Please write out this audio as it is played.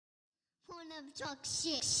never talk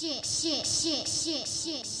shit.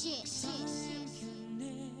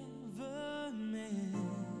 Never mend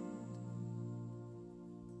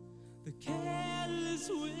the careless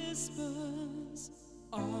whispers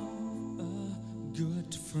of a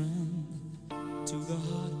good friend to the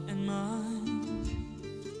heart and mind.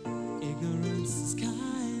 Ignorance is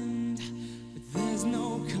kind, but there's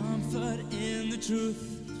no comfort in the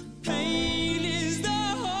truth. Pain is the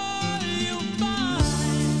whole you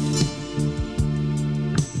find.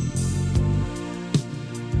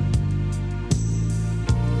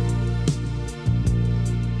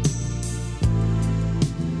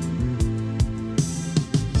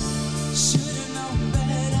 Should've known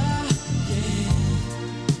better, yeah.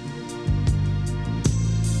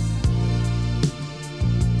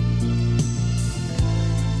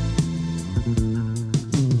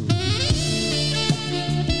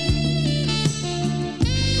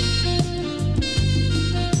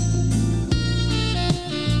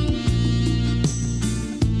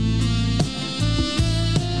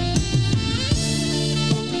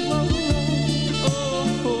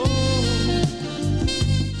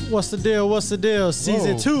 What's the deal? What's the deal?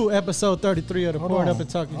 Season 2, episode 33 of the Pouring Up and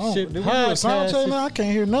Talking Shit Did we do a sound check podcast. now? I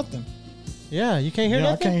can't hear nothing. Yeah, you can't hear Yeah,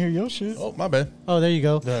 I nothing? can't hear your shit. Oh, my bad. Oh, there you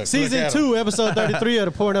go. Yeah, Season click at 2, episode 33 of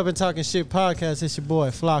the Pouring Up and Talking Shit podcast. It's your boy,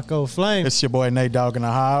 Flacco Flame. It's your boy Nate Dogg in the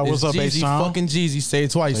high. What's up, Jeezy? H-Town? Fucking Jeezy. Say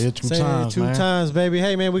it twice. Say it two Say it times, two man. times, baby.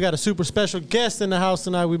 Hey, man, we got a super special guest in the house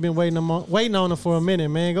tonight. We've been waiting on him for a minute,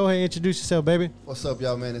 man. Go ahead and introduce yourself, baby. What's up,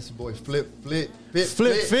 y'all, man? It's your boy Flip. Flip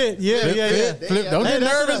Fit. Yeah, Flip, yeah, Fit. yeah. Flip. Don't Hey, get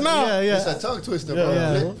that's nervous what- now. Yeah, It's yeah. a tongue twister, bro.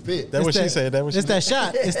 Yeah. Flip Fit. That's what It's she said. That was It's that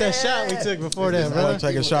shot. It's that shot we took before that, bro.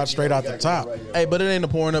 Take a shot straight out the top. Hey, but it ain't a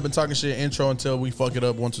pouring up and talking shit intro until we fuck it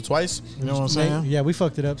up once or twice. You know what I'm saying? Yeah, we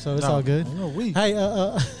fucked it up, so it's all good. No, we. Hey,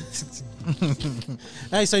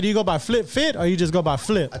 hey, so do you go by Flip Fit or you just go by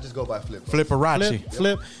Flip? I just go by Flip. Bro. Flipperachi.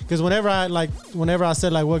 Flip, because whenever I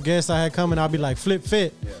said like what guests I had coming, I'll be like Flip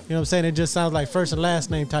Fit. Yeah. You know what I'm saying? It just sounds like first and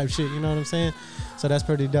last name type shit. You know what I'm saying? So that's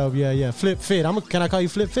pretty dope. Yeah. Flip Fit. Can I call you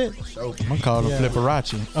Flip Fit? So, I'm gonna call him Yeah.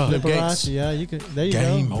 Flipperachi. Flip Gates. Yeah, you could. There you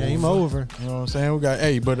Game go. Game over. You know what I'm saying? We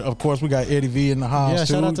got, but of course we got Eddie V in the house Yeah,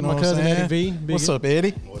 too. shout out to you know my what I'm cousin saying? Eddie V. Big- What's up,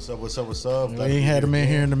 Eddie? what's up? We ain't had him in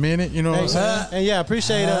here in a minute. You know what I'm saying? And yeah,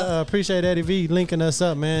 appreciate Eddie V linking us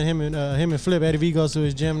up, man. Him and Flip. Eddie V goes to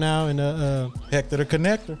his gym now, and Hector the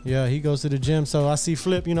Connector. yeah, he goes to the gym. So I see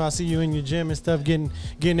Flip. I see you in your gym and stuff, getting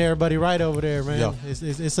everybody right over there, man. Yeah.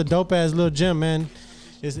 It's a dope ass little gym, man.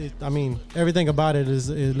 I mean, everything about it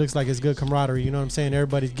looks like it's good camaraderie. You know what I'm saying?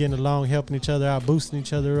 Everybody's getting along, helping each other out, boosting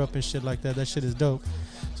each other up and shit like that. That shit is dope.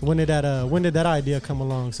 So when did that idea come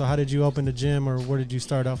along? So how did you open the gym, or where did you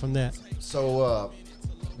start off from that? So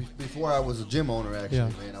before I was a gym owner, actually, Yeah.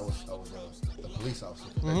 man, I was a police officer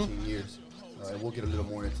for 13 years. And we'll get a little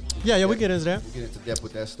more into Yeah, we get into that. We'll get into depth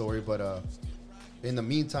with that story. But in the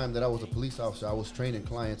meantime that I was a police officer, I was training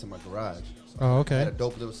clients in my garage. So Oh, okay. I had a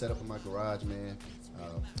dope little setup in my garage, man.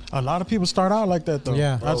 A lot of people start out like that though.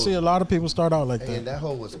 Yeah. I see a lot of people start out like And that. that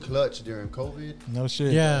hole was clutch during COVID. No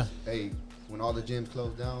shit. Yeah. Hey, when all the gyms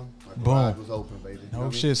closed down, my Boom. garage was open, baby. You know No what I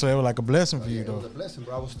mean? shit. So it was like a blessing for Yeah, you it was though. a blessing,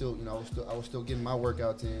 bro. I was still, I was still getting my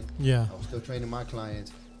workouts in. Yeah. I was still training my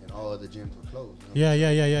clients, and all other gyms were closed. You know?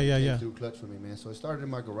 Yeah. Through clutch for me, man. So it started in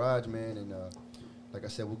my garage, man, and like I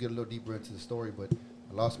said, we'll get a little deeper into the story. But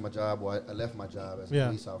I lost my job. Well, I left my job as a Yeah.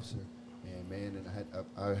 police officer, and man, and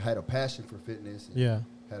I had a passion for fitness. And Yeah.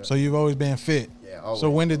 had a- So you've always been fit. Yeah, always. So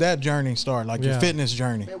when did that journey start? Like Yeah. your fitness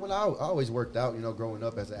journey? Man, well, I always worked out, growing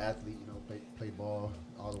up as an athlete, played ball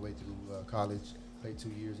all the way through college, played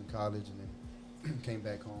 2 years in college, and then came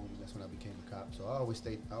back home. And that's when I became a cop. So I always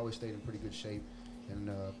stayed in pretty good shape. And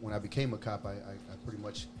when I became a cop, I pretty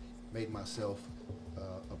much made myself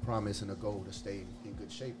a promise and a goal to stay in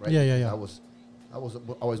good shape, right? Yeah. I was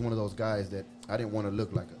always one of those guys that I didn't want to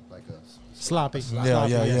look like a Sloppy.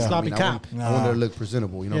 Yeah. Sloppy I cop. wanted to look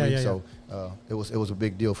presentable, you know what I mean? Yeah. So it was a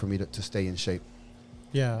big deal for me to stay in shape.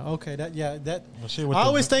 Yeah. Okay. That. Well, shit, with I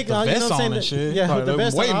always think, the you know vest what I'm saying? on and shit. Yeah, Probably with the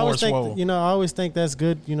vest way on, I more always think, swole. I always think that's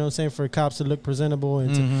good, you know what I'm saying, for cops to look presentable.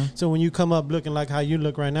 And so when you come up looking like how you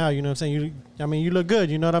look right now, you know what I'm saying, you look good,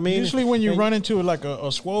 you know what I mean? Usually when you And- run into like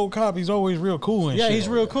a swole cop, he's always real cool and Yeah, shit. he's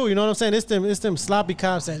real cool, you know what I'm saying? It's them sloppy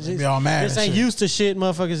cops that just, Be all mad just and ain't shit. used to shit,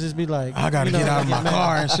 motherfuckers just be like, I gotta you know, get out of my mad.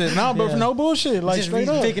 car and shit. No, but Yeah. no bullshit. Like just straight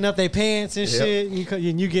be up. picking up their pants and Yep. shit,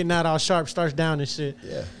 and you getting out all sharp, starts down and shit.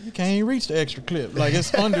 Yeah. You can't even reach the extra clip. Like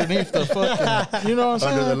it's underneath the fucking. You know what I'm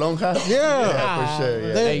saying? Under the long cop? Yeah. For sure.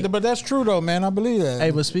 Yeah. They- but that's true though, man. I believe that.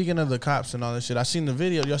 Hey, but speaking of the cops and all that shit, I seen the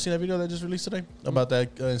video. Y'all seen that video that just released today about that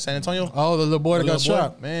in San Antonio? Oh, the little boy that The got little boy?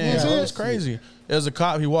 shot. Man, Yeah. it was crazy. There's a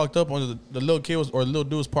cop. He walked up on the little kid the little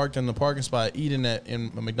dude was parked in the parking spot eating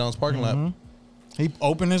in a McDonald's parking lot. He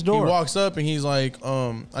opened his He door. walks up and he's like,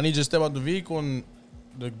 I need you to step out the vehicle. And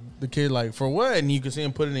the kid like, for what? And you can see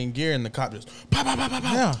him put it in gear, and the cop just pop, pop, pop, pop,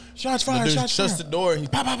 pop. Yeah. Shots The fired. dude Shots shuts fired. the door and he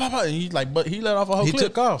pop, pop, pop, pop. And he like, but he let off a whole He clip.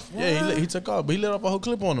 took off. Yeah, he took off, but he let off a whole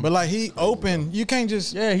clip on him. But like he opened, you can't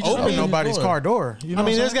just Yeah, he just open opened his nobody's door. car door. You know I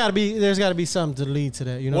mean, what I'm there's got to be something to lead to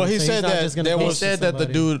that. You know, Well, what he I'm saying? said He's not that just gonna there go he was- to said that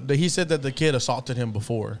the somebody. dude, he said that the kid assaulted him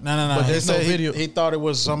before. No. But He there's no said video. he thought it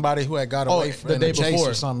was somebody who had got Oh, away the from day the chase before.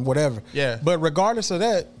 or something, whatever. Yeah. But regardless of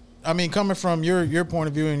that, I mean, coming from your point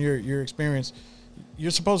of view and your experience, you're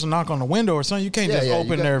supposed to knock on the window or something. You can't Yeah, just yeah, you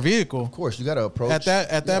open got- their vehicle. Of course, you got to approach. At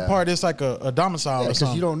that Yeah. part, it's like a domicile or Because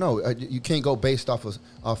something. you don't know. You can't go based off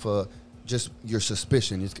of just your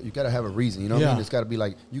suspicion. You got to have a reason. You know what I Yeah. mean? It's got to be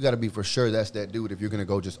like, you got to be for sure that's that dude if you're going to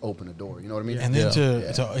go just open the door. You know what I mean? And then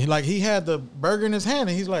Yeah. to he had the burger in his hand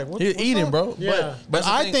and he's like, what, He's what's eating, up? bro. Yeah. But that's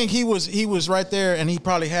the I thing. think he was right there and he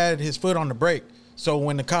probably had his foot on the brake. So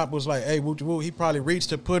when the cop was like, "Hey, woo, woo," he probably reached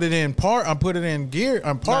to put it in put it in gear,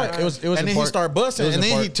 park. Nah, it was and in then park. he started busting, It was and in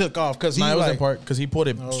then he park. took off because he Nah, it was like, in part because he put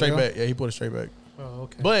it Oh, straight yeah? back. Yeah, he put it straight back. Oh,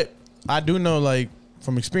 okay. But I do know, like,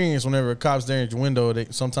 from experience, whenever a cop's there at your window,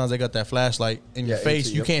 sometimes they got that flashlight in your Yeah, face. into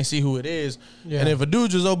You your- can't see who it is. Yeah. And if a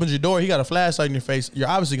dude just opens your door, he got a flashlight in your face, you're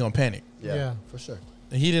obviously going to panic. Yeah. for sure.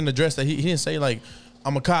 And he didn't address that. He didn't say, like,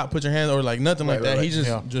 I'm a cop, put your hands, or like nothing like Right, that. right, He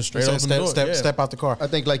right. just straight He open said, the door. Yeah. step out the car. I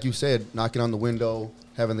think, like you said, knocking on the window,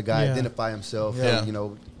 having the guy Yeah. identify himself. Yeah. And, you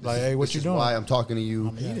know, Like, this hey, is- what this you is doing? Why I'm talking to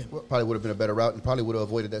you. eating. Well, probably would have been a better route and probably would have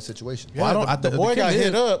avoided that situation. Well, I don't- I the think boy the kid got hit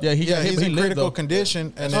lived. up. Yeah, he got hit, he's but he in lived, critical though.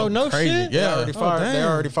 condition. And Oh, then no crazy. shit. Yeah. They damn.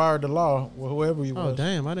 already fired the law. Whoever you Oh was.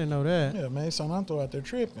 damn, I didn't know that. Yeah, man, son, I'm out there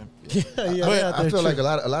tripping. Yeah, But yeah. I feel like a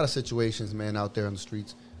lot of situations, man, out there on the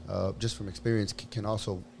streets, just from experience, can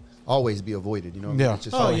also always be avoided. You know, what I mean? Yeah. It's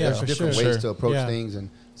just Oh, yeah, there's for different sure. ways Sure. to approach Yeah. things, and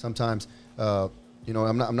sometimes, you know,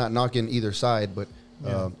 I'm not knocking either side, but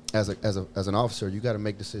as an officer, you got to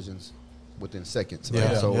make decisions within seconds. Right?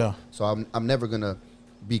 Yeah, So yeah. so I'm never gonna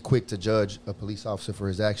be quick to judge a police officer for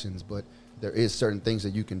his actions, but there is certain things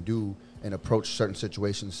that you can do and approach certain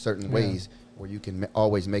situations certain ways where you can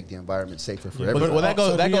always make the environment safer for everybody. Well, that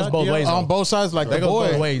goes So that do goes y'all- both do y'all- ways. On though. both sides, like That the goes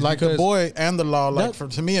boy, both ways, like the because- boy and the law. Like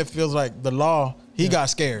That- to me, it feels like the law. He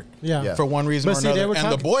got scared. Yeah. Yeah. For one reason But or see, they another, were and the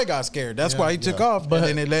talking- boy got scared. That's Yeah. why he took Yeah. off, But- and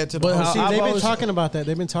then it led to the but whole. how- See, I've they've been always- talking about that.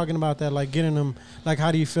 They've been talking about that, like getting them, like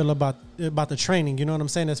how do you feel about the training? You know what I'm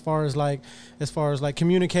saying? As far as like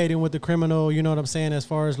communicating with the criminal. You know what I'm saying? As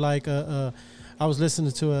far as like I was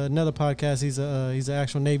listening to another podcast. He's an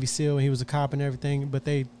actual Navy SEAL. And he was a cop and everything. But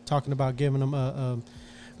they talking about giving them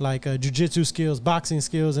like jiu-jitsu skills, boxing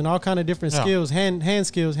skills, and all kind of different Yeah. skills, hand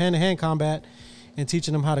skills, hand-to-hand combat. And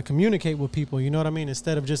teaching them how to communicate with people, you know what I mean?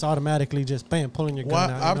 Instead of just automatically just bam, pulling your gun Well, out.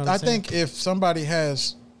 You know what I I'm saying? think if somebody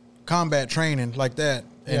has combat training like that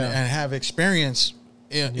and, Yeah. and have experience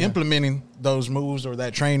in implementing those moves or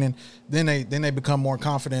that training, then they become more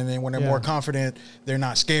confident, and when they're Yeah. more confident, they're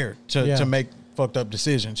not scared Yeah. to make fucked up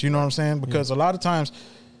decisions. You know what I'm saying? Because a lot of times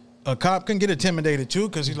a cop can get intimidated too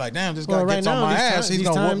because he's like, damn, this guy gets on my ass, he's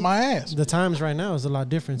gonna whoop my ass. The times right now is a lot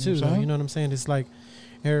different too. You know what I'm Though, saying? you know what I'm saying? It's like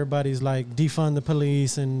everybody's like defund the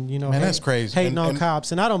police and Man, that's crazy. hating on And-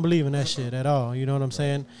 cops, and I don't believe in that shit at all. You know what I'm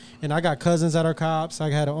saying? And I got cousins that are cops.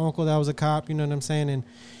 I had an uncle that was a cop. You know what I'm saying?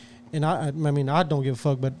 And I mean, I don't give a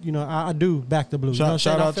fuck, but you know, I do back the blue. You know what I'm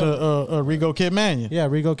Shout saying? I out feel- to Rigo Kid Mannion. yeah,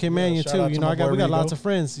 Rigo Kid Mannion shout too. out You to know, my boy we got Rigo. lots of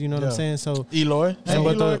friends. You know what I'm Yeah. saying? So Eloy. So, So,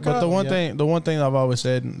 Eloy but the one Yeah. thing I've always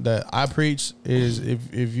said that I preach is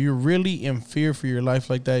if you're really in fear for your life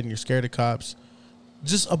like that and you're scared of cops,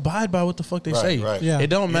 just abide by what the fuck they Right, say. right. Yeah. It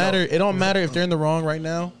don't matter. It don't matter if they're in the wrong right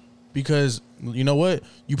now, because you know what?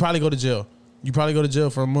 You probably go to jail. You probably go to jail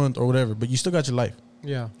for a month or whatever, but you still got your life.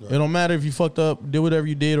 yeah, It don't matter if you fucked up, did whatever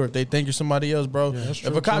you did, or if they think you're somebody else, bro. Yeah, that's If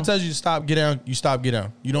true, a cop too. tells you to stop, get down, you stop, get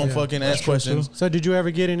down. You don't Yeah, fucking that's ask true, questions. So did you ever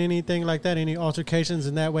get in anything like that? Any altercations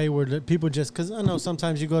in that way where the people just, because I know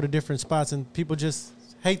sometimes you go to different spots and people just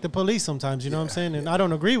hate the police sometimes, you know what I'm saying? And I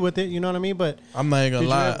don't agree with it, you know what I mean? But I'm not even Did gonna you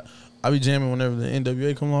lie. ever- I be jamming whenever the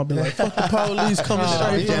NWA come on. I be like, fuck the police coming I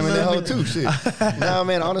straight be from jamming that the hoe too. Shit. Nah,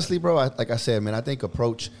 man. Honestly, bro. Like I said, man. I think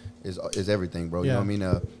approach is everything, bro. You Yeah. know what I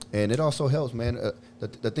mean? And it also helps, man.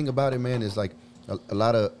 The thing about it, man, is like a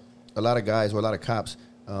lot of guys or a lot of cops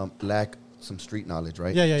lack some street knowledge,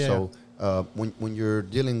 right? Yeah. So when you're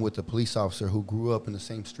dealing with a police officer who grew up in the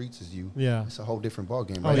same streets as you, Yeah. it's a whole different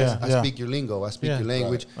ballgame, Oh, right? yeah. I speak your lingo, I speak Yeah. your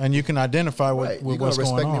language. And you can identify Right. with You're what's gonna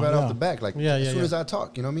respect going on. me right yeah. off the back, like Yeah, as yeah, soon yeah. as I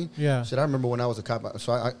talk, you know what I mean? Yeah. Shit, I remember when I was a cop.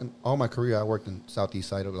 So I all my career I worked in Southeast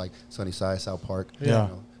side of like Sunnyside, South Park. Yeah.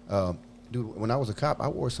 You know? Dude, when I was a cop, I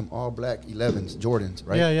wore some all black 11s, Jordans,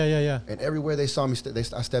 right? Yeah. And everywhere they saw me,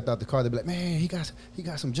 I stepped out the car. They'd be like, "Man, he got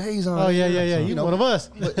some J's on." Oh yeah. So, You one of us.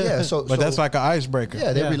 But yeah, so But that's like an icebreaker.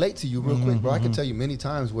 yeah, they Yeah. relate to you real quick, bro. I can tell you many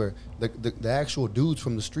times where the actual dudes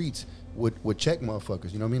from the streets would check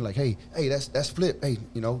motherfuckers. You know what I mean? Like, hey, that's Flip. Hey,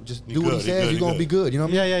 you know, just He do what good, he he says. good, You're he gonna good. be good. You know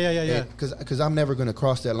what I mean? Yeah. Because I'm never gonna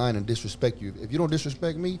cross that line and disrespect you. If you don't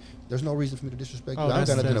disrespect me, there's no reason for me to disrespect Oh, you. I don't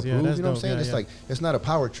got nothing to that's- yeah, prove. that's You know what I'm dope. saying? Yeah, It's yeah. like it's not a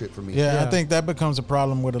power trip for me. Yeah, Yeah. I think that becomes a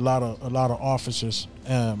problem with a lot of officers,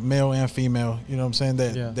 male and female. You know what I'm saying?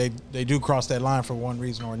 That Yeah. they do cross that line for one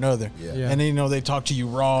reason or another. Yeah. And then they talk to you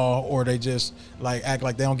raw, or they just like act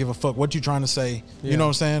like they don't give a fuck what you trying to say. Yeah. You know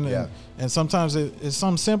what I'm saying? Yeah. And sometimes it's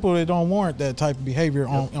something simple that don't warrant that type of behavior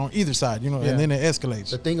on either side. You know, Yeah. and then it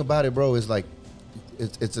escalates. The thing about it, bro, is like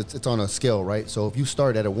it's on a scale, right? So if you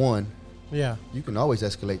start at a 1, Yeah. you can always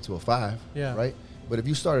escalate to a 5, Yeah. right? But if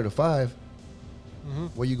you start at a 5,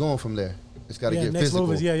 where you going from there? It's got to Yeah, get next physical.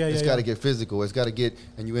 move is- It's got to yeah. get physical. It's got to get,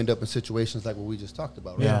 and you end up in situations like what we just talked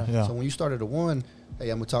about, right? Yeah, yeah. So when you start at a 1, hey,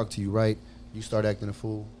 I'm gonna talk to you, right? You start acting a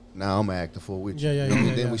fool. Now I'm gonna act a fool with you. Yeah, yeah, You know what I yeah,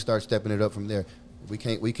 mean? Then yeah. we start stepping it up from there. We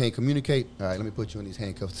can't communicate. All right, let me put you in these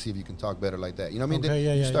handcuffs to see if you can talk better like that. You know what I mean? Okay,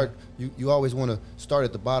 Then yeah, you start. You always want to start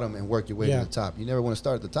at the bottom and work your way Yeah. to the top. You never want to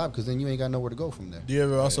start at the top because then you ain't got nowhere to go from there. Do you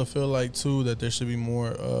ever also feel like too that there should be more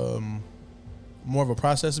of a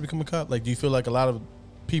process to become a cop? Like, do you feel like a lot of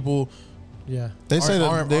people? Yeah. They say that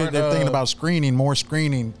aren't- they're aren't, thinking about more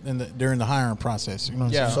screening during the hiring process. You know what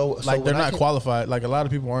I'm Yeah, saying? So like they're when I not came- qualified. Like a lot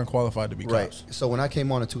of people aren't qualified to be Right. cops. So when I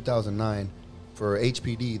came on in 2009 for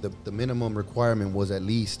HPD, the minimum requirement was at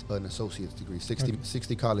least an associate's degree,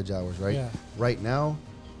 60 college hours, right? Yeah. Right now,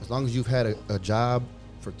 as long as you've had a job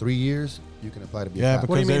for 3 years, you can apply to be Yeah, a cop.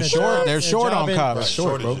 What do because you mean, they're a short. job- They're a short job on in- cops. Right,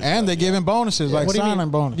 Short, bro. shortages. And they're giving bonuses like What do you signing mean?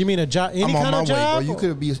 bonus. You mean any I'm on kind my of way, bro. job? You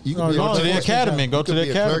could be Oh, a no, Go to the enforcement academy. job. Go you to could the be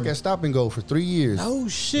a clerk academy. at Stop and Go for 3 years. Oh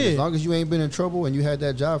As shit. long as you ain't been in trouble and you had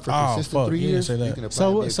that job for Oh, consistent fuck, 3 you didn't years, say that. you can apply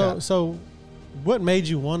to be So a cop. so what made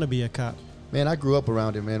you want to be a cop? Man, I grew up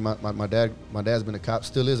around it, man. My dad's been a cop,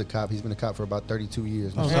 still is a cop. He's been a cop for about 32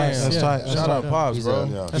 years. Oh, now. nice. That's Yeah. tight. That's Shout out, right. Pops, He's bro.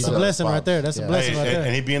 Yeah. That's He's a blessing right there. That's a Yeah. blessing right there.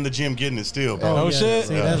 And he be in the gym getting it still, bro. Oh, No yeah. shit.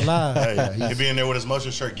 See, that's live. Hey, he be in there with his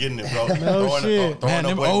muscle shirt getting it, bro. shit. Man,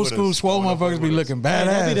 them old school swole motherfuckers be looking Hey,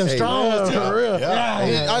 that be them badass. Hey, strong ones too. for real.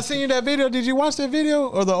 Yeah. I seen that video. Did you watch that video?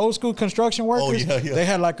 Or the old school construction workers? yeah, yeah. They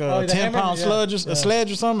had like Oh, a the 10-pound hammer? sludge, Yeah. a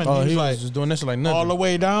sledge or something. Oh, And he he was was just doing this like nothing. all the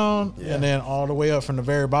way down and then all the way up from the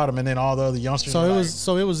very bottom, and then all the other youngsters.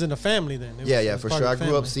 So were it was in the family then. It Yeah, was for part sure. of I the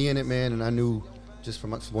grew up family. seeing it, man, and I knew just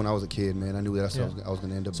from when I was a kid, man, I knew that Yeah. I was going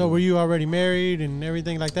to end up. So doing were you already married and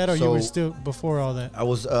everything like that, or you So- were still before all that? I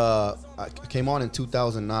was. I came on in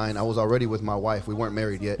 2009. I was already with my wife. We weren't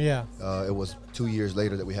married yet. Yeah. It was 2 years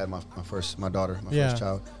later that we had my daughter, my Yeah. first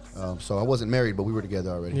child. So I wasn't married, but we were together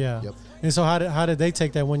already. Yeah. Yep. And so how did they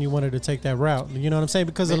take that when you wanted to take that route? You know what I'm saying?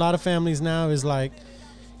 Because a lot of families now is like,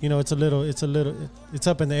 you know, it's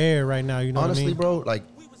up in the air right now. You know Honestly, what I mean? bro, like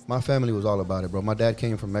my family was all about it, bro. My dad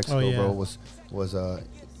came from Mexico, Oh, yeah. bro.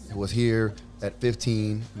 Was here at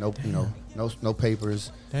 15. No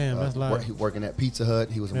papers. Damn, that's live. Working at Pizza Hut.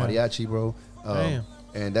 He was a Yeah. mariachi, bro. Damn.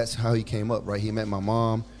 And that's how he came up, right? He met my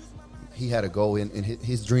mom. He had a goal, and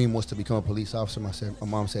his dream was to become a police officer. My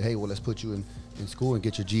mom said, "Hey, well, let's put you in school and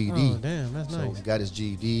get your GED." Oh, damn, that's So nice. he got his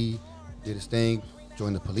GED, did his thing,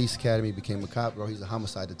 joined the police academy, became a cop, bro. He's a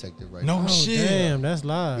homicide detective right now. No Oh, shit. damn, that's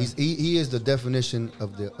live. He is the definition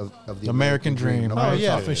of the American dream. No Oh matter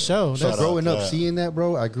yeah, what. for sure. So That's, growing up, Yeah. seeing that,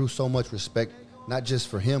 bro, I grew so much respect, not just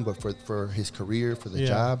for him, but for his career, for the Yeah.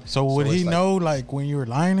 job. So would it's he like- know like when you were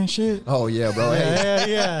lying and shit? Oh yeah, bro. Hey,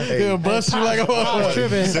 yeah. He'll bust you like a Pops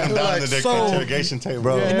tripping. Sitting down in the So- interrogation table,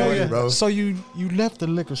 bro. Yeah, you know yeah. you, bro. So you left the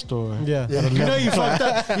liquor store. Yeah. You know you fucked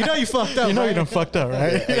up. You know you fucked up. You know right? you done fucked up,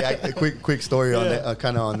 right? Hey, a quick story on that.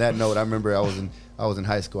 Kind of on that note, I remember I was in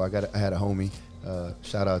high school. I had a homie.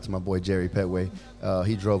 Shout out to my boy Jerry Petway.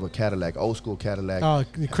 He drove a Cadillac, old school Cadillac. Oh,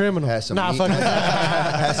 the criminal. Had some Nah, mean, fuck it.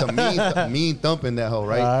 had some mean thump in that hole,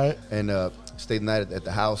 right? Alright. And stayed the night at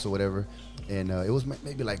the house or whatever. And it was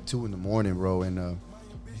maybe like 2 a.m, bro. And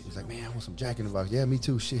he was like, "Man, I want some Jack in the Box." Yeah, me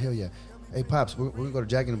too. Shit, hell yeah. Hey, pops, we're gonna go to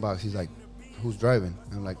Jack in the Box. He's like, who's driving?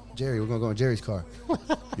 And I'm like, Jerry, we're gonna go in Jerry's car.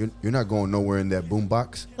 You're not going nowhere in that boom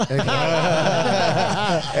box.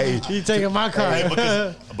 Hey, You taking my car?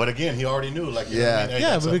 Hey, but again, he already knew. Like, you know what I mean? Hey, Yeah,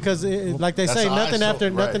 that's but a- because like they that's say, how I saw-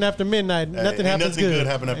 nothing after midnight, Hey, nothing ain't happens nothing good. good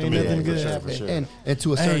happen after Ain't midnight, nothing for good sure, happen. for sure. and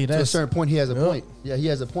to a certain point, he has a point. Yeah, he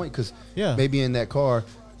has a point because Yeah. maybe in that car,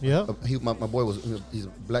 Yeah. my boy he's a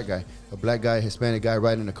black guy, Hispanic guy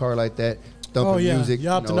riding in a car like that, thumping Oh, yeah. music.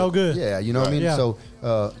 You're up to no good. Yeah, you know what I mean. Yeah. So to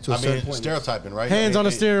a I certain mean, point, stereotyping, right? Hands on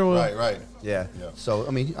the steering wheel. Right. yeah. Yeah. So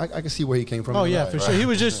I mean, I can see where he came from. Oh yeah, Right. for sure. He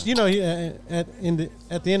was just, you know, at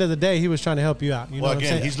the end of the day, he was trying to help you out. You know Well, what I'm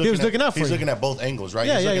again, saying? He was looking out for he's you. looking at both angles, right?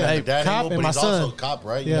 Yeah, he's yeah, looking yeah. at the dad Cop angle, and but my he's son. also a cop,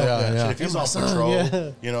 right? Yeah. You know, Yeah, yeah. shit, if he's And my on son, patrol,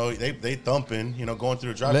 yeah. you know, they thumping, you know, going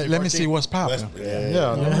through the drive. Let me see what's popping. Yeah.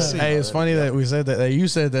 Let me see. Hey, it's funny that we said that you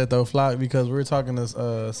said that though, Flock, because we were talking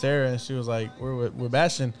to Sarah and she was like, we're with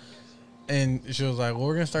Bastion. And she was like, well,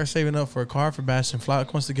 we're going to start saving up for a car for Bastion.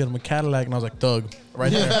 Flock wants to get him a Cadillac. And I was like, Thug, right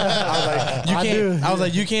there. I was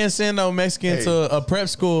like, you can't send no Mexican Hey. to a prep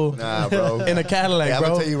school Nah, bro. in a Cadillac, Hey, I'm bro.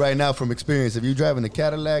 gonna tell you right now from experience, if you're driving a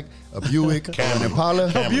Cadillac, a Buick, or an Impala,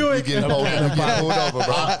 Buick. you getting pulled over,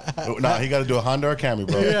 bro. Nah, he got to do a Honda or Camry,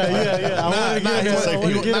 bro. Yeah. I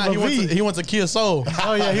want to get him a V. He wants a Kia Soul.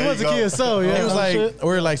 Oh yeah, he There wants a you go. Kia Soul. Yeah, He was Oh, like,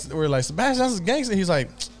 shit. we're like, Sebastian, that's a gangster. He's like,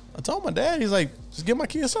 I told my dad. He's like, just get my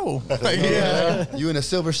Kia Soul. Like, Yeah. You in a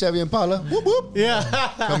silver Chevy Impala? Whoop whoop. Yeah.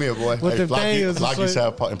 Come here, boy. With Hey, the thing, Flock used to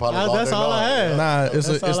have Impala all that's day all long. I had. Nah,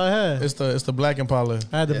 That's all I had. it's the black Impala.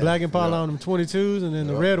 I had the black Impala on them 22s and then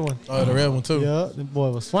the red one. Oh, the red one too. Yeah, the boy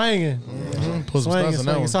was swinging. Pull some stunts on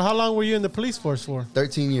that one. So how long were you in the police force for?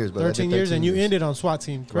 13 years, bro. I did 13 years, and you ended on SWAT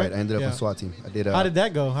team, correct? Right, I ended up Yeah. on SWAT team. I did. How did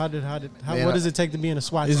that go? How Man, what does it take to be in a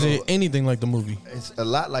SWAT Is team? it anything like the movie? It's a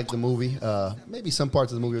lot like the movie. Maybe some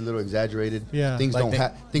parts of the movie are a little exaggerated. Yeah. Things Like don't they- things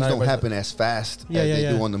not don't everybody- happen as fast Yeah, as yeah, they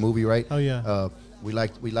yeah. do on the movie, right? Oh, yeah. We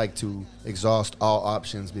like to exhaust all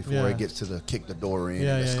options before Yeah. it gets to the kick the door in,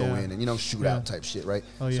 Yeah, let's yeah, go yeah. in, and shoot Yeah. out type shit, right?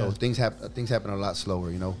 Oh, yeah. So things happen a lot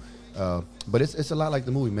slower, But it's a lot like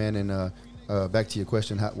the movie, man. And back to your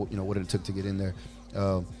question, what it took to get in there.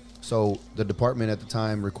 So the department at the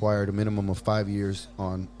time required a minimum of 5 years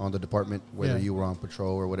on the department, whether Yeah. you were on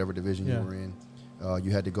patrol or whatever division Yeah. you were in. You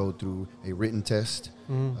had to go through a written test,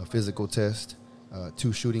 a physical test,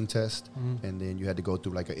 2 shooting tests, and then you had to go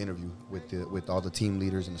through like an interview with all the team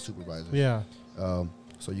leaders and the supervisors. Yeah.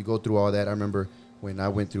 So you go through all that. I remember when I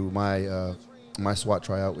went through my SWAT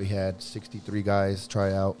tryout, we had 63 guys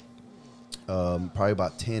try out. Probably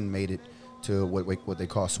about 10 made it to what they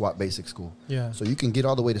call SWAT Basic School. Yeah. So you can get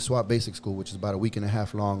all the way to SWAT Basic School, which is about a week and a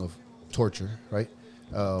half long of torture, right?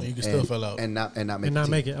 You can still fill out. and not make And the not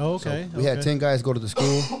team. make it. Oh, okay. So we had okay. 10 guys go to the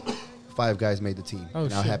school. 5 guys made the team. Oh,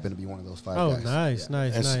 and I shit. happened to be one of those 5 Oh, guys. nice, Yeah.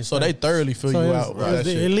 nice, And nice. so they thoroughly fill So you it was- out. it Right? was That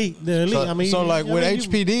the shit. elite. The elite. I mean, So like I with mean,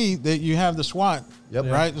 HPD, that you have the SWAT, Yep.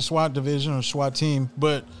 right? The SWAT division or SWAT team.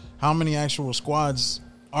 But how many actual squads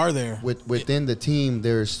are there? Within the team,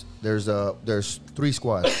 there's 3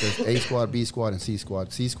 squads. There's A squad, B squad, and C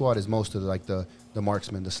squad. C squad is most of the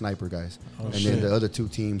marksmen, the sniper guys, and then the other 2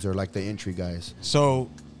 teams are like the entry guys. So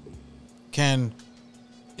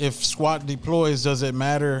if SWAT deploys, does it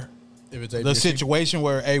matter If it's the ADC. situation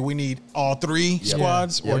where, hey, we need all 3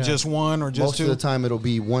 squads or Yeah. just one or just Most 2? of the time, it'll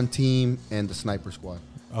be 1 team and the sniper squad.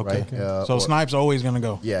 Okay. Right? So or- Snipe's always going to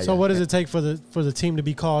go. Yeah. So yeah. what does it take for the team to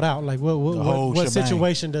be called out? Like The whole what shebang.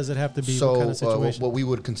 situation does it have to be? So what kind of situation? what we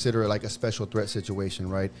would consider like a special threat situation,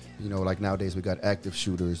 right? Like nowadays we got active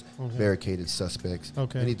shooters, barricaded suspects.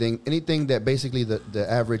 Okay. Anything that basically the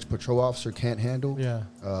average patrol officer can't handle. Yeah.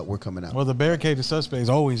 We're coming out. Well, the barricaded suspects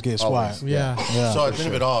always get SWAT. Always. yeah. Yeah. So at the end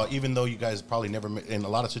of it all, even though you guys probably never, in a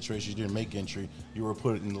lot of situations, you didn't make entry, you were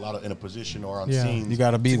put in in a position or on Yeah. scenes. You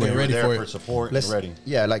gotta be where there. you were Ready there for for it. support and ready.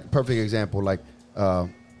 Yeah, like perfect example. Like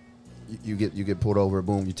you get pulled over,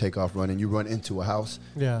 boom, you take off running. You run into a house.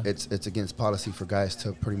 Yeah. It's against policy for guys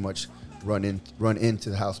to pretty much run into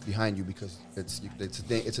the house behind you because it's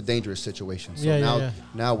a dangerous situation. So Yeah,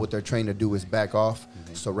 now what they're trained to do is back off,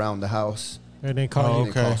 surround the house, And they call and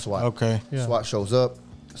you. then call SWAT. Okay. Yeah. SWAT shows up.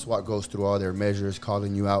 SWAT goes through all their measures,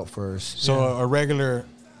 calling you out first. So a regular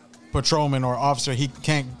patrolman or officer, he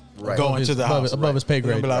can't Right. go Above into his- the above- house. above his pay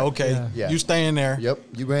They're gonna grade. Be like, okay, Yeah. Yeah. you stay in there. Yep,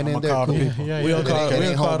 you ran I'ma in there. call the Cool. people. Yeah, We yeah. don't call It we ain't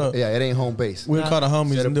don't call home, the yeah, it ain't home base. we don't call the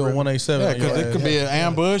homies Set and do a up 187. Yeah, because it could be an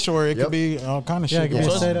ambush or it Yep. could be all kind of Yeah, shit. it could going be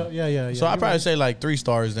So on. set up. Yeah. So I probably say like 3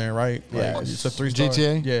 stars then, right? Yeah. Like, it's a 3 star.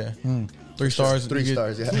 GTA? Yeah. 3 stars. 3 you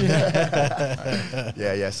get- stars,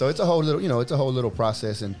 yeah. yeah. So it's a whole little, it's a whole little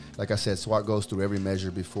process, and like I said, SWAT goes through every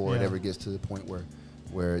measure before it Yeah. ever gets to the point where,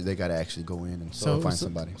 where they got to actually go in and find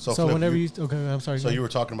somebody. So Flip, whenever I'm sorry. So you were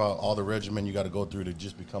talking about all the regimen you got to go through to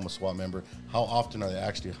just become a SWAT member. How often are they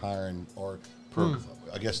actually hiring or,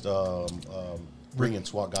 I guess, bringing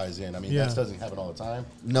SWAT guys in? I mean, that doesn't happen all the time.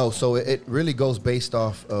 No, so it really goes based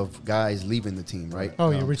off of guys leaving the team, right? Oh,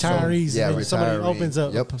 yeah, retirees. So, somebody opens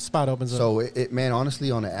up. Yep. A spot opens up. So it man,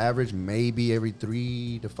 honestly, on the average, maybe every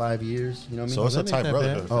 3 to 5 years. You know what I mean? So it's a tight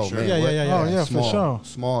brotherhood. Oh, For sure. man. Yeah. Oh, yeah, small, for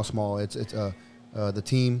sure. Small. It's the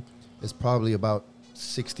team is probably about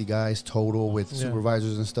 60 guys total with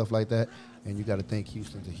supervisors and stuff like that. And you got to think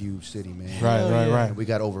Houston's a huge city, man. Right. We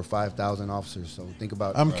got over 5,000 officers. So think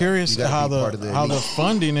about. I'm curious how the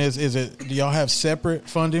funding is. Is it? Do y'all have separate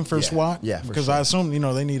funding for SWAT? Yeah, because sure. I assume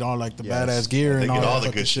they need all like the badass gear They and get all the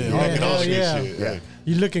that good shit. shit. They get all the Yeah. good shit. Yeah.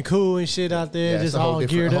 You looking cool and shit out there, it's just a whole all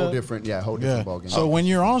different, geared whole up. different ball game. So when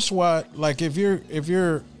you're on SWAT, like if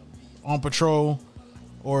you're on patrol,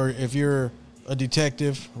 or if you're a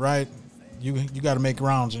detective, right? You got to make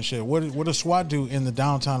rounds and shit. What does SWAT do in the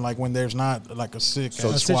downtown, like when there's not like a SWAT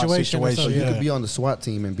situation? or so, You could be on the SWAT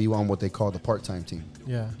team and be on what they call the part-time team.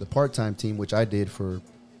 Yeah. The part-time team, which I did for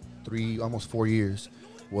almost 4 years,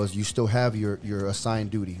 was you still have your assigned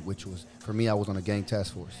duty, which was, for me, I was on a gang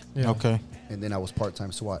task force. Yeah. Okay. And then I was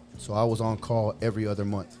part-time SWAT. So I was on call every other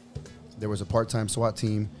month. There was a part-time SWAT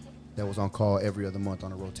team that was on call every other month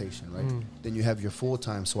on a rotation, right? Then you have your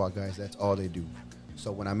full-time SWAT guys. That's all they do.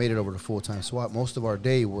 So when I made it over to full-time SWAT, most of our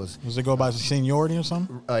day was. Does it go by seniority or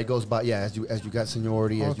something? It goes by as you got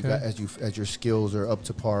seniority, Okay. as your skills are up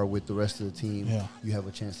to par with the rest of the team. Yeah. You have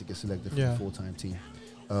a chance to get selected for Yeah. the full-time team.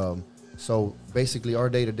 So basically, our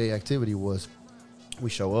day-to-day activity was we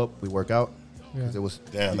show up, we work out. Yeah. It was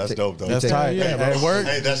Damn, that's dope, though. That's tight. Yeah, Hey, it worked.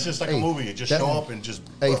 Hey, that's just like a movie. You just that- show up and just.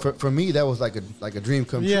 Hey, for me, that was like a dream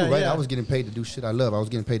come Yeah, true, right? yeah. I was getting paid to do shit I love. I was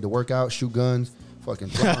getting paid to work out, shoot guns, fucking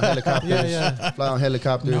fly on helicopters, fly on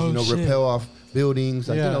helicopters, No shit. rappel off buildings,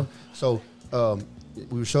 like Yeah. So we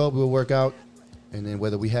would show up, we would work out, and then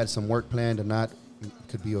whether we had some work planned or not, it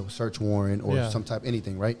could be a search warrant or some type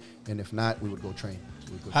anything, right? And if not, we would go train.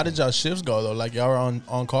 How did y'all shifts go though? Like y'all were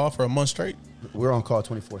on call for a month straight? We're on call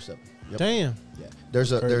 24/7. Yep. Damn. Yeah.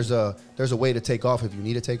 There's a way to take off if you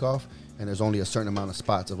need to take off, and there's only a certain amount of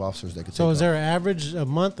spots of officers that could take So off. is there an average a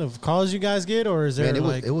month of calls you guys get, or is there Man,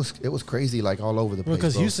 like it was crazy, like all over the place.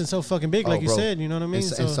 because bro. Houston's so fucking big, Oh, like you bro. said, you know what I mean?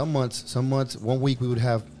 And some months, 1 week we would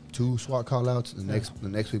have 2 SWAT call outs. The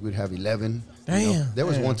next week we'd have 11. Damn. There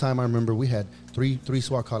was one time I remember we had three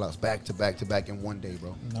SWAT call outs back to back in one day,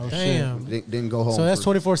 bro. No Damn. Didn't go home. So that's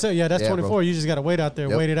for- 24/7. Yeah, that's Yeah, 24. bro. You just gotta wait out there,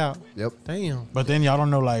 Yep. wait it out. Yep. Damn. But then y'all don't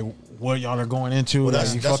know like what y'all are going into. Well, Like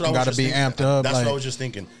you what I fucking was got to just be thinking. amped up. That's Like, what I was just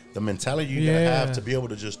thinking. The mentality you gotta have to be able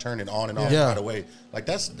to just turn it on and off Yeah. right away. Like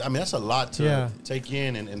that's a lot to take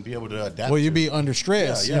in and be able to adapt. well, you to. be under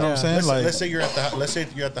stress. Yeah, You know what I'm saying? Let's say you're at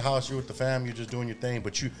the house, you're with the fam, you're just doing your thing,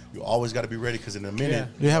 but you always got to be ready because in a minute.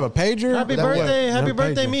 you have a pager. Happy that what? birthday, Yeah, happy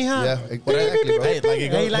birthday, pager. Mija. Yeah, exactly, bro.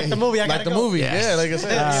 Hey, like the movie, I Like gotta the go. movie. Yeah, like I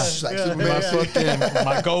said. Like My Superman. fucking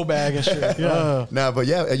my go bag and shit. Nah, but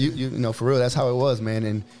yeah, you know, for real, that's how it was, man.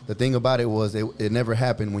 And the thing about it was, it never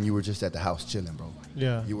happened when you were just at the house chilling, bro.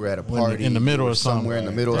 Yeah. You were at a When you're party in the middle you were of something. somewhere in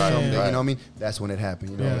the middle of Right. something. Yeah. You know what I mean? That's when it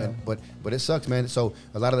happened. You know, Yeah. man? But it sucks, man. So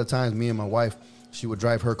a lot of the times, me and my wife, she would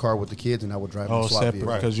drive her car with the kids, and I would drive my SWAT separate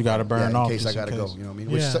vehicle. because you got to burn in off case I just in gotta go. case. You know what I mean?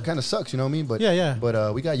 Yeah. Which kind of sucks. You know what I mean? But Yeah.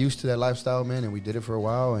 But we got used to that lifestyle, man, and we did it for a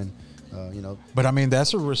while, and you know. But I mean,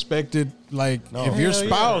 that's a respected, like, No. if your Hell yeah.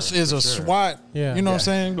 spouse is a For sure. SWAT, Yeah. you know what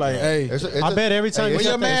I'm Yeah. saying? Like, hey, I bet every time hey, you it's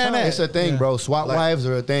got a that thing. shot- It's a thing, Yeah. bro. SWAT wives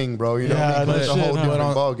are a thing, bro. You know Yeah, what I mean? no It's a shit, whole huh?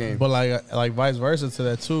 different ball game. But like vice versa to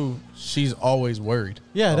that too. She's always worried.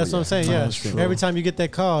 Yeah, that's what I'm saying. Yeah, that's true. every time you get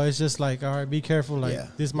that call, it's just like, all right, be careful. Like Yeah.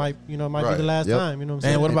 this might be the Right. last Yep. time. You know what I'm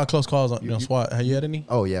saying? And what about close calls on SWAT? Have you had any?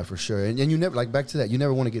 Oh yeah, for sure. And you never, like, back to that, you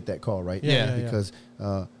never want to get that call, right? Yeah. Because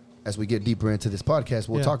as we get deeper into this podcast,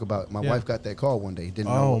 we'll Yeah. talk about. My Yeah. wife got that call one day.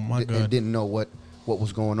 Didn't Oh, know. my God. And didn't know what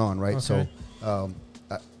was going on, right? Okay. So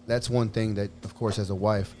that's one thing that, of course, as a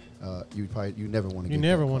wife, you never want to. You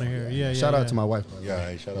never want to hear. Yeah. Shout out to my wife. By the way. Yeah,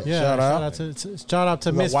 hey, shout out. Yeah, Shout out. shout out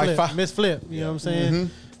to My Miss Flip. Wi-Fi. Miss Flip, you know what I'm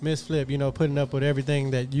saying? Miss Flip, you know, putting up with everything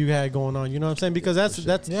that you had going on. You know what I'm saying? Because that's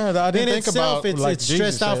Yeah, I didn't in think itself, about, like it's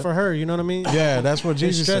Jesus stressed out said. for her. You know what I mean? Yeah, that's what It's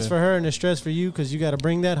Jesus stress said. for her and it's stress for you because you got to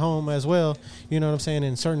bring that home as well. You know what I'm saying?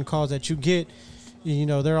 And certain calls that you get, you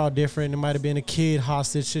know, they're all different. It might have been a kid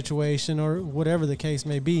hostage situation or whatever the case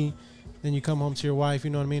may be. Then you come home to your wife, you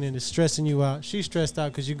know what I mean, and it's stressing you out. She's stressed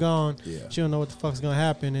out because you're gone. Yeah. She don't know what the fuck's gonna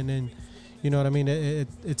happen, and then, You know what I mean? It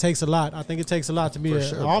takes a lot. I think it takes a lot to be an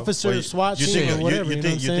sure, bro. officer, Well, SWAT you team, think, or whatever. you know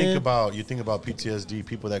what I'm think saying? about PTSD,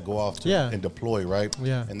 people that go off to Yeah. and deploy, right?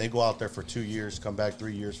 Yeah. And they go out there for 2 years, come back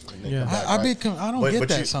 3 years, and they Yeah. come back. I right? don't get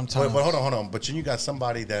that you, sometimes. But hold on. But you got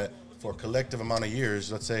somebody that for a collective amount of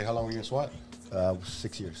years, let's say, how long were you in SWAT?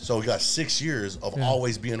 6 years. So you got 6 years of Yeah.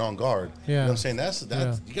 always being on guard. You know Yeah. what I'm saying? That's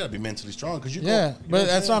Yeah. you got to be mentally strong because you. Yeah, go, but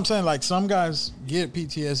that's what I'm saying. Like some guys get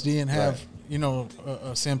PTSD and have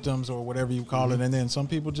Right. symptoms or whatever you call it, and then some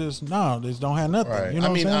people just don't have nothing. Right. You know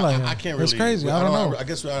I mean, what I'm saying? I can't really. It's crazy. I don't know. I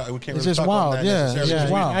guess we can't It's really just talk wild. on that Yeah, necessarily it's because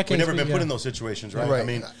just wild. I We've can't never been speak- put yeah. in those situations, right? Right. I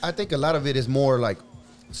mean, I think a lot of it is more like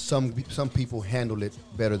some people handle it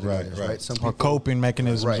better than Right, others, right. right? Some Or people, coping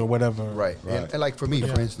mechanisms Right. or whatever. right? Right. And like for me,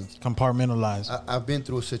 for instance, Compartmentalize. I've been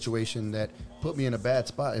through a situation that put me in a bad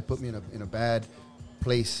spot. It put me in a bad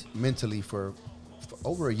place mentally for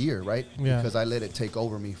over a year, right? Yeah. Because I let it take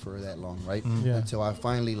over me for that long, right? Yeah. Until I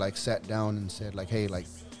finally like sat down and said like, hey, like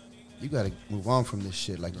you got to move on from this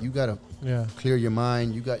shit. Like you got to Yeah. clear your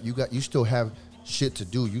mind. You still have shit to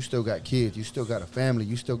do. You still got kids. You still got a family.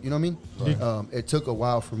 You know what I mean? Right. It took a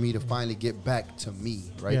while for me to finally get back to me,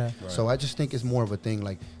 right? Yeah. So I just think it's more of a thing.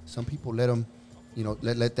 Like some people let them,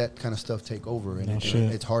 let that kind of stuff take over, and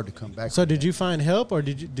it's hard to come back. So from did that. you find help, or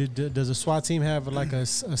does a SWAT team have like a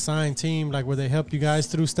assigned team, like where they help you guys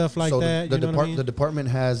through stuff like so that? The, You know what I mean? the department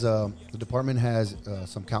has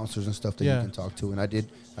some counselors and stuff that Yeah. you can talk to, and I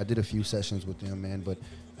did a few sessions with them, man. But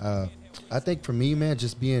I think for me, man,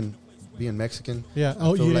 just being Mexican. Yeah. I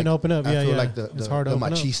Oh, feel you didn't open up. I Yeah, feel yeah. like It's the hard to open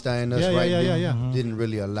up. machista in us, Yeah, yeah, right? yeah. Didn't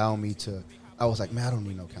really allow me to. I was like, man, I don't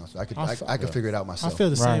need no counselor. I could figure it out I myself.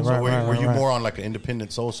 feel the Right, same. right, way. were you more on like an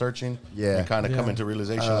independent soul searching? Yeah. And kind of Yeah. coming to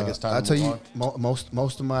realization, like it's time I'll to tell move you, on?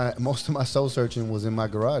 most of my soul searching was in my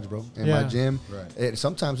garage, bro, in my Yeah. gym. Right.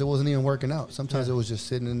 Sometimes it wasn't even working out. Sometimes Yeah. it was just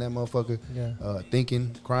sitting in that motherfucker, Yeah.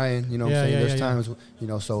 thinking, crying. You know what Yeah, I'm saying? yeah, There's yeah,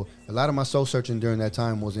 times, so a lot of my soul searching during that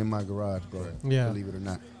time was in my garage, bro. Yeah. Believe it or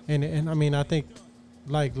not. And I mean, I think,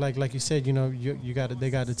 like you said, they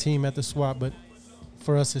got a team at the SWAT, but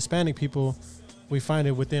for us Hispanic people, we find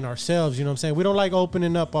it within ourselves. You know what I'm saying? We don't like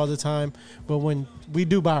opening up all the time, but when we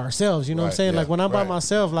do by ourselves, you know what I'm Right, saying? yeah, like when I'm by right.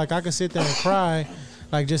 myself, like I can sit there and cry,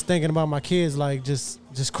 like just thinking about my kids, like just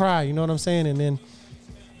cry. You know what I'm saying? And then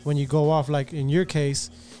when you go off, like in your case,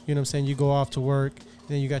 you know what I'm saying? You go off to work,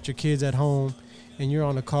 then you got your kids at home, and you're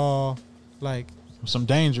on a call, like Some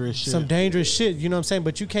dangerous shit. some dangerous shit. You know what I'm saying?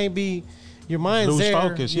 But you can't be. Your mind's Lose there.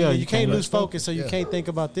 focus. You, Yeah, you you can't can't lose lose focus, so you Yeah. can't think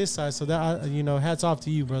about this side. So that hats off to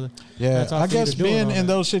you, brother. Yeah, Hats off I to you guess to doing being all in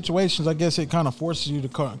that. those situations, I guess it kind of forces you to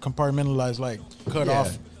compartmentalize, like cut Yeah.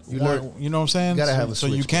 off. You one- learn- you know what I'm saying? you gotta have a so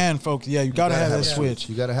you switch, can focus. Yeah, you gotta have that a switch.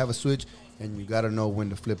 You gotta have a switch, and you gotta know when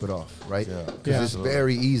to flip it off, right? Yeah. Because Yeah. it's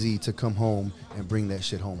very easy to come home and bring that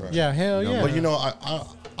shit home. Right. Yeah, hell yeah. But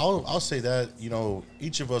I'll say that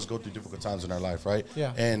each of us go through difficult times in our life, right?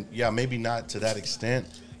 Yeah. And maybe not to that extent,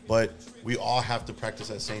 but we all have to practice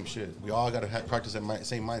that same shit. We all got to practice that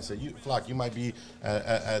same mindset. Flock, you might be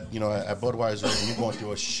at Budweiser and you're going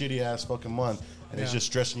through a shitty ass fucking month, and it's Yeah. just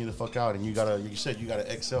stressing you the fuck out. And you gotta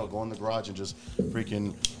excel, go in the garage and just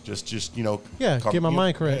freaking just Yeah, get my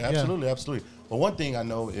mind correct, yeah. Absolutely. But one thing I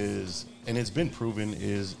know is, and it's been proven,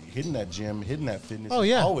 is hitting that gym, hitting that fitness. Oh, is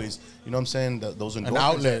yeah. always, those endorphins.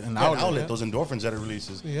 outlet, an outlet, outlet. yeah. Those endorphins that it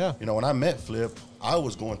releases. Yeah. When I met Flip, I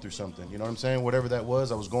was going through something. You know what I'm saying? Whatever that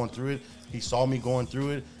was, I was going through it. He saw me going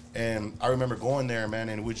through it, and I remember going there, man,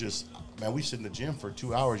 and we sit in the gym for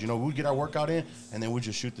 2 hours. We'd get our workout in, and then we'd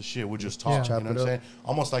just shoot the shit. We'd just talk. Yeah. You know what I'm saying?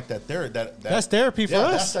 Almost like that therapy. That's therapy for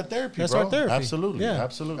us. That's that therapy, That's bro. our therapy. Absolutely. Yeah.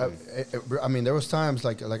 Absolutely. I mean, there was times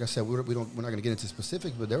like I said, we're not going to get into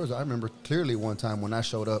specifics, but I remember clearly one time when I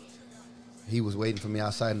showed up, he was waiting for me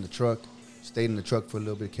outside in the truck, stayed in the truck for a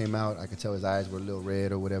little bit, came out. I could tell his eyes were a little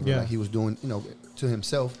red or whatever. Yeah. Like he was doing, to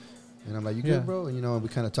himself. And I'm like, you good, Yeah. bro? And we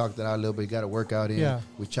kind of talked it out a little bit. Got a workout in. Yeah.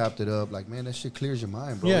 We chopped it up. Like, man, that shit clears your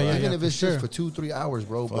mind, bro. Yeah, yeah, Even yeah, if it's for just sure. for 2-3 hours,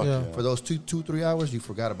 bro. But Yeah. for those 2-3 hours, you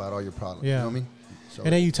forgot about all your problems. Yeah. You know what I mean? So,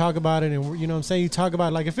 And then you talk about it, and you know what I'm saying? You talk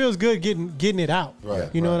about, like, it feels good getting it out. Right,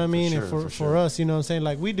 You know right, what I for mean? sure, And for for sure. us, you know what I'm saying?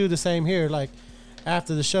 Like, we do the same here. Like,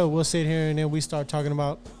 after the show, we'll sit here and then we start talking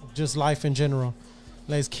about just life in general.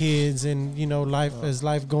 Like, as kids and, life as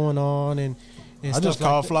life going on and I stuff just like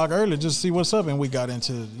called that. Flock earlier just to see what's up, and we got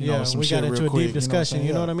into some we shit got into real a quick, deep discussion.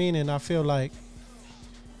 You know what I mean? And I feel like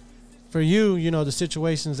for you, the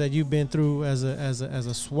situations that you've been through as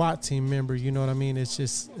a SWAT team member, you know what I mean? It's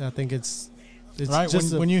just, I think it's Right?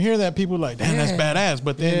 just When you hear that, people are like, damn, that's Yeah. badass.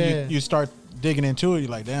 But then Yeah. you start digging into it. You're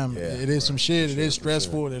like, damn, Yeah, it is some shit. It is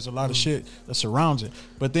stressful. There's a lot of shit that surrounds it.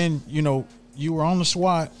 But then, you were on the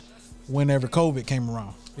SWAT whenever COVID came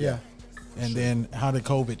around. yeah. And then how did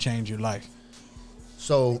COVID change your life?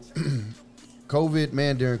 So, COVID,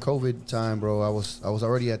 man, during COVID time, bro, I was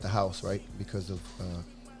already at the house, right, because of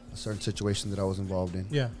a certain situation that I was involved in.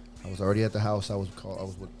 Yeah. I was already at the house. I was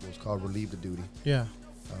what was called relieved of duty. Yeah.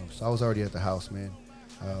 So I was already at the house, man.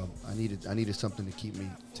 I needed something to keep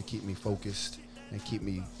me focused and keep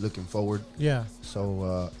me looking forward. Yeah.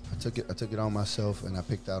 So I took it on myself, and I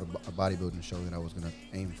picked out a bodybuilding show that I was gonna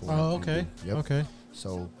aim for. Oh, and okay. do. Yep. Okay.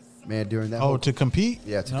 So, man, during that Oh, to compete?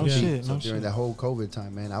 yeah, to No compete. shit, So no during shit. that whole COVID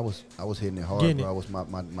time, man, I was hitting it hard, Getting bro. it. I was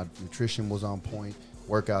my nutrition was on point,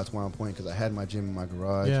 workouts were on point because I had my gym in my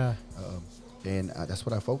garage. Yeah. And that's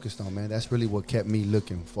what I focused on, man. That's really what kept me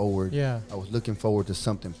looking forward. Yeah. I was looking forward to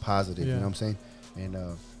something positive. You Yeah. know what I'm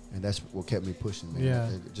saying? And that's what kept me pushing, man. Yeah.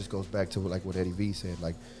 It just goes back to like what Eddie V said,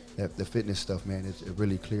 like that the fitness stuff, man. It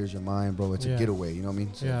really clears your mind, bro. It's Yeah. a getaway. You know what I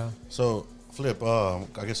mean? So, Yeah. So, Flip, I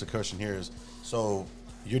guess the question here is, so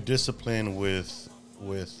your discipline with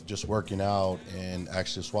just working out and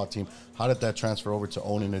actually a SWAT team, how did that transfer over to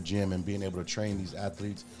owning a gym and being able to train these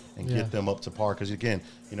athletes and Yeah. get them up to par? Because again,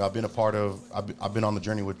 I've been on the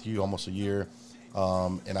journey with you almost a year,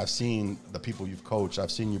 and I've seen the people you've coached.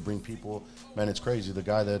 I've seen you bring people. Man, it's crazy. The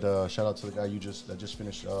guy that shout out to the guy that just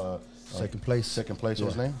finished Second place. Second place.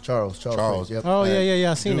 What's his name? Charles. Charles. Yep. Oh Man,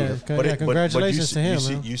 yeah. I seen dude, that. but Yeah, it- but congratulations you to him,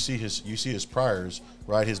 see, man. you see his priors,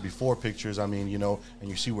 right? His before pictures. I mean, and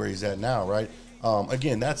you see where he's at now, right?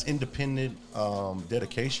 Again, that's independent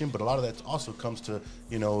dedication, but a lot of that also comes to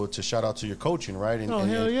to shout out to your coaching, right? And, Oh,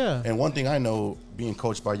 and, hell and- yeah. And one thing I know, being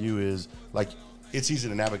coached by you, is like it's easy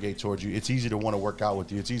to navigate towards you. It's easy to want to work out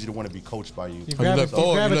with you. It's easy to want to be coached by you. You You gravi- look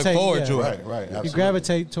forward gravitate, yeah. to it. Right, right. You Absolutely.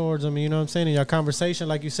 gravitate towards them, you know what I'm saying? In your conversation,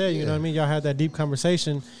 like you said, you know what I mean? Y'all had that deep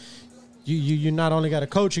conversation. You not only got a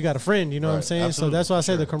coach, you got a friend, you know what I'm Right, saying? absolutely, So that's why I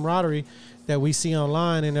say sure. the camaraderie that we see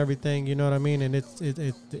online and everything, you know what I mean? And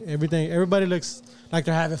everything, everybody looks like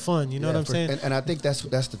they're having fun, you know Yeah, what I'm for- saying? And I think that's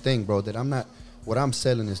the thing, bro. That what I'm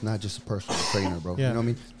selling is not just a personal trainer, bro. Yeah. You know what I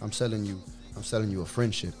mean? I'm selling you a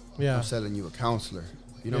friendship. Yeah. I'm selling you a counselor.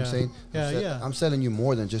 You know what I'm Yeah. saying? Yeah, yeah. I'm selling you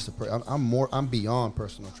more than just I'm beyond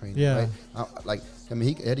personal training. Yeah. Right?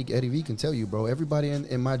 Eddie V can tell you, bro. Everybody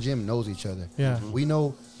in my gym knows each other. Yeah. We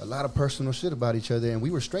know a lot of personal shit about each other, and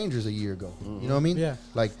we were strangers a year ago. You know what I mean? Yeah.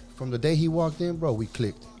 Like from the day he walked in, bro, we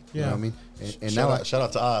clicked. You Yeah. know what I mean? And shout, now out, shout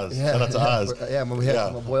out to Oz. yeah, Shout out to Oz. Yeah, we had Yeah.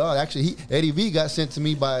 my boy Oz. Actually, Eddie V got sent to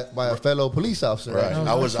me by a fellow police officer. Right. Oh,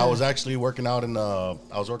 I was okay. actually working out at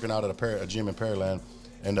a gym in Pearland,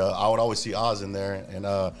 and I would always see Oz in there, and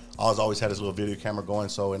Oz always had his little video camera going.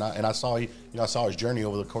 So and I saw I saw his journey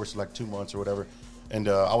over the course of like 2 months or whatever, and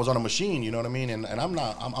I was on a machine, you know what I mean? And I'm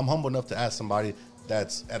humble enough to ask somebody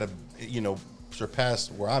that's at a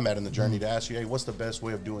surpassed where I'm at in the journey to ask you, hey, what's the best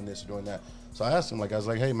way of doing this or doing that? So I asked him, I was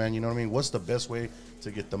like, hey man, you know what I mean? What's the best way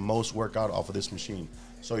to get the most workout off of this machine?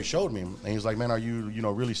 So he showed me, and he was like, man, are you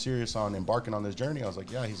really serious on embarking on this journey? I was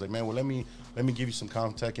like, yeah. He's like, man, well, let me give you some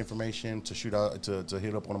contact information to shoot out to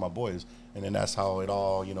hit up one of my boys, and then that's how it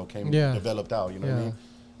all developed out. You know what I Yeah.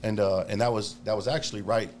 mean? And that was actually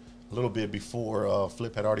right a little bit before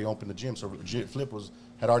Flip had already opened the gym. So Flip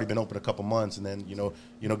had already been open a couple months, and then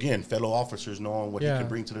again, fellow officers knowing what he Yeah. can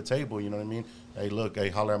bring to the table. You know what I mean? Hey, look, hey,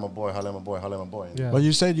 holler at my boy, holler at my boy, holler at my boy. Yeah. Well,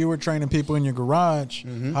 you said you were training people in your garage.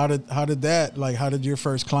 How did your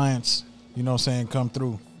first clients, come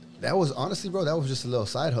through? That was honestly, bro. That was just a little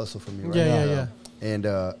side hustle for me. Right Yeah, now. yeah. And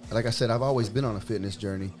like I said, I've always been on a fitness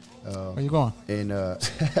journey. Where you going? And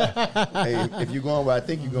hey, if you're going where I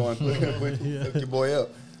think you're going, hook your boy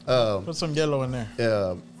up. Put some yellow in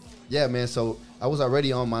there. Yeah, man. So I was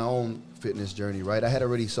already on my own fitness journey, right? I had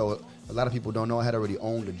already. So a lot of people don't know I had already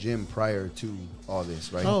owned a gym prior to all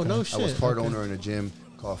this, right? Oh, no I was shit. part Okay. owner in a gym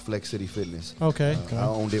called Flex City Fitness. Okay. I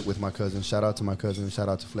owned it with my cousin. Shout out to my cousin. Shout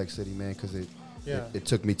out to Flex City, man, because Yeah.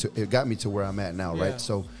 it got me to where I'm at now, Yeah. right?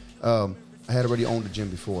 So I had already owned the gym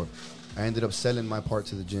before. I ended up selling my part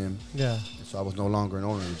to the gym, Yeah. so I was no longer an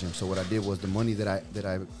owner of the gym. So what I did was the money that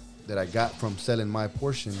I got from selling my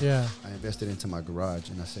portion, Yeah. I invested into my garage,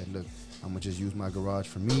 and I said, look, I'm gonna just use my garage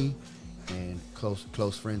for me and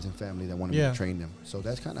close friends and family that wanted me Yeah. to train them. So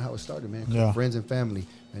that's kind of how it started, man. Yeah. Friends and family,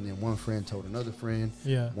 and then one friend told another friend.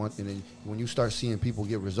 Yeah. And then when you start seeing people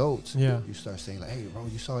get results, Yeah. you start saying like, hey, bro,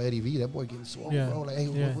 you saw Eddie V, that boy getting swole, Yeah. bro. Like, hey,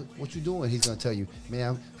 Yeah. what you doing? He's gonna tell you, man,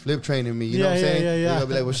 I'm Flip training me. You know Yeah, what I'm yeah, saying? yeah, yeah. You're gonna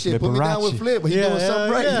be like, well, shit, put me down with Liberace. Flip. He Yeah, doing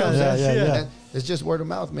something right. yeah, You know what I'm yeah, saying? yeah. And it's just word of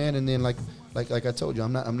mouth, man. And then like I told you,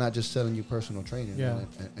 I'm not just selling you personal training. Yeah. Man.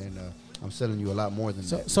 And I'm selling you a lot more than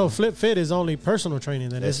that. So Flip Fit is only personal training.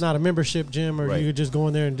 Then it's That's- not a membership gym, or Right. you could just go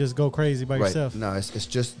in there and just go crazy by Right. yourself. No, it's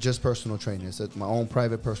just personal training. It's at my own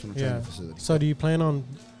private personal training Yeah. facility. So do you plan on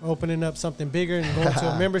opening up something bigger and going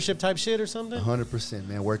to a membership type shit or something? 100%,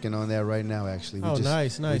 man. Working on that right now. Actually, Oh,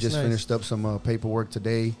 nice, We nice, just nice. finished up some paperwork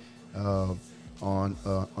today on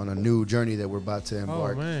a new journey that we're about to Oh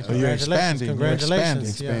embark. man! So you're Congratulations! expanding. You're Congratulations!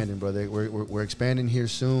 Expanding, brother. We're expanding here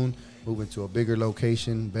soon. Moving to a bigger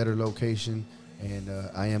location, better location, and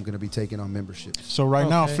I am going to be taking on memberships So right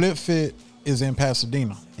now, Okay. Flip Fit is in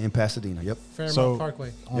Pasadena in Pasadena. Yep. Fairmont So-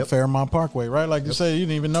 Parkway. on Yep. Fairmont Parkway, right? Like you said, you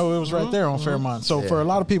didn't even know it was right there on Fairmont. So Yeah. for a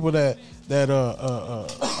lot of people that are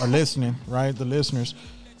listening, right, the listeners,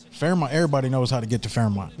 Fairmont, everybody knows how to get to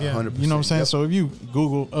Fairmont. Yeah. 100%. You know what I'm saying? Yep. So if you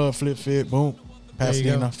Google Flip Fit, boom, There you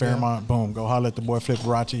Pasadena, go. Fairmont, boom, go holler at the boy Flip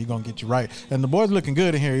Barachi. He gonna get you right. And the boy's looking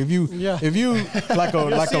good in here. If you Yeah. like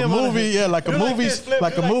a see him on movie, the- like a do like movie, this, Flip.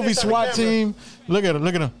 like Do a like movie this on the SWAT camera. team. Look at him.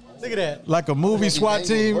 Look at him. Look at that. Like a movie SWAT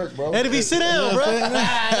team. Eddie B, sit down, bro. He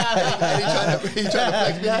trying to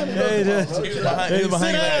flex behind me. Hey, just- He was hey, behind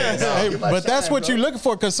sit that. down. Hey, Give my but that's shine, what bro. you're looking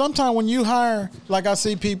for. Because sometimes when you hire, like I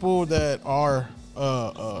see people that are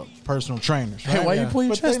personal trainers. Hey, right? why you pull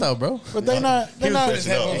your But chest they- out, bro? But they're not. They're not. His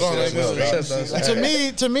headphones on, like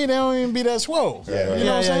this. To me, they don't even be that swole. You know what I'm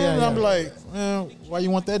Yeah, saying? yeah, And I'm yeah. like, why you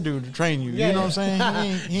want that dude to train you? Yeah, You know what I'm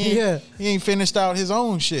saying? Yeah. He ain't finished out his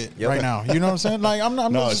own shit Yep. right now. You know what I'm saying? Like I'm No,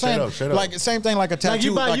 just straight saying. up, straight up. Like same thing like a Like tattoo,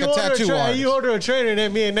 you buy, like you a order tattoo artist. you order a trainer, and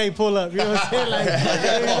then me and Nate pull up. You know what I'm saying?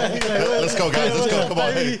 Let's go, guys. Let's go. Come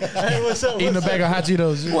on. Hey, hey, what's up? Eating a What's bag of hot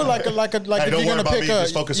Cheetos. Well, like Hey, if don't you're worry gonna about pick me.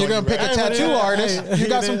 Just focus you're on gonna you, pick a right? tattue Hey, artist. hey, You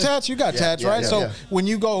got hey, some hey. tats. You got tats, yeah, right? yeah, So yeah. when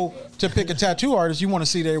you go to pick a tattoo artist, you want to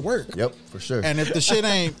see their work. Yep, for sure. And if the shit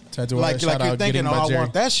ain't Tattoo like artist, like shout you're out, thinking, Getting oh, by I Jerry.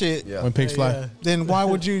 want that shit. Yeah. When pigs fly. Yeah. Then why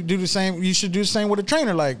would you do the same? You should do the same with a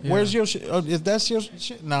trainer. Like, where's your shit? If that's your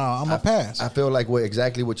shit, no, I'm gonna pass. I feel like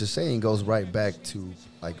exactly what you're saying goes right back to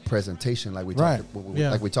like presentation, like we Right.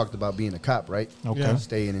 Yeah. like we talked about being a cop, right? Okay. Yeah.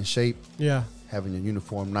 Staying in shape, Yeah. having your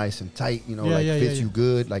uniform nice and tight, Yeah, like yeah, fits yeah, you yeah.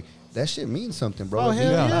 good, like that shit means something, bro. Oh, It hell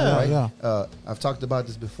means yeah. a lot, right? Yeah. I've talked about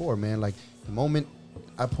this before, man. Like the moment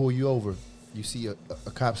I pull you over, you see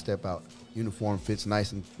a cop step out, uniform fits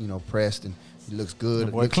nice and pressed, and he looks good,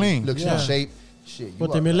 The boy looks clean. looks Yeah. in shape. Shit, you With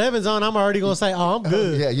are- them 11s on, I'm already gonna say, oh, I'm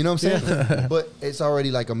good. Yeah, you know what I'm saying? But it's already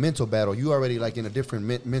like a mental battle. You already like in a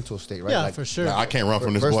different mental state, right? Yeah, like, for sure. Nah, I can't run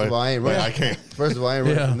from this First boy. of all, I ain't Like, running. I can't. First of all, I ain't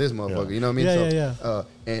running Yeah. from this motherfucker. You know what I mean? Yeah, so,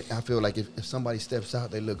 yeah, and I feel like if somebody steps out,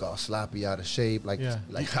 they look all sloppy, out of shape, like Yeah.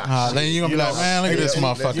 Then you're gonna be like, man, look at this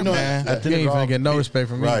motherfucker, you know, man. at the You end ain't of it all, finna get no respect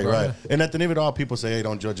from me, Right, bro. right. And at the end of it all, people say, "Hey,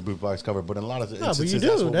 don't judge a book by its cover." But in a lot of but you instances, do.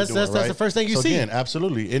 that's what That's- we're doing, that's right? the first thing you so see. Again,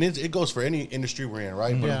 absolutely, and it goes for any industry we're in,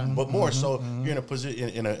 right? But, Yeah. but more so, you're in a position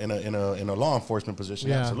in a law enforcement position,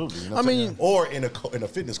 Yeah. absolutely. You know I what I'm mean- saying? or in a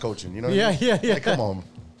fitness coaching, you know? What Yeah, I mean? yeah, yeah. Like, come on,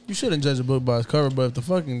 You shouldn't judge a book by its cover, but if the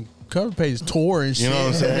fucking cover page tore and shit, You know what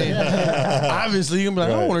I'm saying? obviously you're gonna be like,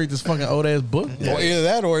 I don't Right. want to read this fucking old ass book. Or either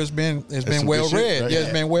that, or it's been some well good shit, read. right? Yeah,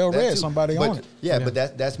 it's been well That read. too. Somebody but, on it. Yeah, but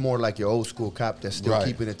that's more like your old school cop that's still Right.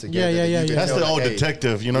 keeping it together. Yeah, that you yeah, can yeah. That's tell, the like, old hey,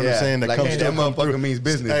 detective. You know what I'm saying? That like, comes hey, still that come motherfucker through. means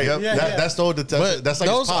business. Hey, Yep. Yeah, that, yeah. that's the old detective. But That's like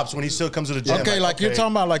those- his pops when he still comes to the gym. Okay, like you're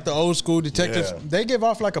talking about like the old school detectives. Yeah. They give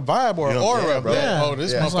off like a vibe or an Yeah, aura yeah, of bro. that. Yeah. Oh,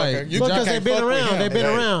 this Yeah. motherfucker. Like, You Because just they've can't been fuck with around. him. They've been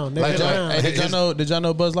Hey, around. They've like, been like, around. Hey, did y'all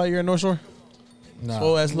know Buzz Lightyear in North Shore? No.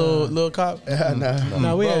 Old ass little cop.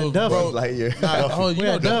 No, we had Duffy. Bro, like, yeah. Oh, you We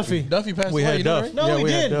know had Duffy. Duffy passed We away. had you know, Duff. right? No, yeah, we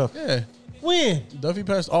we had didn't. Duff. Yeah. When? Duffy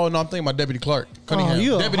passed. Oh no, I'm thinking about Deputy Clark. Cunningham.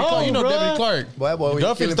 you a Deputy hoe, Clark. You know bruh. Deputy Clark. Boy, boy, we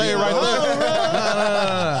Duffy killing stayed people. right there.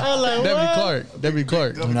 I was like, Deputy what? Clark. Deputy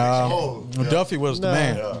Clark. No, Duffy was the Nah.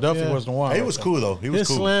 man. Yeah. Duffy Yeah. was the one. Hey, he was cool though. He was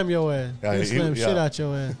He'll cool. slam your ass. Yeah, He'll he- slam yeah. shit out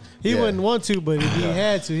your ass. He Yeah. wouldn't want to, but if he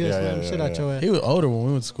had to, he'll Yeah, slam yeah, shit yeah, out your ass. He was older when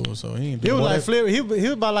we went to school, so he ain't He do was all like that. Flip. He was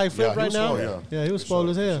about like Flip Yeah, he right was now. swole, Yeah, he was swole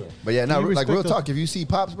as hell. But yeah, no, You like real respect him. talk. If you see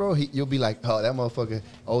Pops, bro, you'll be like, oh, that motherfucker,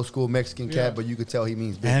 old school Mexican cat, Yeah. but you could tell he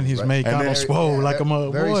means business. And he's right? made And kind then- of swole like a mother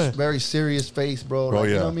very, boy. very serious face, bro. Bro, Like,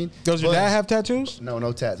 you yeah. know what I mean? Does your But- dad have tattoos?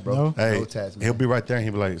 No tats, bro. No? Hey, No tats, man. he'll be right there and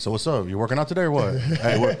he'll be like, "So what's up? You working out today or what?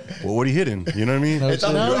 Hey, what are you hitting? You know what I mean? It's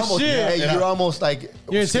No you're almost, shit. hey, you're almost like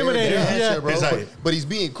You're scared intimidated, to yeah. answer, bro. He's like- But he's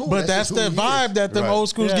being cool. But that's just the who he vibe is. that them Right. old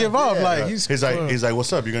schools Yeah. give off. Yeah. Like He's like,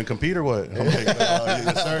 what's up? You gonna compete or what? I'm like,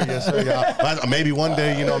 yes sir. Yeah. Maybe one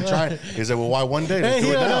day, I'm trying. He's like, well, why one day? Let's Hey, do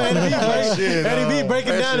he it don't know. now. Shit, Eddie B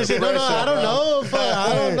breaking down and shit. No, I don't know. Fuck,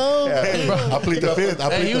 I don't know. I plead the fifth. I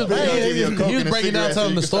Hey, plead he the was fifth. big. Give you a Coke He was and breaking down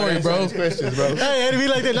telling the story, bro. Questions, bro. Hey, it'd be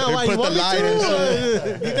like that. No, why you put want the me light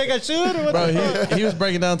and to? You think I should or what? Bro, he was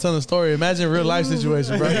breaking down telling the story. Imagine real life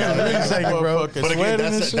situation, bro. He was really shaking, bro. But again,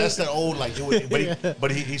 that's that old like.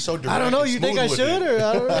 But he's so direct. I don't know. and You think I smooth with should it. or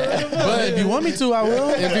I don't know. But if you want me to, I will.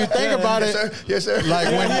 If you think about Yes, it, sir. Yes, sir. like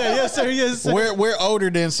when Yeah, yes, sir. Yes, sir. we're older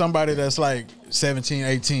than somebody that's like 17,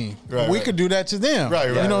 18. Right, we right. could do that to them. Right,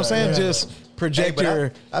 You right, know what I'm saying? right, Just Hey, project but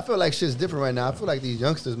your. I feel like shit's different right now. I feel like these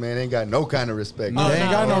youngsters, man, ain't got no kind of respect. They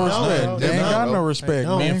ain't got no no, respect. no, They ain't no, got bro. no respect,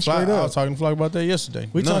 No. Me man. and Flock, Straight I up. was talking to Flock about that yesterday.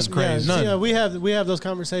 We None. talk Crazy. Yeah, None. yeah, we have those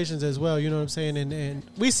conversations as well. You know what I'm saying, and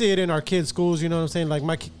we see it in our kids' schools. You know what I'm saying. Like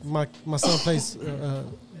my son plays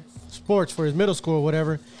sports for his middle school or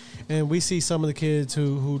whatever, and we see some of the kids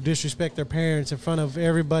who disrespect their parents in front of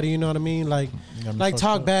everybody. You know what I mean? Like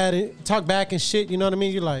talk back and shit. You know what I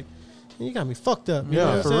mean? You're like. You got me fucked up. You Yeah, know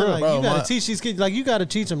what I'm for saying? real, Like bro. you gotta teach these kids. Like you gotta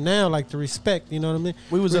teach them now, like to respect. You know what I mean?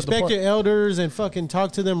 We was at the respect park. your elders and fucking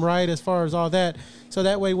talk to them right as far as all that. So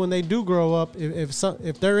that way, when they do grow up,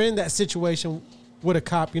 if they're in that situation with a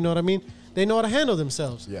cop, you know what I mean? They know how to handle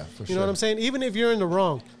themselves. Yeah, for You sure. know what I'm saying? Even if you're in the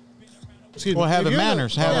wrong. Excuse Well, me. having If you're in the-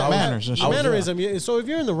 manners, having manners and shit. Mannerism. Yeah. So if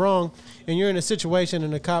you're in the wrong and you're in a situation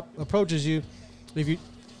and a cop approaches you,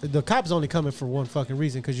 the cop's only coming for one fucking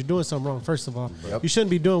reason because you're doing something wrong. First of all, Yep. you shouldn't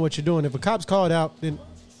be doing what you're doing. If a cop's called out, then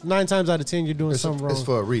 9 times out of 10 you're doing something wrong. It's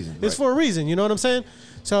for a reason. It's for a reason. You know what I'm saying?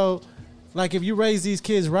 So, like, if you raise these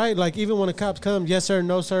kids right, like, even when the cops come, yes, sir,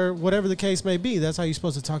 no, sir, whatever the case may be, that's how you're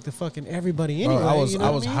supposed to talk to fucking everybody anyway. Bro, I was you know I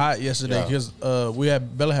what was mean? hot yesterday Yeah. because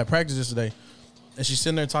Bella had practice yesterday, and she's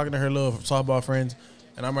sitting there talking to her little softball friends,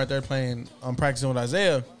 and I'm right there playing. I'm practicing with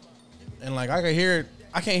Isaiah, and like I can't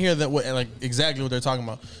hear that like exactly what they're talking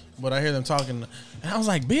about, but I hear them talking, and I was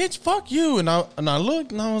like, "Bitch, fuck you!" And I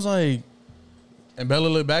looked, and I was like, and Bella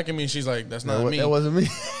looked back at me, and she's like, "That's not me." That wasn't me.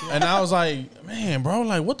 And I was like, "Man, bro,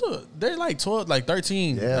 like what the? They're like 12, like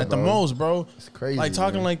 13 Yeah, at the bro. most, bro. It's crazy, like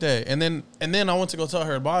talking man. like that." And then I went to go tell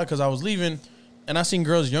her about it because I was leaving, and I seen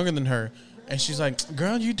girls younger than her, and she's like,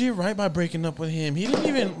 "Girl, you did right by breaking up with him. He didn't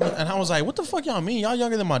even." And I was like, "What the fuck y'all mean? Y'all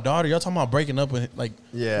younger than my daughter. Y'all talking about breaking up with like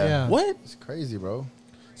Yeah. Yeah. what?" It's crazy, bro.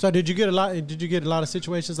 So did you get a lot of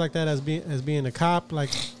situations like that as being a cop, like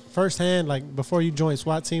firsthand, like before you joined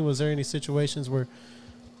SWAT team? Was there any situations where,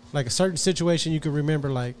 like a certain situation you could remember,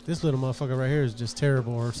 like this little motherfucker right here is just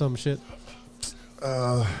terrible or some shit?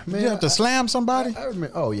 Man, You have to slam somebody. I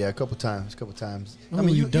remember. Oh yeah, a couple times. Ooh,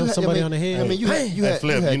 you dumped had- somebody on the head. I mean, you had. You Hey, had.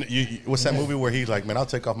 Flip, you had- what's that movie where he's like, man, I'll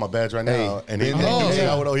take off my badge right now, Hey, and he, been he,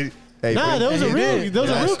 there. he, Hey, Nah, there was a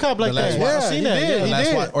real cop like the last that. one. I Yeah, seen he that. did. Yeah. He Last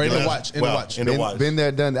did. one, or in the Last- watch, in the well, watch. in the watch. Been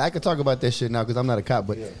there, done that. I could talk about that shit now because I'm not a cop,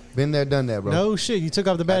 but been there, done that, bro. No shit, you took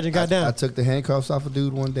off the badge and got I down. took the handcuffs off a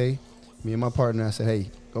dude one day. Me and my partner, I said, hey,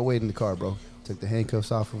 go wait in the car, bro. Took the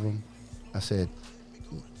handcuffs off of him. I said,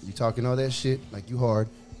 you talking all that shit? Like, you hard.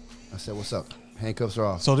 I said, what's up? Handcuffs are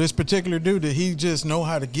off. So this particular dude, did he just know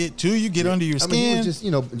how to get to you, get under your I mean, he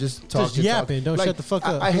skin? was just talking. yapping. Don't shut the fuck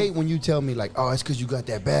up. I hate when you tell me, like, oh, it's because you got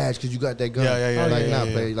that badge, because you got that gun. Yeah. Like, yeah, nah,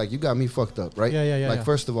 yeah. babe, like, you got me fucked up, right? Yeah. Like,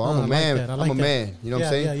 first of all, I'm I a like man. that. I like I'm a that. man. You know what I'm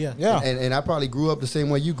saying? Yeah. And I probably grew up the same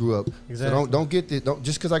way you grew up. Exactly. So don't get this. Don't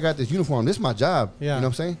just because I got this uniform. This is my job. Yeah. You know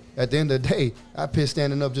what I'm saying? At the end of the day, I pissed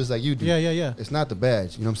standing up just like you do. Yeah. It's not the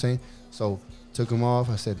badge. You know what I'm saying? So took him off.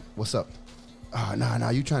 I said, "What's up?" Oh, nah.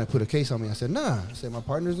 You trying to put a case on me? I said, "Nah." I said, "My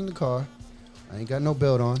partner's in the car. I ain't got no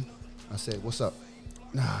belt on." I said, "What's up?"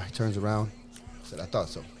 Nah. He turns around. I said, "I thought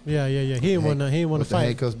so." Yeah. He didn't want to Put the fight.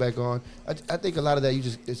 handcuffs back on. I think a lot of that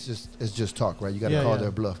it's just talk, right? You got to Yeah, call yeah.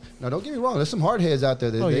 their bluff. Now, don't get me wrong. There's some hard heads out there.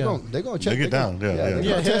 Oh, They're yeah. gonna check. They get down. Yeah. They're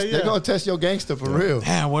Yeah, gonna test. yeah. They're gonna test your gangster for real.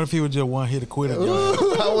 Damn, what if he was just one hit a quitter?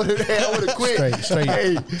 Ooh, I would have quit.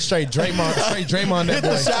 Straight Draymond that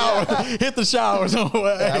boy. Shower, hit the showers.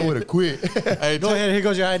 I would have quit. Hey, Go ahead. Here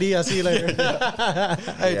goes your ID. I'll see you later.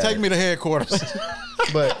 hey, take me to headquarters.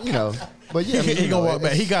 but yeah, I mean, He gonna walk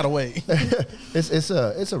back. He got away.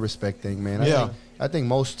 it's a respect thing, man. Yeah. I think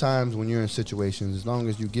most times when you're in situations, as long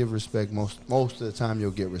as you give respect, most of the time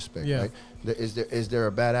you'll get respect. Yeah. Right? Is there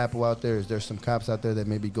a bad apple out there? Is there some cops out there that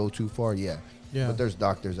maybe go too far? Yeah. Yeah. But there's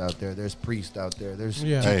doctors out there. There's priests out there. There's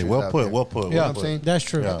Yeah. Hey, teachers well out put. there. Well put. You know well what I'm put. saying? That's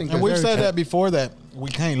true. Yeah. I think And we've that's said very that before that we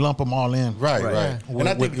can't lump them all in. Right. Right. And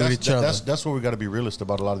I think With each other. that's where we got to be realist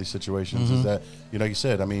about a lot of these situations. Is that like you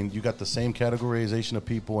said? I mean, you got the same categorization of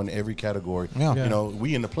people in every category. Yeah. Yeah. You know,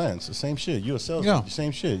 we in the plants, the same shit. You a salesman, Yeah. the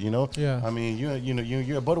same shit. You know. Yeah. I mean, you're a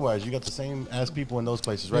Budweiser. You got the same ass people in those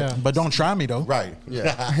places, right? Yeah. But don't try me though. Right.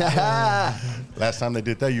 Yeah. Last time they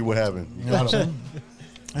did that, you what happened? You know what I'm saying?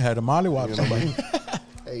 I had to mollywop somebody.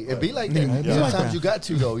 Hey, it be like that. Yeah, it be like Sometimes that. you got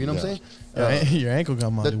to though. You know what I'm saying? Your ankle got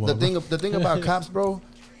The molly. thing about cops, bro,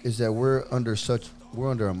 is that we're under such we're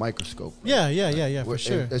under a microscope. Yeah, for We're-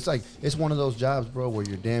 sure. It's like it's one of those jobs, bro, where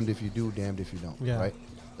you're damned if you do, damned if you don't. Yeah. Right?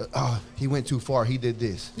 He went too far. He did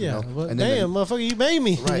this. Yeah, You know? well, And damn, motherfucker, you made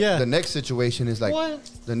me. Right. Yeah. The next situation is like What?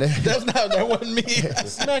 the next. That wasn't me.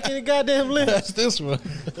 Smacking the goddamn lip. That's this one.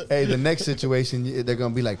 Hey, the next situation, they're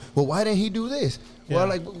gonna be like, well, why didn't he do this? Yeah. Well,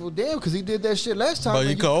 like, well, damn, because he did that shit last time. But and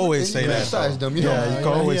you could always and say you that, criticized though. them, you know? Yeah, you can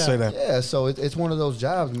always yeah. say that. Yeah, so it's one of those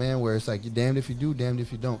jobs, man, where it's like you're damned if you do, damned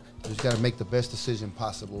if you don't. You just got to make the best decision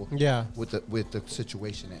possible. Yeah. With the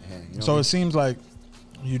situation at hand. You know So what it seems like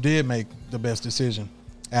you did make the best decision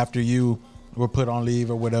after you were put on leave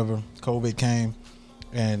or whatever. COVID came,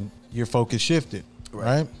 and your focus shifted, right?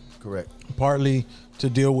 I mean? Correct. Partly to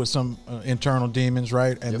deal with some internal demons,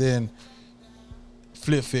 right? And Yep. then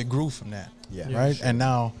Flip Fit grew from that, Yeah. right? Sure. And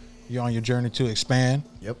now you're on your journey to expand,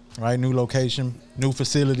 Yep. right? New location, new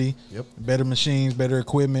facility, Yep. better machines, better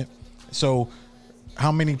equipment. So,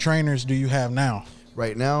 how many trainers do you have now?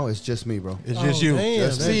 Right now, it's just me, bro. It's Oh, just you. damn,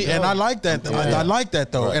 that's See, and dope. I like that. I like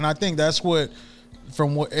that though, Right. and I think that's what,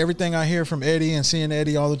 from what everything I hear from Eddie and seeing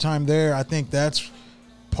Eddie all the time there, I think that's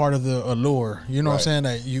part of the allure. You know what I'm Right.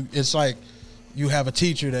 saying? That it's like you have a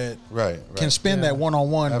teacher that Right. can spend that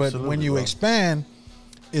one-on-one, but when Absolutely, you bro. expand,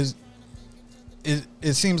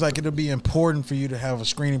 it seems like it'll be important for you to have a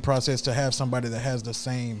screening process to have somebody that has the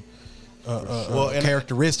same and-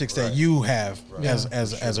 characteristics that you have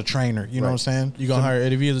as a trainer. You know what I'm saying? You gonna hire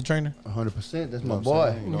Eddie V as a trainer? 100%. That's my what I'm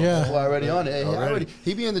boy. saying, you know? Yeah. My boy already on it. Hey, Already.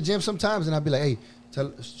 he be in the gym sometimes, and I'll be like, hey,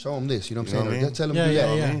 show him this. You know what I'm You know saying? what I Or tell him Yeah, do yeah,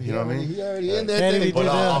 that. yeah. You know what I mean? He already in there. Eddie thing. do But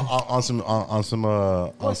that.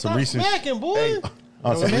 on some recent smacking, boy.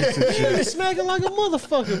 on some recent You shit. smacking like a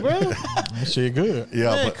motherfucker, bro. That shit good. Yeah,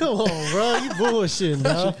 Man, but come on, bro. You bullshitting,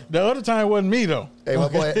 dog. The other time wasn't me though. Hey, my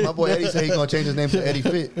boy Eddie said he's gonna change his name to Eddie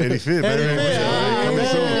Fit. Eddie Fit, Eddie baby. Fit, Yeah, coming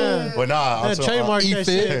soon. yeah. But nah, Man, also, trademark that E-Fit,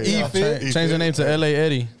 shit. E-Fit. Change the name to LA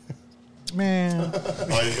Eddie. Man,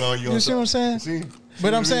 you you see what I'm saying? See?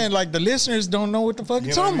 But I'm saying like the listeners don't know what the fuck You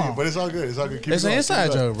you're know what I talking mean? about. But it's all good. It's all good. Keep It's it an going. inside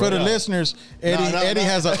Keep it joke, going. bro. For the listeners, Eddie nah,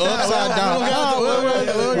 has an upside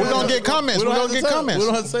down. We're gonna get comments. We're gonna get comments. We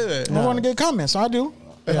don't have to say that. We want to get comments. I do.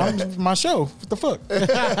 I'm my show. What the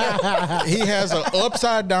fuck? He has an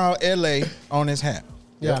upside down LA on his hat.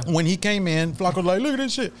 Yeah. When he came in, Flacco like, look at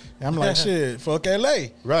this shit. And I'm like, shit, fuck LA.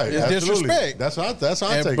 Right. It's absolutely. disrespect. That's how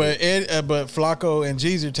I And- take but it. But Flacco and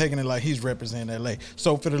Jeezy are taking it like he's representing LA.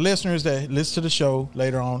 So for the listeners that listen to the show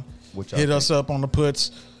later on, What y'all hit think? us up on the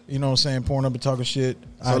puts. You know what I'm saying? Pouring up and talking shit.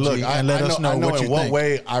 So IG, look, and let us know I know what in you what think.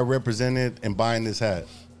 way I represented in buying this hat.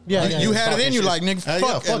 Yeah, You had it in you like, nigga,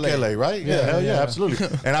 Hell fuck yeah, LA. right? Yeah, Yeah, hell yeah, yeah. absolutely.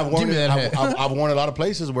 And I've worn me it. that hat. I've worn a lot of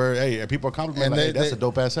places where hey, people are complimenting And like, they- hey, that's they- a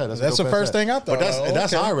dope ass hat. That's a the dope ass first hat. thing I thought. But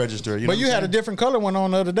that's Okay. how I register. You know But you what had I'm a saying? different color one on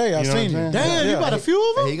the other day. I You know what seen I'm you. saying? Damn, you got a few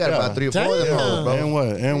of them? Hey, he got Yeah. about 3 or 4 of them, Damn. hoes, bro. And what?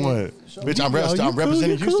 And what? Bitch, I'm Oh, you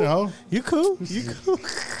representing cool, Houston, cool. ho. You cool? You cool?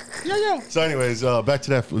 So, anyways, back to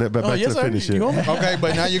that. Back to yes, the sir. fitness You shit. want me? Okay,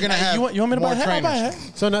 but now you're gonna have You want me to buy more a hat? I'll buy a trainers.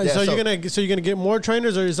 hat. So now, Yeah, so so- you're gonna get more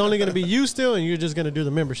trainers, or it's only gonna be you still, and you're just gonna do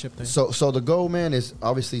the membership thing. So the goal, man, is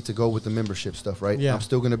obviously to go with the membership stuff, right? Yeah. I'm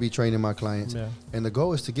still gonna be training my clients, Yeah. and the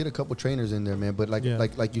goal is to get a couple trainers in there, man. But like Yeah.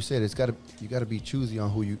 like you said, you gotta be choosy on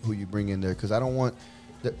who you bring in there, because I don't want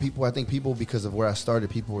that people. I think people, because of where I started,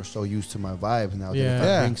 people are so used to my vibes now. That if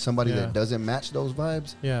Yeah. I bring somebody Yeah. that doesn't match those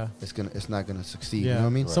vibes, Yeah, it's not gonna succeed. yeah. You know what I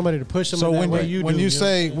mean? Somebody to push them. So in that when way you, do, when you know?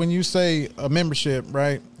 say when you say a membership,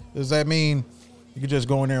 right? Does that mean you can just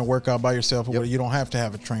go in there and work out by yourself, or Yep. you don't have to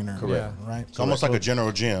have a trainer? Correct. Right. It's almost like a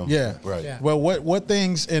general gym. Yeah. Right. Yeah. Well, what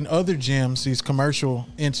things in other gyms, these commercial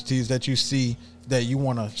entities that you see that you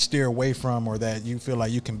want to steer away from, or that you feel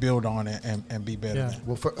like you can build on it and be better Yeah. than?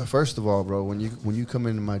 Well, first of all, bro, when you come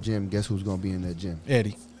into my gym, guess who's gonna be in that gym?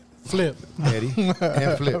 Eddie. Flip. Eddie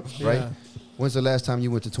and Flip, right? Yeah. When's the last time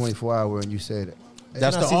you went to 24 Hour and you said,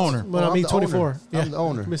 That's When I the see- owner. When Oh, I I'm meet the 24. owner. I'm the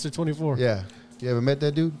owner. Mr. 24. yeah, you ever met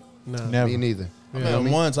that dude? No. Never. Me neither. Yeah. You know what I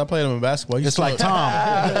mean? Once I played him in basketball. It's like Tom.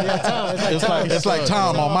 Yeah, Tom. It's like It's like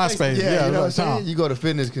Tom on MySpace. Yeah, you know what I'm it's like saying? Tom. You go to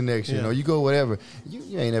Fitness Connection, Yeah. or you go whatever.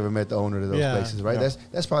 You ain't never met the owner of those Yeah. places, right? Yeah.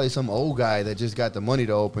 That's probably some old guy that just got the money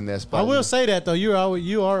to open that spot. I will say that though, you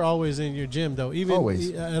are always in your gym though, even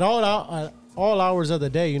Always. at all hours of the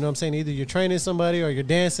day. You know what I'm saying? Either you're training somebody or you're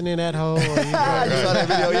dancing in that hole. Or you You saw that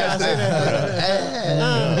video Yeah, I seen yesterday.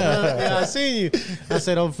 yeah, I seen you. I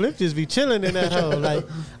said, "Oh, Flip just be chilling in that hole." Like,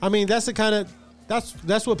 I mean, that's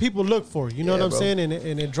that's what people look for. You know Yeah, what I'm bro. saying?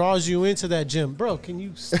 And it draws you into that gym, bro. Can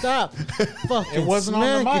you stop? Fucking It wasn't on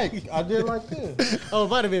the smacking? mic. I did like this. Oh, it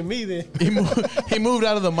might have been me then. He moved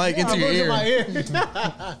out of the mic into I your moved in ear. my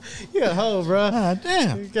ear. You a hoe, bro. God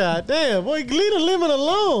damn. God damn, boy, leave the lemon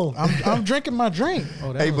alone. I'm drinking my drink.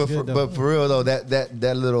 Oh, that Hey, was but good, though. for real though,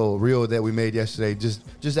 that little reel that we made yesterday, just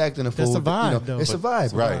acting a fool. That's a vibe, you know, though. It's a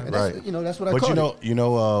vibe, Right, And that's- right. You know, that's what I But call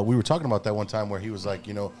it. we were talking about that one time where he was like,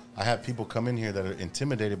 I have people come in here that are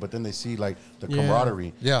intimidated, but then they see like the Yeah.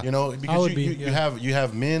 camaraderie. Yeah. Because would be, you yeah. you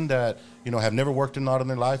have men that have never worked a lot in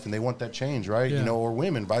their life and they want that change, right? Yeah. Or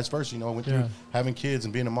women, vice versa. Went through Yeah. having kids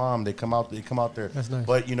and being a mom. They come out there. That's nice.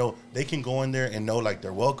 But they can go in there and know like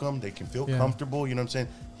they're welcome. They can feel Yeah. comfortable. You know what I'm saying?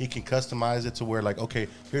 He can customize it to where like, okay,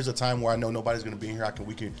 here's a time where I know nobody's gonna be in here.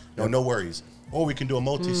 We can no worries. Or we can do a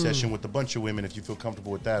multi-session with a bunch of women if you feel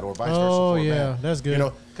comfortable with that, or vice versa. Oh, for a yeah, man. that's good.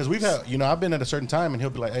 Because we've had, I've been at a certain time, and he'll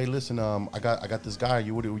be like, "Hey, listen, I got this guy.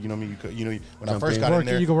 You would, when I first got Work- in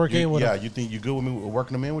there, you can work in with yeah, him. you think you good with me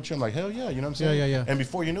working them in with you? I'm like, hell yeah, you know what I'm saying? Yeah. And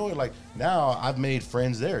before you know it, like now I've made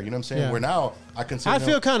friends there. You know what I'm saying? Yeah. Where now I consider. I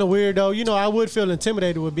feel kind of weird though. I would feel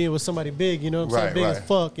intimidated with being with somebody big. You know what I'm saying? Right, Big right. as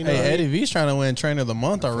fuck. You know Hey, what I mean? Eddie V's trying to win Trainer of the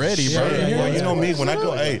Month already, Yeah, bro. yeah, yeah. Well, you know me when I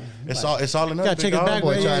go, hey, it's all another. Gotta check his back.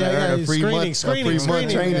 Boy, trying to earn a free Screening, month, screening, a free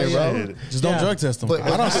month screening. training, Yeah, bro. yeah. Just don't Yeah. drug test him. But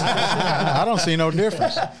I don't see no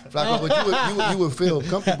difference. Flacco, but you would feel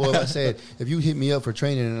comfortable if I said, if you hit me up for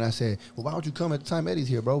training and I said, well, why don't you come at the time Eddie's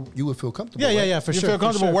here, bro? You would feel comfortable. right? For You sure. feel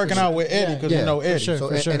comfortable for sure, working for out sure. with Eddie because you know Eddie. sure.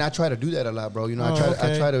 So, and I try to do that a lot, bro. Oh,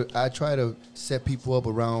 okay. I try to set people up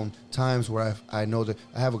around times where I know that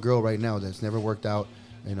I have a girl right now that's never worked out,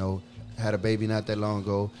 had a baby not that long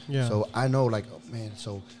ago. Yeah. So I know, like, oh, man,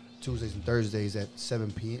 so Tuesdays and Thursdays at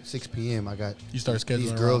 6 p.m. I got You start scheduling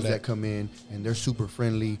these around girls that. that come in and they're super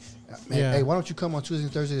friendly. Man, Yeah. hey, why don't you come on Tuesdays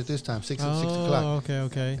and Thursdays at this time, 6 Oh, o'clock?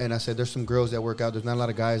 okay. And I said, there's some girls that work out. There's not a lot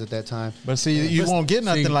of guys at that time. But see, you won't get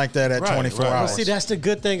nothing see, like that at right, 24 right. Well, hours. see, that's the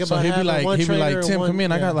good thing So about he'd be having like, one trainer and Tim, one, come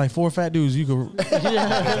in. I yeah. got like 4 fat dudes. You could.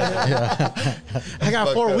 I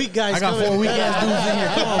got 4 weak guys. I got coming. 4 weak ass dudes in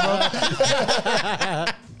here. Come on,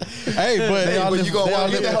 bro. Hey, but Hey, but you gonna they all walk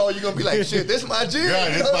in live- that hole, you gonna be like, shit, this my gym. Yeah,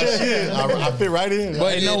 that's my shit. I fit right in.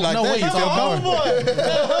 But Hey, no way, you you feel feel comfortable.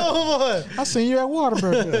 Oh, boy. I seen you at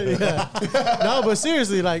Waterbury. No, but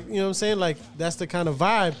seriously, like, you know what I'm saying? Like, that's the kind of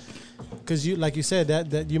vibe. Because you, like you said,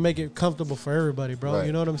 that you make it comfortable for everybody, bro. Right.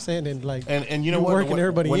 You know what I'm saying? And like, And you know you're what? working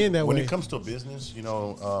everybody when, in that when way. it comes to a business,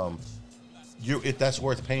 that's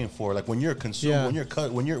worth paying for. Like when you're a consumer, Yeah.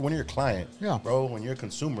 when you're a client, Yeah. bro, when you're a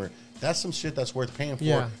consumer, that's some shit that's worth paying for.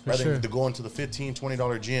 Yeah, for rather sure. than to go into the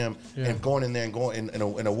 $15-$20 gym Yeah. and going in there and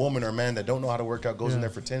and a woman or a man that don't know how to work out goes in Yeah. there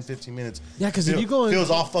for 10-15 minutes. Yeah, because if you go in, feels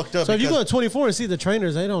all fucked up. So if you because- go to 24 and see the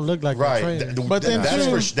trainers, they don't look like right, trainers. But then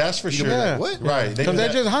that's for sure. Yeah. What? Right, they Because do they're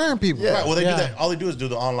that. just hiring people. Yeah. Right. Well, they Yeah. do that. All they do is do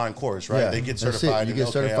the online course, right? Yeah. They get That's it. certified. You and, get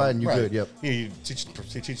certified and you're right. good, yep. You teach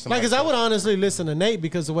them. Like, cause I would honestly listen to Nate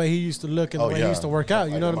because the way he used to look and the Oh, way he yeah. used to work out.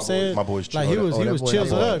 You Like know what I'm my saying? boy- my boy's like chill. he was Oh, that boy- chiseled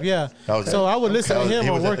that boy. up, yeah. That was So it. I would listen to He him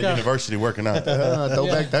on was at the workout. university working out.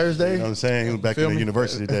 Throwback Thursday. You know what I'm saying? He was back Feel in the me?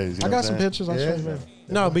 university days. You know I got what some I'm saying? pictures. I'll show you later.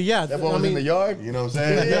 No, but yeah, That boy I was in the mean, yard. You know what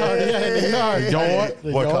I'm saying? in the yard.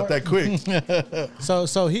 Boy caught that quick.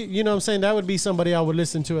 So he, you know what I'm saying? That would be somebody I would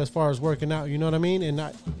listen to as far as working out. You know what I mean? And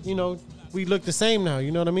we look the same now.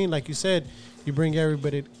 You know what I mean? Like you said, you bring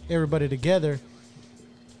everybody together.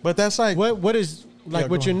 But that's like, What is like Yeah,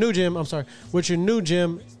 with go your on. new gym? I'm sorry, with your new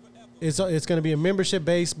gym, it's going to be a membership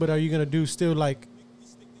base, but are you going to do still like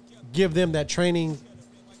give them that training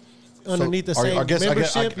underneath the same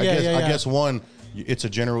membership? I guess one, it's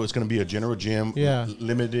going to be a general gym, Yeah.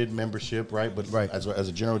 limited membership, right? But Right. as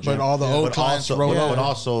a general gym, all the old clients also, roll over. but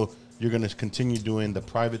also you're going to continue doing the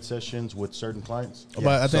private sessions with certain clients. But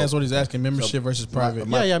I think that's what he's asking: membership versus private.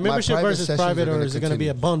 my- Yeah, my membership private versus sessions private, are or gonna is it going to be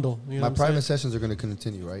a continue. bundle? You know My what I'm private saying? sessions are going to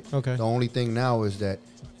continue, right? Okay. The only thing now is that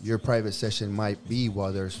your private session might be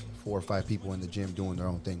while there's 4 or 5 people in the gym doing their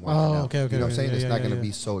own thing. Oh, working out. okay, okay, You know what I'm okay. saying? Yeah, It's yeah, not yeah, going to yeah.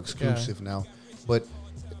 be so exclusive now, but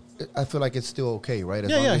I feel like it's still okay, right? As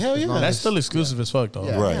Yeah, long yeah, as- hell as yeah. long That's as- still exclusive as fuck, though.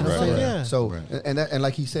 Yeah, Right, you know what I'm right, saying? yeah. So and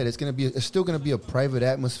like he said, it's still gonna be a private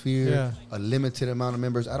atmosphere, Yeah. a limited amount of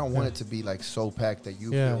members. I don't want it to be like so packed that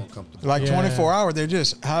you Yeah. feel uncomfortable. like Yeah. 24 hours, they're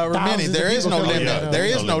just however many. Thousands of There is people no come limit. in. There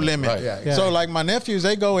Yeah. is no limit. Right. Yeah. So like my nephews,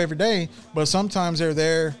 they go every day, but sometimes they're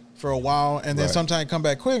there for a while and then Right. sometimes come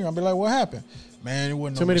back quick. I'll be like, what happened? Man, it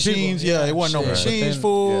wasn't Too no many people. machines. Yeah, it wasn't no Shit. machines But then-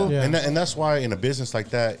 full. Yeah. And that's why in a business like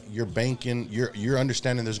that, you're banking, you're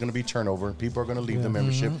understanding there's going to be turnover. People are going to leave the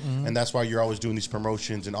membership, and that's why you're always doing these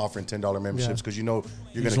promotions and offering $10 memberships because you know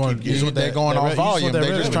you're just going want- to you keep just getting want They're going that off re- you just want volume. that They're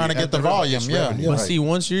just revenue. trying to get the volume. It's Yeah. revenue. But Right. see,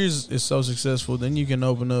 once yours is so successful, then you can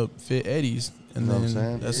open up Fit Eddie's, and You know what I'm then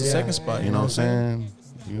saying? that's the second spot. You know what I'm saying?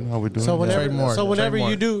 You know how we're doing. So that. whenever, Trademark. so whenever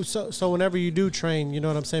you Trademark. do, so whenever you do train, you know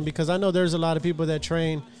what I'm saying? Because I know there's a lot of people that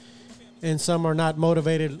train, and some are not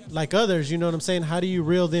motivated like others. You know what I'm saying? How do you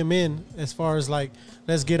reel them in as far as like,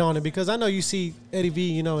 let's get on it? Because I know you see Eddie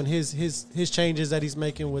V, you know, and his changes that he's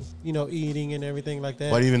making with, you know, eating and everything like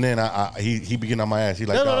that. But even then, he be getting on my ass. He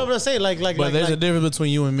like, no, dog, I'm not saying like. But there's a difference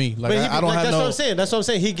between you and me. Like But he, I don't have that's no. what I'm saying. That's what I'm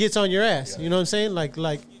saying. He gets on your ass. You know what I'm saying? Like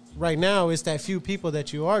right now, it's that few people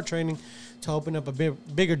that you are training to open up a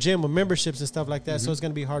bigger gym with memberships and stuff like that. So it's going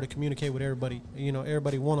to be hard to communicate with everybody. You know,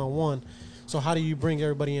 everybody one-on-one. So how do you bring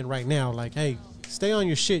everybody in right now? Like, hey, stay on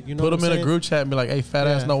your shit. You know, Put what them I'm in a saying? group chat and be like, "Hey, fat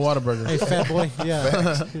ass, Yeah. no water burger." Hey, fat boy.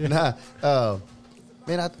 Yeah.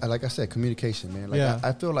 Man, I like I said, communication, man. Like Yeah.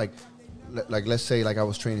 I feel like let's say like I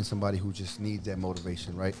was training somebody who just needs that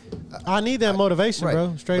motivation, right? I need that motivation, Right.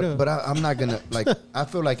 bro. Straight up. But I'm not gonna like. I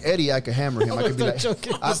feel like Eddie. I could hammer him. I could be like,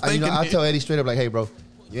 joking. I tell Eddie straight up like, hey, bro,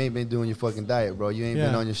 you ain't been doing your fucking diet, bro. You ain't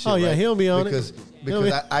been Yeah. on your shit. Oh, yeah, right? he'll be on it. because He'll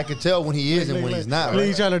be- I could tell when he is and when he's not. He's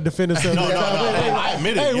Right? trying to defend himself. No, I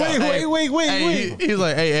admit it. Hey, yeah. wait. Hey, he's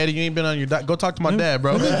like, "Hey, Eddie, you ain't been on your diet. Go talk to my dad,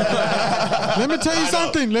 bro." Let me tell you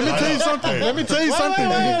something. Let me tell you something. Let me tell you something.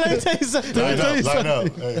 Let me tell you something. Line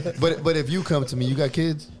up. Hey. But if you come to me, you got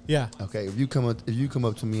kids. Yeah. Okay, if you come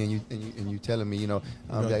up to me and you telling me, you know,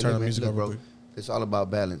 I'm gotta like, turn look, the man, music look, over bro, quick. it's all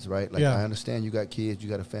about balance, right? Like Yeah. I understand you got kids, you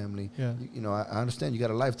got a family. Yeah. You know, I understand you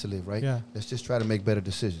got a life to live, right? Yeah. Let's just try to make better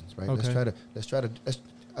decisions, right? Okay. Let's try to.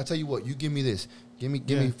 I tell you what, you give me this. Give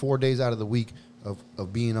me 4 days out of the week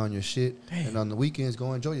of being on your shit, and on the weekends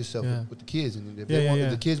go enjoy yourself Yeah. with the kids. And if, Yeah,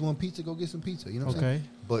 if the kids want pizza, go get some pizza. You know what I'm Okay. saying?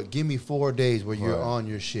 But give me 4 days where you're Right. on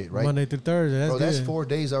your shit, right? Monday through Thursday. That's Bro, good. that's 4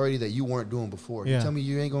 days already that you weren't doing before. Yeah. You tell me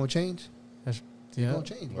you ain't gonna change? That's, You yeah. gonna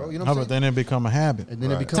change, bro. You know How what I'm about saying? then it become a habit? And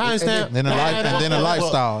then it Right. becomes Timestamp. Then a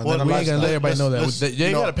lifestyle. And well, then a We ain't gonna let lifestyle. everybody know that. let's- You ain't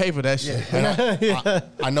you know- gotta pay for that shit. And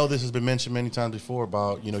I know this has been mentioned many times before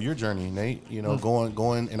about, you know, your journey, Nate. You know,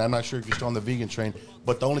 going, and I'm not sure if you're still on the vegan train,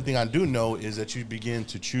 but the only thing I do know is that you begin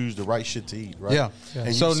to choose the right shit to eat, right? Yeah. Yeah.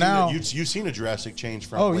 And So you've now- you've seen a drastic change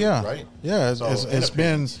from Oh weight, yeah, right? yeah. So, It's in been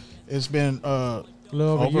opinions. A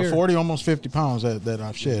little over a over year. 40, almost 50 pounds that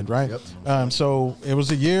I've shed, right? Yep. So it was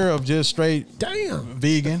a year of just straight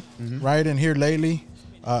vegan, right? And here lately,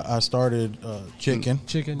 I started chicken,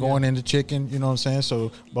 going into chicken. You know what I'm saying?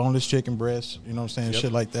 So boneless chicken breasts, you know what I'm saying?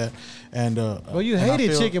 Shit like that. And Well, you and I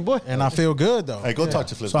hated feel- chicken, boy. and I feel good though. Hey, go talk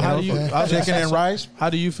to Flip. So how do you? Chicken and rice. How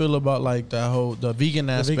do you feel about like the vegan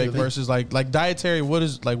aspect vegan. versus like dietary? What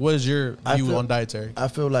is your I view feel- on dietary? I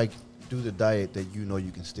feel like do the diet that you know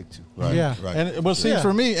you can stick to. Right, Yeah. right. And well, see, Yeah.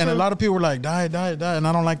 for me, and a lot of people were like diet, and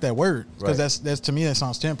I don't like that word because Right. that's to me that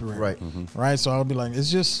sounds temporary, Right. Right. So I'll be like,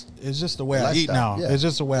 it's just the way I eat now. Lifestyle, yeah. It's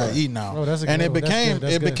just the way I eat now. Oh, that's a and good it one. That's became good.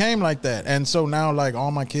 That's it good. became like that. And so now, like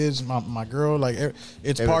all my kids, my girl, like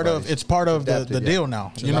it's part of the adapted, yeah. deal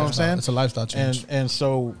now. You know what I'm saying? It's a lifestyle change. And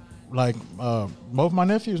so like both my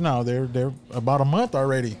nephews now, they're about a month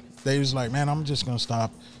already. They was like, man, I'm just gonna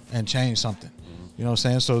stop and change something. You know what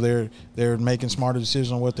I'm saying? So they're making smarter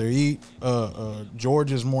decisions on what they eat.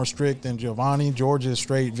 George is more strict than Giovanni. George is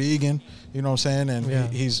straight vegan. You know what I'm saying? And Yeah.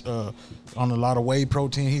 he's on a lot of whey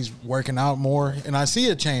protein. He's working out more, and I see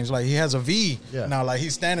a change. Like he has a V Yeah. now. Like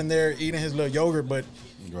he's standing there eating his little yogurt, but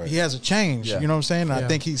Right. he has a change. Yeah. You know what I'm saying? And Yeah. I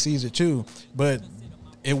think he sees it too. But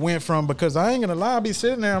it went from, because I ain't gonna lie, I'll be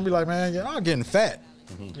sitting there and be like, man, y'all getting fat.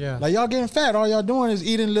 Yeah. Like y'all getting fat. All y'all doing is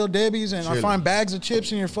eating Little Debbie's, and I Chilling. find bags of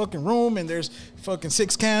chips in your fucking room, and there's fucking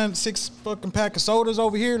six fucking pack of sodas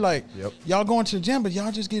over here. Like Yep. y'all going to the gym, but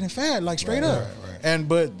y'all just getting fat, like straight up. right. And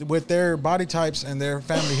but with their body types and their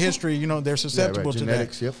family history, you know, they're susceptible to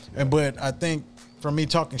Genetics, that. yep. And but I think from me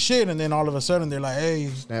talking shit, and then all of a sudden they're like, hey,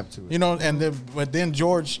 Snap to it. you know, and then but then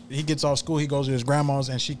George, he gets off school, he goes to his grandma's,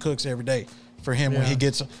 and she cooks every day for him when Yeah. he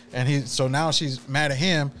gets, and so now she's mad at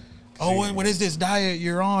him. Oh, what is this diet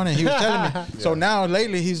you're on? And he was telling me. So now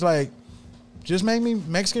lately he's like, just make me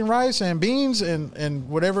Mexican rice and beans and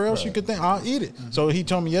whatever else you could think. I'll eat it. So he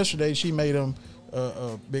told me yesterday she made him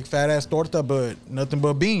a big fat ass torta, but nothing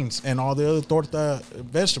but beans and all the other torta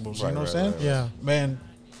vegetables. Right, you know what right, I'm saying? right, Yeah. Man,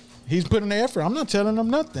 he's putting the effort. I'm not telling him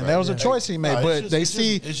nothing. That was a choice he made. Nah, But it's just- they it's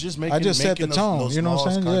see, just- it's just making, I just set the making tone. Those You know what I'm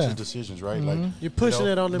small, saying? conscious Yeah. decisions, right? Like You're pushing you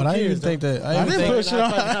know, it on them But I kids. even think that I didn't push it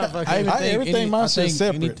on. I even I- think everything mine I think is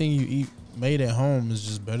separate. anything you eat made at home is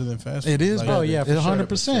just better than fast food. It is. Like, Oh, yeah, for it's sure.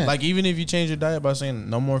 100%. Like even if you change your diet by saying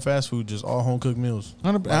no more fast food, just all home cooked meals.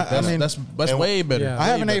 100%. That's, I mean, that's and- way better. Yeah. I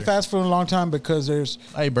haven't Way ate better. fast food in a long time because there's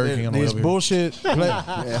I ate Burger King on the way these over here. bullshit.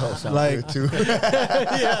 Yeah, sounds Like- good too.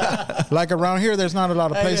 Like around here, there's not a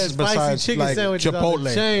lot of Hey, places that spicy besides chicken like sandwiches on the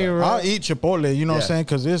Chipotle. chain, bro. I'll eat Chipotle, you know what I'm Yeah. saying?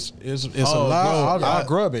 Because it's a Oh, lot. bro, I'll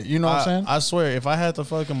grub it. You know what I'm saying? I swear, if I had the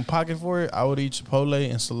fucking pocket for it, I would eat Chipotle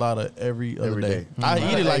and Salada every other Every day. day. I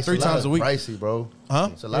eat it like 3 times a week. Pricey, bro. Huh?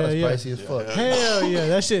 It's a lot Yeah, of yeah. spicy as fuck. Hell yeah,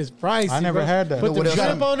 that shit's pricey. I never bro. had that. Put You know the what else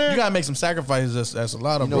shrimp I- on there. You gotta make some sacrifices. That's a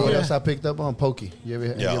lot of You know what bro. else I picked up on? Pokey. You ever?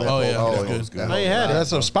 Yeah. you ever Oh, had yeah. Pokey? That's good. It's good. I ain't had it.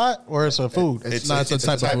 That's a spot or it's a food. It's not- it's a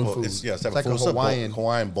type of food. It's, yeah, it's It's like like a It's Hawaiian-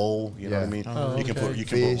 Hawaiian bowl. You know what I Yeah. mean? Oh, You can okay. put put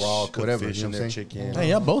Fish, raw cooked whatever, fish you in know there, what I'm saying? chicken. Hey,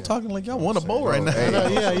 y'all both talking like y'all want a bowl right now. Hey,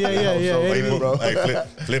 Yeah. So, Hey, hey, bro. hey,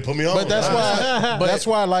 Flip, put me on. But that's man. why. That's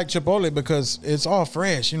why I like Chipotle because it's all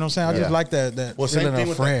fresh. You know what I'm saying? I just Yeah. like that Well, same feeling thing of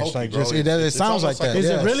with that fresh. Pokey, Like bro. just It's- it it's sounds like almost like that. Is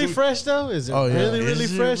Yeah. it really Sweet. fresh though? Is it Oh, yeah. really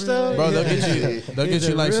Is it fresh though? Bro, they'll Yeah. get you. They'll Is get you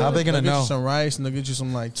it like really? How they gonna they'll get know? you some rice and they'll get you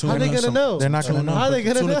some like tuna. How they gonna some- know? They're not gonna know. How they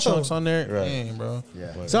gonna tuna know? chunks on there. Right. Dang, bro. Yeah.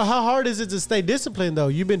 So how hard is it to stay disciplined though?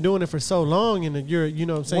 You've been doing it for so long, and you're, you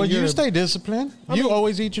know what I'm saying. Well, you You're- stay disciplined. You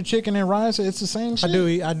always eat your chicken and rice. It's the same shit.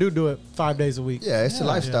 I do it 5 days a week. Yeah, it's a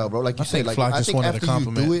lifestyle, bro. Like you I said, think like Flock I just think wanted a after you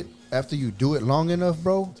compliment. do it, after you do it long enough,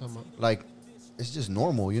 bro, like it's just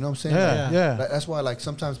normal. You know what I'm saying? Yeah, Like, yeah. That's why, like,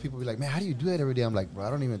 sometimes people be like, "Man, how do you do that every day?" I'm like, "Bro, I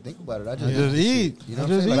don't even think about it. I just, Just do this eat. shit." You know I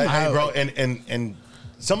what I'm just saying? Like, Like, hey, bro, and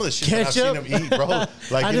some of the shit that I've seen Ketchup? him eat, bro. Like, I you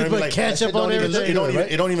just know what I mean? put Like, ketchup that shit on don't even everything. look good,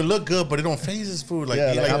 right? it don't even look good, but it don't phase his food. Like,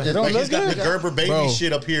 Yeah, he, like, like, it don't like look he's got good. the Gerber baby Bro.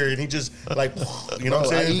 shit up here, and he just like, you know bro,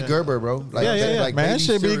 what I'm I saying? eat Gerber, bro. Like, Yeah. like Man, that baby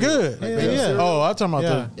should be cereal. good. Like Yeah, baby yeah. cereal. Oh, I'm talking about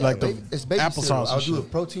Yeah. the like the It's baby applesauce. cereal. I'll and do a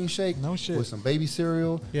shit. protein shake No shit. with some baby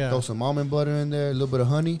cereal. Yeah. Throw some almond butter in there, a little bit of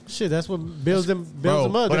honey. Shit, that's what builds them Bro,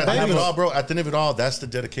 up. But The at the end of babies. it all, bro, at the end of it all, that's the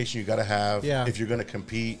dedication you got to have Yeah. if you're going to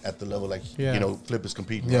compete at the level like, Yeah. you know, Flip is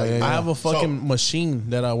competing. Yeah, right? yeah, yeah. I have a fucking machine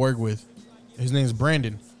that I work with. His name's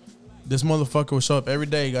Brandon. This motherfucker will show up every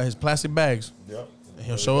day. He got his plastic bags. Yep. And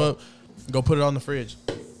he'll show up, go put it on the fridge.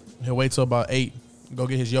 He'll wait till about 8, go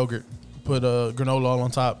get his yogurt, put granola all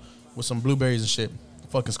on top with some blueberries and shit.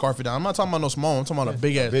 Fucking scarf it down. I'm not talking about no small. I'm talking about a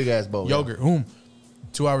big ass bowl, yogurt. Boom.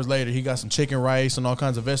 2 hours later, he got some chicken, rice, and all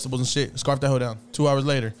kinds of vegetables and shit. Scarf that hoe down. 2 hours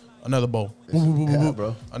later, another bowl. Yeah,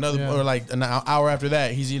 bro. Another, Yeah. or like an hour after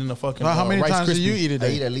that, he's eating a fucking. How many Rice times do you Krispie. eat a I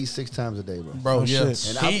day? eat at least 6 times a day, bro. Bro, Oh, yeah.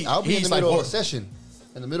 shit. And I'll be in the he's like, middle of "What?" a session.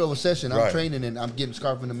 In the middle of a session, I'm Right. training training and I'm getting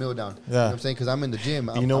scarfing the meal down. You Yeah. know what I'm saying? Because I'm in the gym.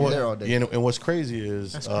 I'm, You know I'm what? there all day. You know, and what's crazy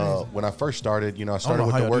is when I first started, you know, I started know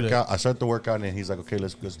with how the y'all do that. workout. I started the workout, and he's like, "Okay,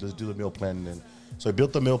 let's do the meal plan." And then, so I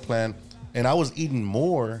built the meal plan, and I was eating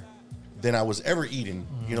more than I was ever eating.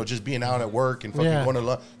 You know, just being out at work and fucking Yeah. going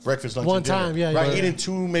to breakfast, lunch, One and dinner. time, yeah, right, yeah. eating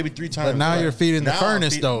 2, maybe 3 times. But now Right. you're feeding the Now I'm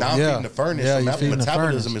furnace, though. Now I'm Yeah. feeding the furnace. Yeah, so you're now feeding the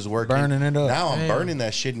metabolism furnace. is working, Burning it up. Now I'm Damn. burning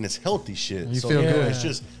that shit, and it's healthy shit. You so, feel yeah, good. It's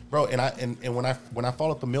just, bro. And when I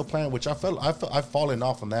followed the meal plan, which I've fallen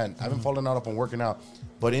off on that. I haven't fallen off on working out.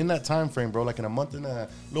 But in that time frame, bro, like in a month and a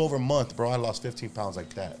little over a month, bro, I lost 15 pounds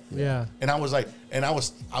like that. Yeah. And I was like,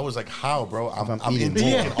 how, bro? I'm eating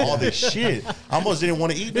intaking more. all this shit. I almost didn't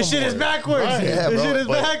want to eat. This no shit is more. backwards. Right. Yeah, This bro, shit is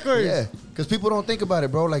but- backwards. Yeah, because people don't think about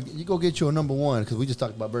it, bro. Like, you go get you a number one, because we just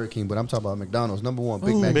talked about Burger King, but I'm talking about McDonald's. Number one,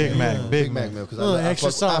 Big Mac. Big meal. Mac, Big Mac meal. Because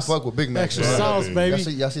Extra sauce. I fuck with Big Mac. Extra bro. sauce,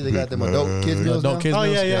 baby. Y'all see they got them adult kids meals Adult now? kids Oh,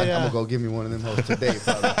 meals? yeah, yeah, I'm yeah. gonna go give me one of them hoes today,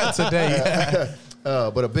 probably. Today.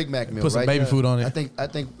 But a Big Mac meal, Put some right? baby food on it. I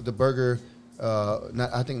think the burger,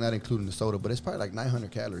 not including the soda, but it's probably like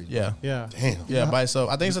 900 calories. bro. Yeah. Yeah. Damn. Yeah, by itself.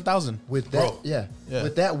 I think it's 1,000. With that, Bro. yeah, Yeah.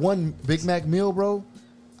 with that one Big Mac meal, bro,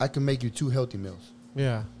 I can make you 2 healthy meals.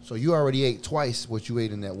 Yeah. So you already ate twice what you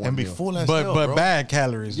ate in that one And be meal. full as But hell, but bro. bad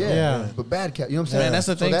calories. though. Yeah, Yeah. but bad cat. You know what I'm saying? Man, that's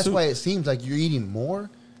the thing, So that's too. why it seems like you're eating more,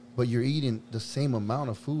 but you're eating the same amount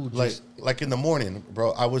of food. Like in the morning,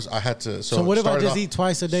 bro. I had to. So what if I started just off- eat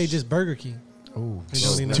twice a day, just Burger King? Ooh,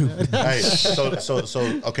 Hey, so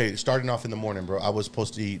okay. Starting off in the morning, bro. I was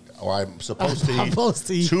supposed to eat, or I'm supposed to I'm eat, supposed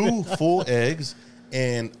to eat. 2 full eggs,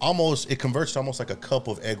 and it converts to almost like a cup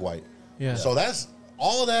of egg white. Yeah. So that's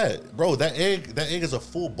all that, bro. That egg is a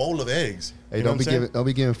full bowl of eggs. Hey, You know don't what I'm saying?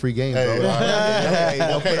 be giving free games, Hey, bro. all right.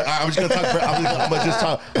 Okay, I'm just gonna talk. I'm gonna just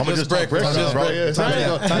talk. I'm gonna just talk breakfast, bro.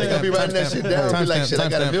 Tiny gonna be writing that shit down. Be like, shit, I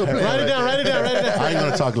got a meal plan. Write it down. Write it down. Write it down. I ain't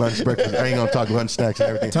gonna talk lunch, breakfast. I ain't gonna talk lunch, snacks, and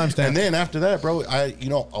everything. Timestamp. And then after that, bro,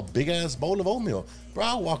 a big ass bowl of oatmeal, bro.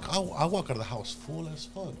 I walk out of the house full as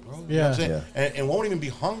fuck, bro. You know what Yeah. I'm saying? And won't even be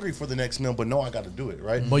hungry for the next meal, but no, I got to do it,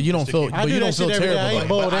 right? But you don't Just to feel. keep- I But do you that don't feel shit every day. I terrible. eat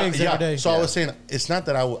boiled eggs yeah, every day. So I was saying, it's not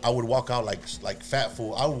that I would walk out like fat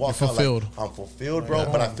fool. I would walk You're out fulfilled. like I'm fulfilled, bro,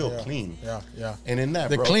 but I feel clean. Yeah. And in that,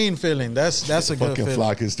 The bro, clean feeling. That's a good fucking feeling.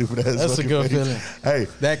 flock is stupid ass. That's a fucking good face. feeling. Hey,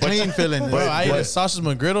 That clean feeling. Bro, I ate but- a sausage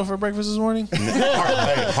McGriddle for breakfast this morning.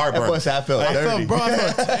 heartburn. What's that felt Hey, dirty. I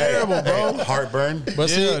felt terrible, bro. Hey, heartburn. But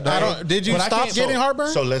see, Yeah, I don't. Did you but I stop can't- getting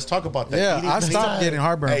heartburn? So let's talk about that. Yeah, Eating I stopped clean- getting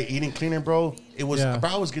heartburn. Hey, eating cleaner, bro. It was, Yeah. bro.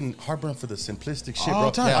 I was getting heartburn for the simplistic shit, All bro.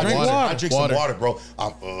 the time. I Drink drink water. I drink Water. some water, bro.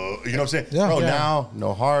 You know what I'm saying, Yeah. bro? Yeah. Now,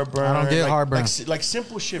 no heartburn. I don't get like, heartburn. like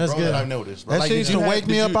simple shit, That's bro. good. That I've noticed, bro. That Like, shit used you to had- wake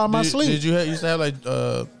me Did up you- out of my did- sleep. Did you used to have like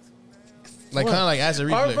kind of like acid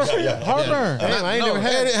reflux? Heartburn? Yeah. Heartburn. Damn, I ain't No, never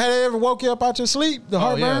Had it ever woke you up out your sleep? The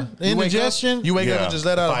Oh, yeah. heartburn, You wake up- indigestion. You wake up Yeah. and just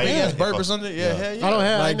let out a Fire. big ass Yeah. burp or something. Yeah, Yeah. hell yeah. I don't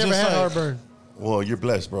have. I Like, ain't never just had like- heartburn. Well, you're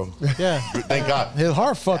blessed, bro. Yeah. Thank God. His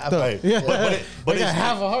heart fucked up. Hey, Yeah. but I got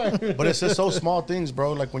half a heart. But it's just so small things,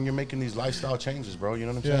 bro. Like when you're making these lifestyle changes, bro. You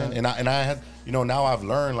know what I'm Yeah. saying? And I had, you know, now I've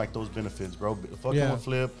learned like those benefits, bro. Fucking Yeah. with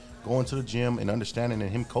Flip, going to the gym and understanding and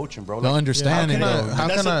him coaching, bro. The Like, understanding, How though.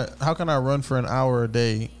 can That's how can I run for an hour a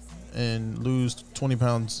day and lose 20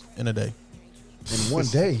 pounds in a day? In one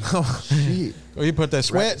day. Shit. Oh, you put that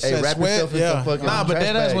sweat. Hey, that wrap sweat. yourself in Yeah. some fucking Nah, but trash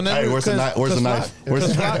that ass bag. whenever. Hey, where's the knife? Where's the knife? Where's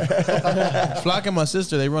the Flock and my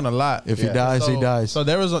sister, they run a lot. If he Yeah. dies, he dies. So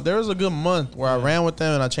there was a good month where I ran with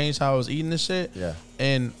them and I changed how I was eating this shit. Yeah.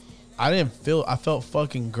 And I felt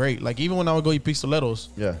fucking great. Like even when I would go eat pistoletos.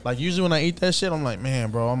 Yeah. Like usually when I eat that shit, I'm like, man,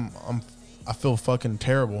 bro, I feel fucking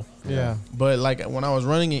terrible. Yeah. But like when I was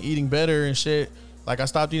running and eating better and shit, like I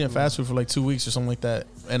stopped eating fast food for like 2 weeks or something like that,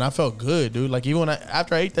 and I felt good, dude. Like even when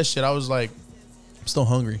after I ate that shit, I was like, I'm still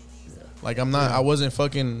hungry. Like I wasn't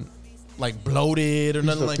fucking like bloated or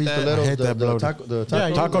nothing like that. Pistoletos, I hate that the bloated. taco, the Yeah,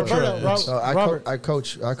 taco, Taco Roberto, truck. Robert. I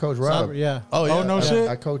coach Rob. Robert, yeah. Oh yeah, Oh, no Yeah, shit.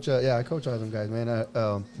 I coach. I coach all them guys, man.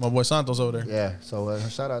 my boy Santos over there. Yeah. So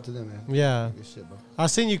shout out to them, man. Yeah. Good shit, bro. I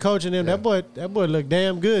seen you coaching him. Yeah. That boy looked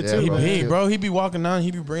damn good Yeah, too. He bro. man. big, bro. He be walking down.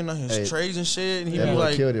 He be bringing out his Hey, trays and shit, and he that be boy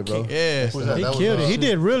like, killed it, bro. Yeah, Who's that? He That was, killed it. He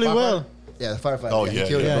did really Firefighter? well. Yeah, the firefighter. Oh, he yeah,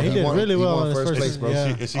 killed yeah. it. Yeah, he did won, really well won on his first first place, bro.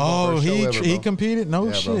 yeah. Is he going Oh, first show he ever, he bro? competed. No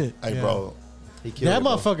Yeah, bro. shit. Hey, Yeah. bro. He killed That it,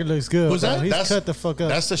 bro. motherfucker looks good. Who's bro. that? He's cut the fuck up.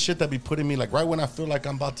 That's the shit that be putting me like right when I feel like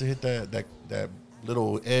I'm about to hit that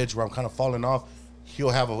little edge where I'm kind of falling off. He'll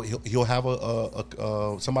have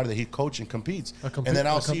a somebody that he coach and competes, and then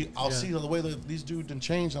I'll see the way that these dudes done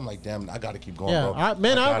changed. I'm like, damn, I gotta keep going, Yeah, bro. I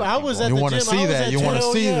gotta was keep at going. You the wanna gym. see I was that. at You wanna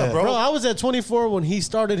 10 see yeah, that. bro. I was at 24 when he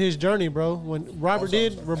started his journey, bro. When Robert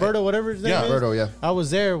Roberto, whatever his name Yeah. is. Roberto, yeah. I was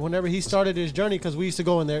there whenever he started his journey because we used to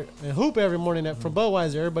go in there and hoop every morning from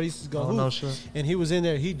Budweiser. Everybody used to go hoop. no shit. And he was in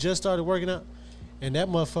there. He just started working out, and that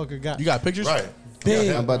motherfucker got You got pictures? Right. big.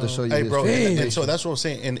 Yeah, I'm about to show you Hey, this. bro, shit. and so that's what I'm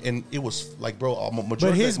saying, and it was like, bro,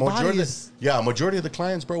 majority, his body majority, is- majority of the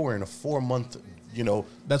clients, bro, were in a 4 month, That's what I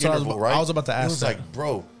was interval, about- right? I was about to It ask was that. like,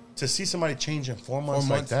 bro, to see somebody change in 4 months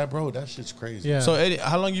like months. that, bro, that shit's crazy. Yeah. So Eddie,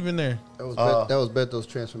 how long you been there? That was Beto's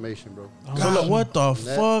transformation, bro. God, what the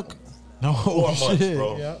That- fuck? No 4 months, shit.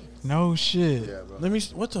 bro. yeah. No shit. Yeah, bro. Let me.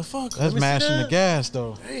 What the fuck? That's me see mashing that. the gas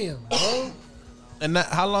though. Damn, bro. And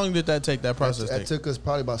how long did that take? That process That take? took us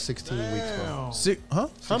probably about 16 weeks, bro. Huh?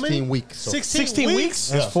 How many? 16 weeks. So 16 weeks?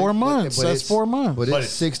 That's 4 months. But That's it's- 4 months. But But it's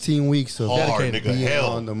it's 16 weeks of hard, dedicated nigga. being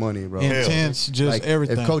Hell. on the money, bro. Intense, just Like,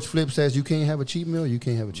 everything. If Coach Flip says you can't have a cheat meal, you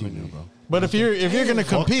can't have a cheat meal, bro. But if you're gonna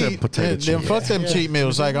Fuck them compete, potato then chips. fuck them cheat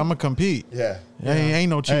meals. Like I'm gonna compete. Yeah.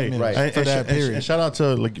 Ain't no cheat Hey, meals right. for that period. And shout out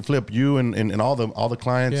to like Flip, you and all the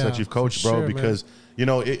clients Yeah, that you've coached, for bro, sure, man. because you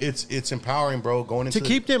know it's empowering, bro. Going into To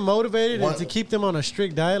keep them motivated One- and to keep them on a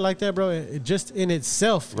strict diet like that, bro, it just in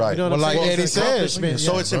itself, Right. You know what Well, I'm like saying? Eddie It's an said, accomplishment,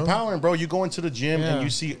 So yeah. it's empowering, bro. You go into the gym Yeah. and you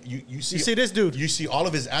see You see this dude. You see all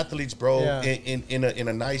of his athletes, bro, Yeah. in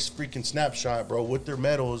a nice freaking snapshot, bro, with their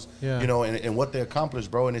medals, Yeah. you know, and what they accomplished,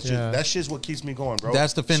 bro. And it's just Yeah. that shit's what keeps me going, bro.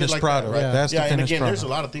 That's the Shit finished like product. Yeah. That's the and finished again, there's a product.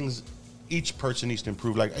 lot of things each person needs to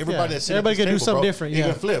improve. Like everybody Yeah. that's sitting Everybody at this gotta do table, something bro, different,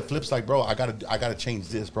 Even yeah. Flip's like, bro, I gotta change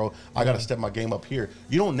this, bro. I gotta step my game up here.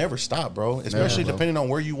 You don't never stop, bro. Especially bro. depending on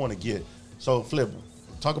where you want to get. So Flip,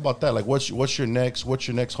 talk about that. Like, what's your next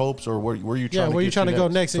hopes, or where you trying? Yeah, to where you get trying to go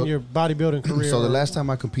next in So- your bodybuilding career? So the last time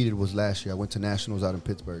I competed was last year. I went to nationals out in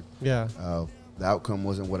Pittsburgh. Yeah. The outcome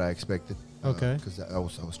wasn't what I expected. Okay. Because I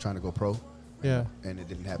was trying to go pro. Yeah. And it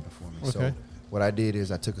didn't happen for me. Okay. So what I did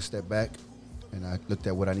is I took a step back, and I looked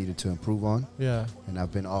at what I needed to improve on. Yeah. And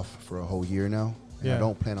I've been off for a whole year now. And Yeah. I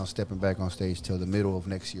don't plan on stepping back on stage till the middle of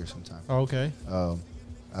next year sometime. Oh, okay.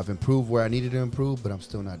 I've improved where I needed to improve, but I'm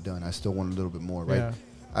still not done. I still want a little bit more, right?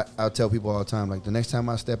 Yeah. I'll tell people all the time, like the next time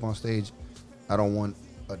I step on stage, I don't want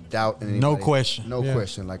a doubt in No anybody. question. No Yeah.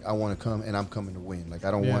 question. Like I want to come and I'm coming to win. Like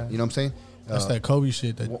I don't Yeah. want, you know what I'm saying? That's that Kobe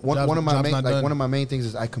shit. That One of my job's main not done. one of my main things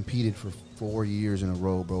is I competed for 4 years in a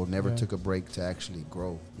row, bro. Never Yeah. took a break to actually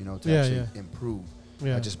grow, you know, to Yeah, actually yeah. improve.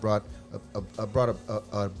 Yeah. I just brought I brought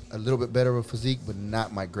a little bit better of a physique, but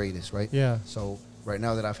not my greatest, right? Yeah. So right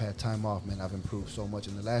now that I've had time off, man, I've improved so much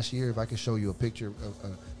in the last year. If I can show you a picture, a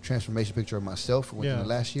transformation picture of myself within Yeah. the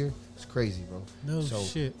last year, it's crazy, bro. No so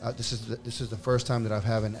shit. This is the first time that I've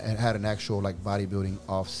had an actual like bodybuilding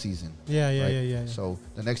off season. Yeah, yeah, right? yeah. So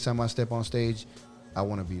the next time I step on stage, I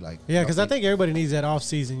want to be like Yeah, because I think everybody needs that off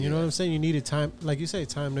season. You know what I'm saying? You needed time, like you say,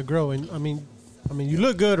 time to grow. And I mean, you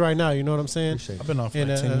look good right now. You know what I'm saying? Appreciate it. I've been off for And,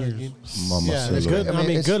 like 10 years. Mama yeah, said it's look. good. I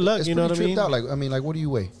mean, good luck. It's You know what I pretty mean? tripped out. Like what do you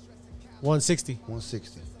weigh? 160.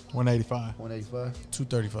 160, 185. 185.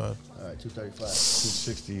 235. All right, 235.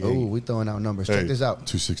 268. Oh, we throwing out numbers. Hey, Check this out.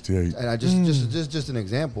 268. And I just an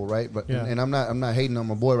example, right? But Yeah. and I'm not hating on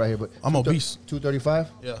my boy right here, but I'm obese. 235.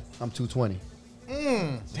 Yeah. I'm 220.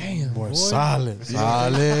 Damn, Boy, boy. solid.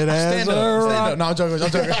 Solid as Stand a up. rock. Stand up. No, I'm joking.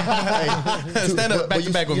 I'm joking. Stand up. Back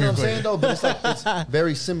to back with You me know what I'm real saying quick. though? But it's like it's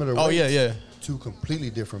very similar. Oh, yeah, weights yeah. Two completely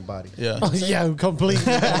different bodies. Yeah. Yeah, completely.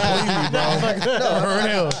 For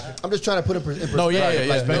real. I'm just trying to put it in perspective. No, yeah, yeah,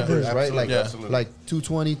 like yeah. numbers, right? Like, Absolutely. like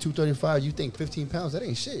 220, 235. You think 15 pounds? That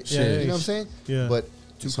ain't shit. Yeah, You know what I'm saying? yeah. But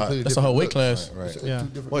two It's hot. completely That's a different whole weight looks. class. Right. It's, Yeah. two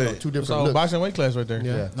different, Well, two It's different all looks. boxing weight class right there.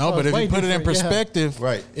 Yeah. No, Oh, but it's if way you put it in different, yeah. perspective,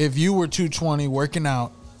 Right. if you were 220 working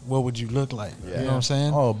out, what would you look like? You know what I'm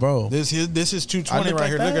saying? Oh, bro. This is I 220 look right like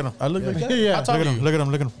here. that? Look at him. I look like that. Yeah. I talk Look to at you. him. Look at him.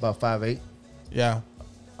 Look at him. About 5'8". Yeah.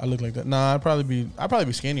 I look like that. Nah, I'd probably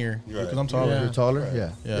be skinnier Right. because I'm taller. Yeah. You're taller. Yeah.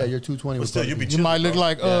 Yeah. Yeah. You're 220. But with still, you'd be You chilling, might look bro.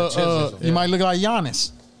 like Chisels. you might look like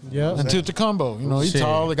Giannis Yeah. and Combo. You know, he's Shit.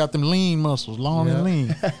 tall. They got them lean muscles, long Yeah. and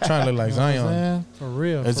lean. Trying to look like Zion. Man. For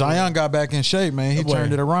real. As Zion got back in shape, man, he That boy.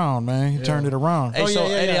 turned it around, man. He turned it around. Hey, Oh, so yeah,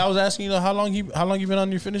 yeah, Eddie, yeah. I was asking you how long you been on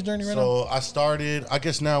your fitness journey right now? So I started, I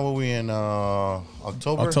guess now what we in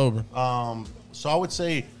October? October. So I would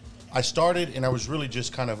say I started and I was really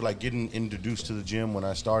just kind of like getting introduced to the gym when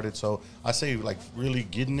I started. So I say like really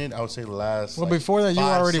getting it, I would say the last. Well, like, before that, you were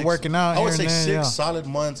 5, already 6 working out I would here say and there, 6 yeah. solid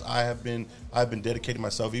months. I've been dedicating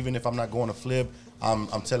myself. Even if I'm not going to Flip, I'm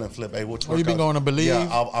telling Flip, hey, what's Oh, you been workouts? going to Believe?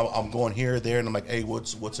 Yeah, I'm going here, there, and I'm like, hey,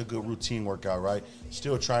 what's a good routine workout, right?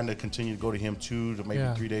 Still trying to continue to go to him 2 to maybe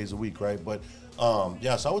Yeah. 3 days a week, right? But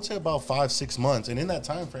yeah, so I would say about 5-6 months, and in that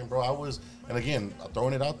time frame, bro, I was, and again, I'm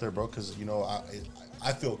throwing it out there, bro, because you know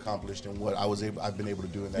I feel accomplished in what I've been able to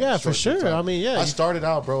do in that. Yeah, for short sure. time. I mean, yeah, I you- started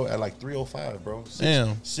out, bro, at like 305, bro.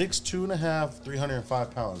 Damn. 6'2.5", 305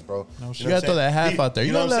 pounds, bro. No shit. You gotta throw that half out there.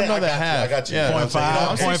 You gotta let them know that half. I got you. Yeah. You know what I'm saying? You know what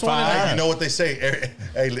I'm saying? 0.5. Hey, you know what they say?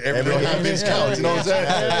 Every little half inch counts. You know what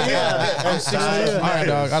I'm saying? All right,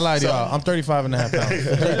 dog. I lied to y'all. I'm 35 and a half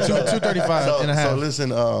pounds. 235 and a half. So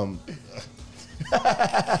listen,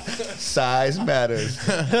 Size matters.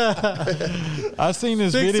 I seen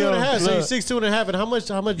this 6'2.5". video. So you're Look, 6'2.5". And how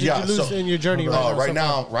much did you lose so, in your journey right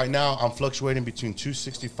now? Right now, I'm fluctuating between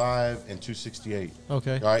 265 and 268.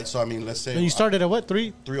 Okay. All right. So I mean, let's say And you started at what,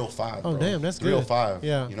 3? 305. Oh, bro. damn, that's good. 305.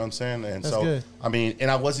 Yeah. You know what I'm saying? And That's so good. I mean, and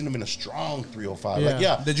I wasn't even a strong 305. Yeah. Like,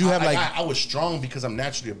 yeah. Did you have, like- I was strong because I'm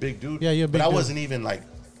naturally a big dude. Yeah, you're a big But I dude. wasn't even like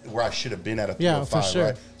where I should have been at a Yeah, 305. for sure.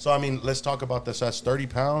 Right? So I mean, let's talk about this. That's 30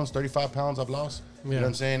 pounds, 35 pounds I've lost. You Yeah. know what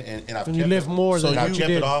I'm saying? And I've And you kept live it. more So than And I you kept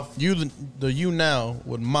did. it off. You, the you now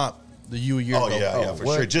would mop the you a year Oh ago. yeah, for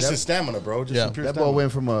what? sure. Just That- in stamina, bro. Just Yeah. in pure That boy stamina.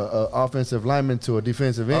 went from a offensive lineman to a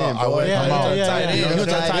defensive end. I boy. went- Yeah, Come on. yeah, Tight yeah, end. yeah. You was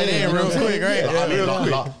a tight end real quick, right? I mean, real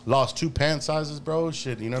quick. lost 2 pant sizes, bro.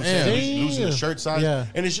 Shit, you know what I'm Damn. saying? Losing the Damn. shirt size, Yeah.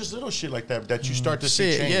 and it's just little shit like that that you start to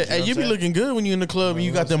see Shit, change. yeah. know Hey, what you I'm be saying? looking good when you in the club and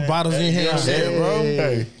you got them bottles in your hand, Yeah. shit, bro.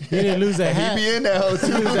 Hey, You didn't lose that hat. He be in that hoe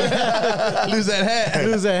too. Lose that hat.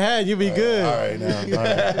 Lose that hat, you be good. all right now. All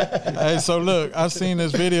right. hey, so look, I seen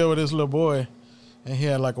this video with this little boy, and he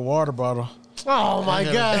had like a water bottle. Oh my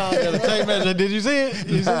God. He had a tape measure. Did you see it?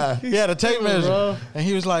 You see it? He had a tape stupid, measure, bro. and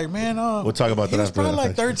he was like, "Man, We'll talk about he that was after probably that.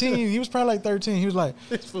 like 13. He was probably like 13. He was like,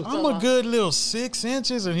 I'm a good little 6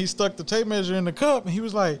 inches, and he stuck the tape measure in the cup, and he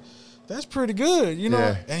was like, that's pretty good, you know.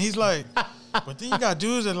 Yeah. And he's like, but then you got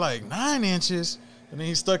dudes that like 9 inches, and then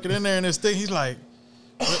he stuck it in there, and this thing, he's like,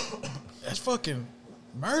 that's fucking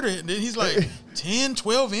murder. And then he's like 10,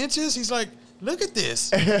 12 inches. He's like, look at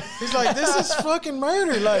this. He's like, this is fucking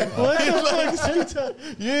murder. Like, what the fuck?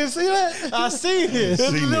 You didn't see that? I see this.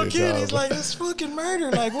 This Seen little this, kid, dog. he's like, this fucking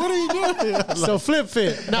murder. Like, what are you doing? So flip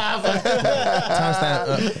fit. Nah, Time stamp.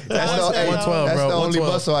 That's the, 112, that's bro. the only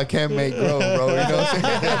 112. muscle I can't make grow, bro. You know what I'm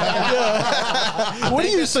saying? What do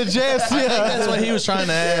you suggest? I think that's what he was trying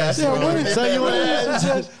to ask. Yeah, what do you so you want to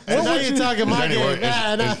suggest? And now you're talking my game.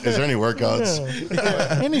 Nah, nah. Is there any workouts?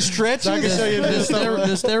 Any stretches? I can show you The this. the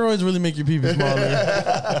steroids really make your pee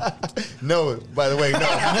smaller. No, by the way, no.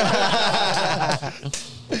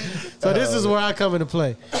 So this is where I come into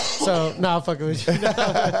play. So, nah, I'm fucking with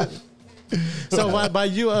you. So by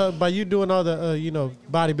you doing all the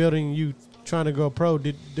bodybuilding, you trying to go pro,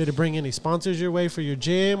 did it bring any sponsors your way for your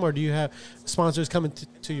gym, or do you have sponsors coming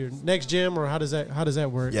to your next gym, or how does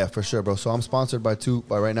that work? Yeah, for sure, bro. So I'm sponsored by two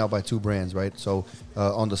brands, right? So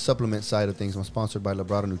on the supplement side of things, I'm sponsored by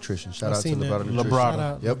Labrada Nutrition. Shout I out to seen that. Labrada Nutrition. Labrada. Shout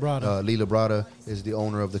out Yep. Labrada. Lee Labrada is the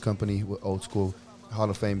owner of the company, with old school Hall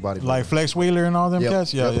of Fame bodybuilder. Like Flex Wheeler and all them Yep,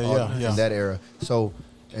 cats? yep, Yeah. in that era. So,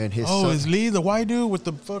 and his Oh, son, is Lee the white dude with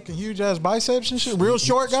the fucking huge ass biceps and shit? Real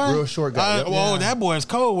short guy? Real short guy, yep. Whoa, Yeah. that boy's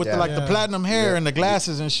cold with Yeah. the Yeah. platinum hair Yeah. and the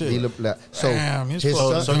glasses and shit. So Damn, his his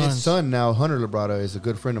fucking son, sons. now, Hunter Labrada, is a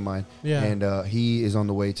good friend of mine. Yeah. And he is on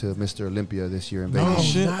the way to Mr. Olympia this year in No Vegas.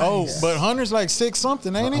 shit. nice. Oh, but Hunter's like 6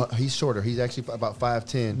 something, ain't he? He's shorter. He's actually about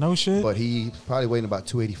 5'10". No shit. But he's probably weighing about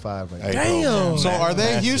 285 right now. Hey, bro, Damn. So are they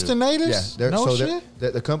massive. Houston Yeah, natives? they're, No so shit.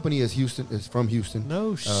 the company is from Houston.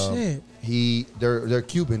 No shit. They're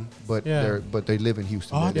Cuban, but Yeah. they live in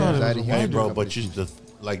Houston. Oh, I They thought it reside was in a Hey, Houston. bro, The but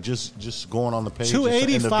company's just going on the page.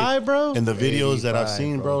 285, bro? In the videos that I've 285,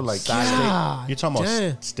 seen, bro. bro, like God you're talking damn.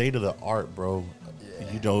 about state of the art, bro.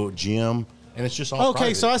 You know, gym, and it's just all Okay,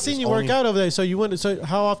 private. so I seen It's you work only- out over there. So you went. So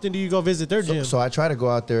how often do you go visit their gym? So I try to go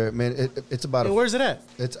out there, man. It's about And where's it at?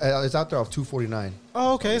 it's out there off 249.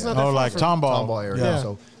 Oh, okay, it's not that Oh, far like from Tomball. Tomball area. Yeah.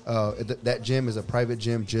 So that gym is a private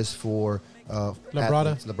gym just for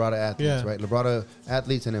Labrada? Labrada athletes, Yeah. right? Labrada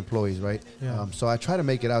athletes and employees, right? Yeah. So I try to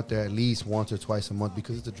make it out there at least once or twice a month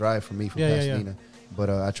because it's a drive for me from Yeah, yeah, Pasadena. But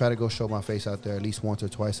I try to go show my face out there at least once or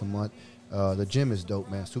twice a month. The gym is dope,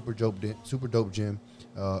 man. Super dope gym.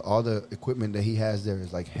 All the equipment that he has there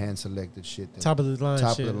is like hand selected shit. Top of the line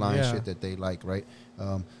shit, yeah. That they like, right?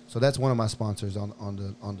 So that's one of my sponsors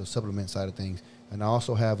on the supplement side of things, and I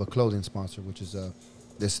also have a clothing sponsor, which is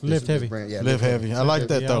this Lift Heavy. brand. Yeah, Live heavy. I like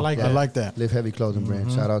that Yeah, I though. like I that. like that. Live Heavy clothing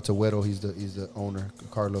brand. Shout out to Weddle. He's the owner,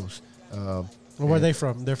 Carlos. Well, where are they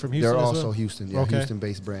from? They're from Houston. They're as also well? Houston. Yeah, Okay.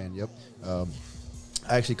 Houston-based brand. Yep.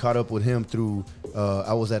 I actually caught up with him through.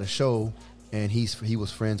 I was at a show, and he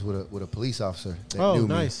was friends with a police officer that Oh, knew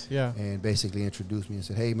nice. me. Yeah. And basically introduced me and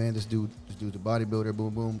said, "Hey, man, this dude's a bodybuilder."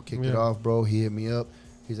 Boom, boom. Kicked it Yeah. off, bro. He hit me up.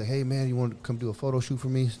 He's like, "Hey, man, you want to come do a photo shoot for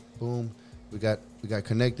me?" Boom. We got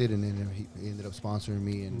connected, and then he ended up sponsoring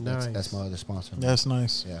me, and Nice. that's my other sponsor. That's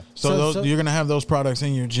nice. Yeah. So you're gonna have those products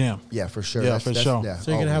in your gym. Yeah, for sure. Yeah, for sure. Yeah,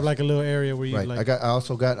 So you're gonna have always. like a little area where you Right. like.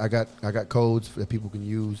 I got codes that people can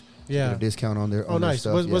use. to Yeah. get a discount on their. Oh, on their nice.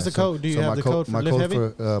 stuff. What's the code? Do you have my the code for my Live code Heavy?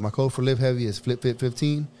 For, my code for Live Heavy is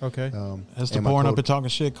FlipFit15. Okay. That's the and my pouring up code- and talking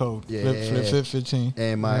shit code. Yeah. Flip Fit 15.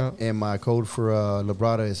 And my code for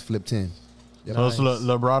Labrada is Flip10. Yep. Those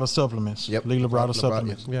Labrada supplements. Yep. Lee Labrada Labrada,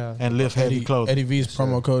 supplements. Yeah. And Live Heavy clothing. Eddie V's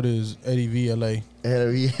promo code is Eddie VLA.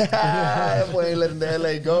 Hell yeah. That boy ain't letting the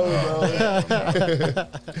LA go, bro.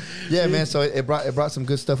 Yeah, man. So it brought some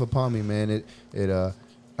good stuff upon me, man.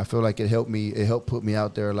 I feel like it helped put me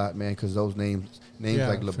out there a lot, man, because those names Yeah,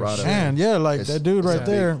 like for Labrada. sure. Man, yeah, like It's- that dude it's right a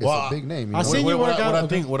there. Big, Well, it's a big name. You I know? seen you work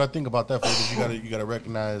out. What I think about that is you gotta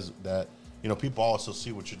recognize that people also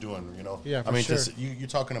see what you're doing. Yeah, for I mean, sure. you're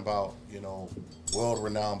talking about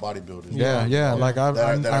world-renowned bodybuilders. Yeah. Like I've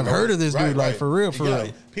heard of this dude. Like for real.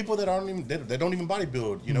 People that aren't even they don't even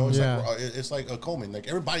bodybuild. It's like a Coleman. Like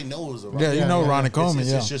everybody knows. Yeah, you know Ronnie It's, Coleman.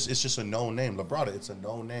 it's, Yeah. it's just a known name. Labrada, it's a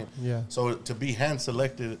known name. Yeah. So to be hand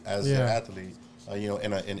selected as an Yeah. athlete,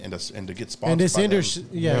 and to get sponsored And this by them, industry,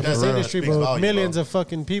 this for real, industry, that speaks bro, volume, millions bro. of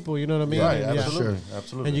fucking people. You know what I mean? Right, And, yeah. absolutely, Sure.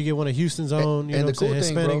 absolutely. And you get one of Houston's own. You know what I'm saying?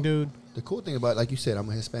 Hispanic dude. The cool thing about, like you said, I'm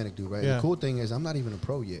a Hispanic dude, right? Yeah. The cool thing is I'm not even a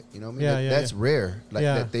pro yet. You know what I mean? Yeah, yeah, That's yeah. rare. Like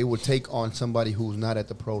Yeah. that they would take on somebody who's not at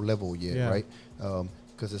the pro level yet, Yeah. right?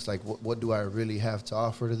 Because it's like, what do I really have to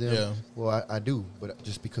offer to them? Yeah. Well, I do, but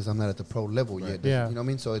just because I'm not at the pro level yet, doesn't- Yeah. you know what I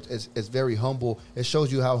mean? So it's very humble. It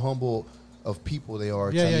shows you how humble of people they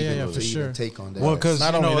are Yeah, to yeah, even, yeah, to for even sure. take on that. Well, 'cause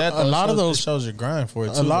Not you only know, that, a though, lot of it those shows your grind for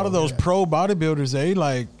it. a too, lot of though. those pro bodybuilders, they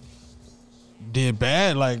like did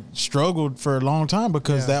bad, like struggled for a long time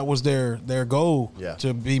because Yeah. that was their goal Yeah.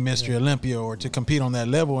 to be Mr. Olympia or to compete on that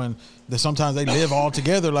level. And sometimes they live all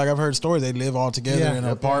together. Like I've heard stories, they live all together Yeah. in an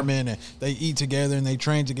Yep. apartment and they eat together and they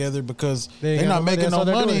train together because They ain't they're got not no money. making That's no all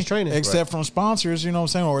they're doing money is training. except from sponsors. You know what I'm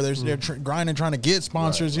saying? Or they're grinding trying to get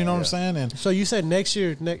sponsors. You know what I'm saying? And So you said next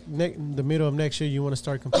year, the middle of next year, you want to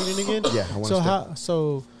start competing again? Yeah, I wanna So start.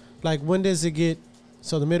 so like when does it get?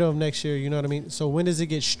 So the middle of next year, you know what I mean. So when does it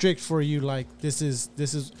get strict for you? Like this is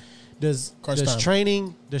does Crunch time.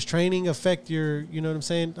 training affect your, you know what I'm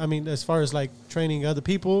saying? I mean, as far as like training other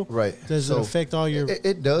people, Right. Does So it affect all your?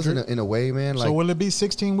 It does in a way, man. Like so will it be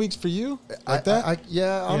 16 weeks for you? Like that?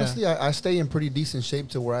 Honestly, I stay in pretty decent shape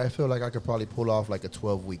to where I feel like I could probably pull off like a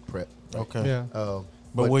 12-week prep. Right? Okay. yeah.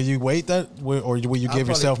 But will you wait or will you I'll give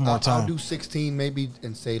yourself probably- more I'll time? do 16 maybe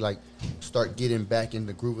and say like start getting back in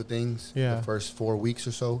the groove of things. Yeah. The first 4 weeks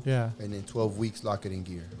or so. Yeah. And then 12 weeks lock it in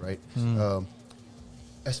gear, right? Mm.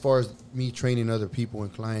 As far as me training other people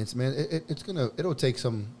and clients, man, it'll take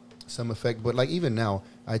some effect. But like even now,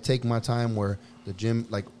 I take my time where the gym,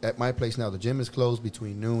 like at my place now, the gym is closed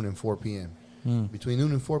between noon and 4 p.m. Between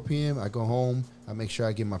noon and 4 p.m., I go home. I make sure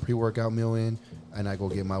I get my pre-workout meal in, and I go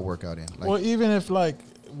get my workout in. Like, Well, even if like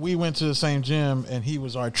we went to the same gym and he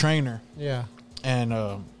was our trainer Yeah. and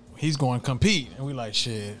he's going to compete, and we like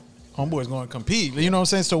shit. Homeboy's going to compete. You know what I'm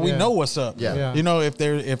saying? So we Yeah. know what's up. Yeah. Yeah. You know,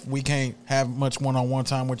 if we can't have much one-on-one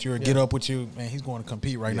time with you or get up with you, man, he's going to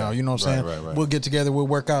compete right now. You know what I'm saying? Right. We'll get together. We'll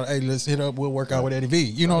work out. Hey, let's hit up. We'll work out with Eddie V.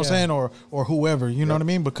 You know what I'm Yeah. saying? Or whoever. You know what I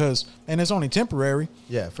mean? Because and it's only temporary.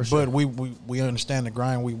 Yeah, for sure. But we understand the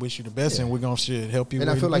grind. We wish you the best, and we're gonna help you. And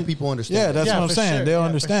I where feel you like need. people understand Yeah, that. that's Yeah, what I'm for saying. sure. They'll Yeah, for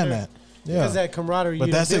understand sure. that. Because Yeah. that camaraderie. But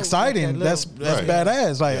you that's built, exciting. like that That's Right.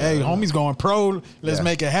 badass. Like, hey, homie's going pro. Let's Yeah.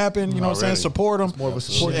 make it happen. You know what I'm saying? Already. Support him. more of a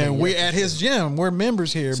support And thing, we're yeah. at his gym. We're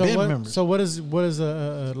members here. So been what? members. So what is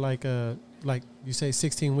like you say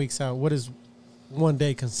 16 weeks out? What does one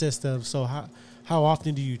day consist of? So how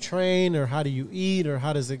often do you train, or how do you eat, or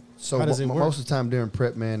how does it So how does it work? most of the time during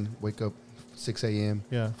prep, man, wake up 6 a.m.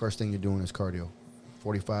 Yeah. First thing you're doing is cardio,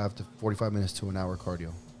 45 minutes to an hour cardio.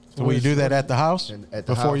 So will you do that at the house And at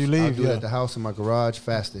the before house, you leave? I'll do it Yeah. at the house in my garage,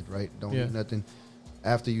 fasted, right? Don't Yeah. eat nothing.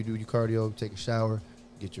 After you do your cardio, take a shower,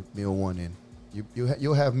 get your meal one in.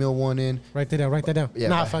 You'll have meal one in. Write that down. Write that down. Yeah,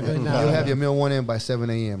 Nah, by- fuck it. You'll Nah. have your meal one in by 7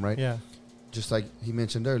 a.m., right? Yeah. Just like he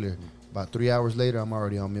mentioned earlier. About 3 hours later, I'm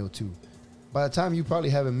already on meal two. By the time you probably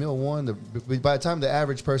having meal one, by the time the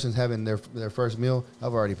average person's having their first meal,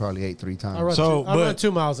 I've already probably ate 3 times. I run, So, I run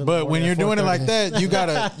 2 miles. In the But when morning you're at doing it 4:30. like that,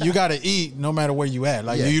 you gotta eat no matter where you at.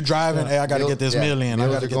 Like Yeah. you driving, hey, I gotta get this meal in. I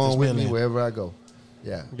Meals gotta are get going this with meal me in. wherever I go.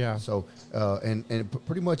 Yeah. Yeah. So and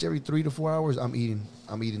pretty much every 3 to 4 hours, I'm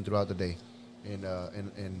eating throughout the day, and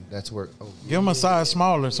that's where. Oh, Give him a size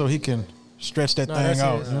smaller so he can stretch that No, thing that's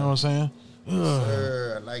out. it. You know what I'm saying?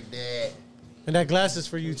 sir, I like that. And that glass is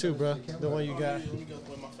for you too, bro. The one you got.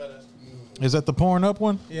 Is that the pouring up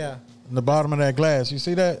one? Yeah. In the bottom of that glass. You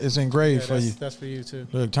see that? It's engraved Yeah, for you. that's for you too.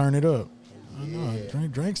 Look, turn it up. I know.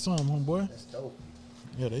 Drink some, homeboy. That's dope.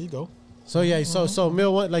 Yeah, there you go. So yeah, so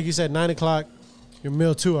meal one, like you said, 9 o'clock. Your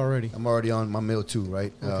meal 2 already. I'm already on my meal too,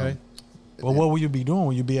 right? Okay. Well, what will you be doing?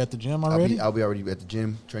 Will you be at the gym already? I'll be already at the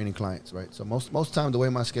gym training clients, right? So most time the way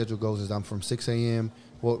my schedule goes is I'm from 6 a.m.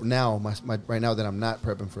 Well, now my right now that I'm not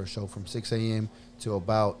prepping for a show, from 6 a.m. to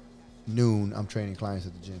about noon, I'm training clients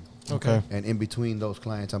at the gym. Okay. And in between those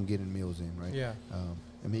clients, I'm getting meals in, right? Yeah.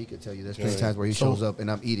 I mean, he could tell you there's plenty of Yeah. times where he So- shows up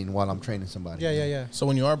and I'm eating while I'm training somebody. Yeah. So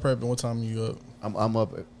when you are prepping, what time are you up? I'm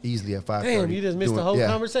up easily at 5:30. Damn, you just missed doing- the whole yeah.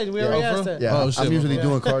 conversation. We Yeah. already Oh, asked for that. Yeah, Oh, I'm shit, usually my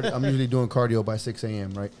doing bad. cardio. I'm usually doing cardio by 6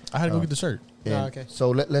 a.m. Right? I had to go get the shirt. And Oh, okay.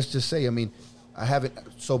 So let's just say, I mean, I haven't.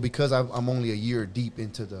 So because I'm only a year deep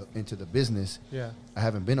into the business, Yeah. I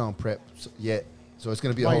haven't been on prep yet. So it's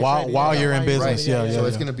gonna be a While whole you're While, training, while yeah, you're in while you're business, training, yeah. so yeah,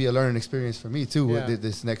 it's yeah. gonna be a learning experience for me too. Yeah.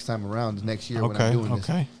 This next time around, next year when Okay, I'm doing this.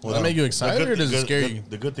 okay. Does that make you excited or does it scare you?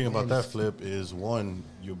 The good thing about that flip is, one,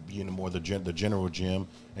 you'll be in the general gym,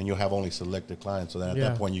 and you'll have only selected clients. So that at Yeah.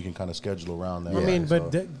 that point, you can kind of schedule around that. I mean, So-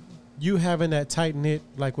 but you having that tight knit,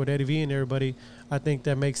 like with Eddie V and everybody, I think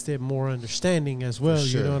that makes it more understanding as well.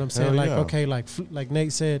 sure. You know what I'm saying? Hell Like, yeah. okay, like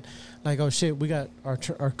Nate said, like, oh shit, we got our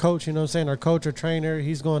coach. You know what I'm saying? Our coach or trainer,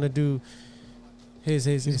 he's going to do his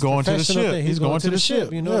going to the professional ship. thing. He's going to the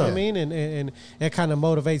ship. You know what I Yeah. mean? And it kind of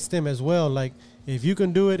motivates them as well. Like, if you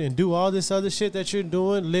can do it and do all this other shit that you're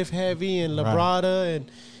doing, lift heavy and Right. labrada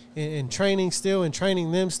and training still and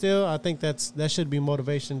training them still, I think that should be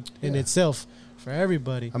motivation in Yeah. itself for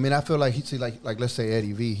everybody. I mean, I feel like like let's say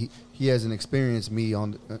Eddie V. He hasn't experienced me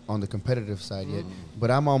on the competitive side yet, but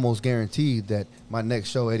I'm almost guaranteed that my next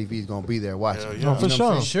show Eddie V is gonna be there watching. Hell You yeah. know Oh, for what I'm sure.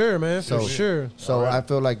 saying? For sure, man. For So- sure. So All right. I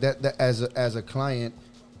feel like that as a client,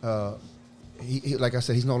 he like I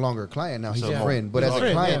said, he's no longer a client now. He's So a Yeah. friend. But He's as a a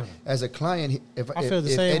friend, client, yeah. as a client, if I feel the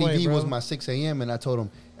same Eddie way, V bro. was my 6 a.m. and I told him,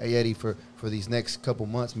 hey Eddie, for these next couple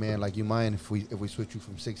months, man, like you mind if we switch you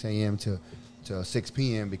from 6 a.m. to 6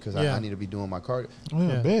 p.m. because Yeah. I need to be doing my cardio. Yeah,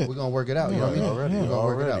 Yeah. bet. We're gonna work it out. You know what I mean? Already, We're gonna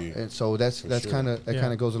work it already. out. And so that's sure. kind of Yeah.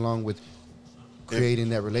 kind of goes along with creating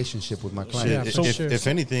that relationship with my client. Yeah, Shit, for if, sure. if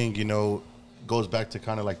anything, goes back to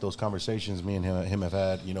kind of like those conversations me and him have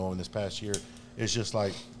had, in this past year. It's just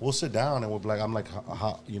like we'll sit down and we'll be like, I'm like,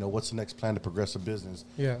 how, what's the next plan to progress the business?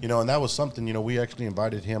 Yeah. And that was something. We actually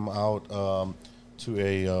invited him out to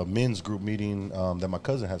a men's group meeting that my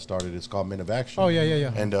cousin had started. It's called Men of Action. Oh,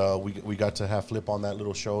 yeah. And we got to have Flip on that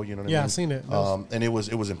little show. You know what I mean? Yeah, I seen it. And it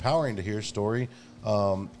was empowering to hear his story.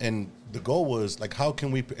 And the goal was like, how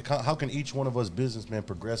can each one of us businessmen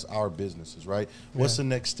progress our businesses, right? What's the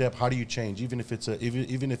next step? How do you change? Even if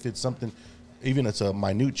it's something, even it's a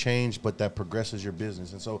minute change, but that progresses your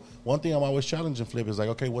business. And so one thing I'm always challenging Flip is like,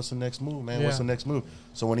 okay, what's the next move, man? What's the next move?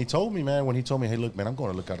 So when he told me, hey, look, man, I'm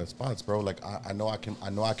going to look out at spots, bro. Like I know I can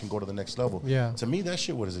go to the next level. Yeah. To me, that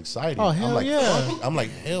shit was exciting. Oh, hell I'm like, yeah. fuck. I'm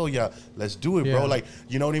like, hell yeah, let's do it, Yeah. bro. Like,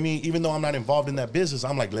 you know what I mean? Even though I'm not involved in that business,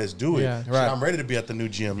 I'm like, let's do it. Yeah. Shit, Right. I'm ready to be at the new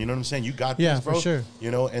gym. You know what I'm saying? You got Yeah, this, bro. for sure.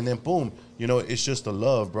 You know, and then boom, you know, it's just the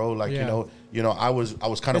love, bro. Like, Yeah. you know, I was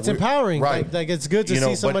kind of It's empowering. right? Like it's good to You know,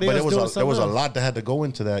 see somebody but else doing something there was a else. lot that had to go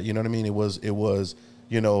into that. You know what I mean? It was.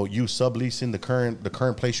 You know, you subleasing the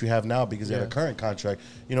current place you have now because you had a current contract.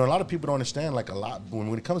 You know, a lot of people don't understand. Like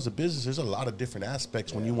when it comes to business, there's a lot of different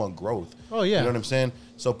aspects when you want growth. Oh, yeah. You know what I'm saying?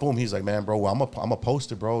 So boom, he's like, man, bro, well, I'm a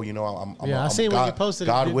poster, bro. You know, I seen when you posted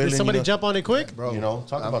it. Did somebody jump on it quick? Bro, You know,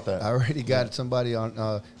 talk about that. I already got somebody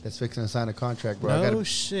on that's fixing to sign a contract, bro. No I gotta,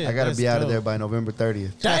 shit, I gotta that's be out of dope. there by November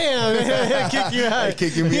 30th. Damn, man. Kick you out.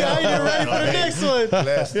 Kicking me out. Yeah, you're ready for the next one.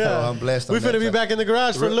 Blessed, bro. I'm blessed. We on finna that be side. back in the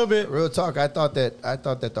garage for a little bit. Real talk. I thought that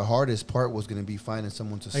the hardest part was gonna be finding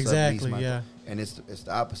someone to Exactly, sublease my, yeah. and it's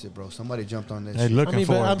the opposite, bro. Somebody jumped on this. They shit. looking I mean,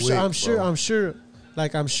 for but it.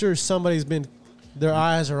 I'm sure somebody's been, their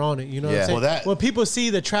eyes are on it. You know what Yeah. I'm saying? Well, that- when people see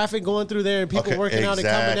the traffic going through there and people Okay, working out and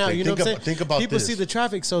coming out, exactly. you know what I'm saying? Think about people this. see the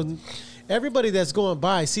traffic, so everybody that's going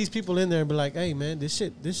by sees people in there and be like, "Hey, man, this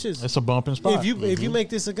shit's." It's a bumping spot. If you make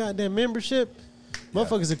this a goddamn membership,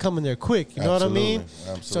 motherfuckers are coming there quick. You know what I mean?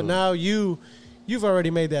 Absolutely. So now you've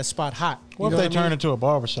already made that spot hot. You What know if they what I turn mean? into a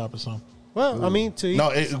barbershop or something? Well, I mean, to No,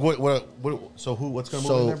 so what's gonna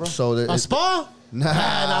move in there, bro? a spa?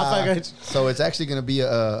 Nah, fuck it. So it's actually gonna be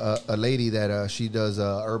a lady that she does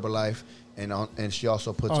Herbalife, and she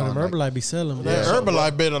also puts Oh, on the like, Herbalife be selling. That so-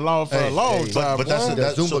 Herbalife been along for a long time. but that's boy. the-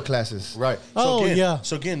 does so- Zumba classes. Right. So Oh, again, yeah.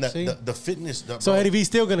 So again, See? the fitness. So Eddie V's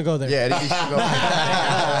still gonna go there. Yeah, That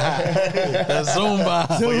Zumba.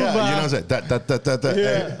 But yeah, you know what I'm saying?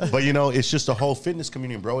 Hey, but you know, it's just the whole fitness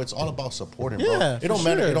community, bro. It's all about supporting, bro. Yeah, It don't for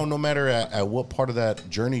matter. sure. It don't no matter at what part of that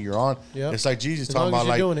journey you're on. Yep. It's like Jesus As talking long as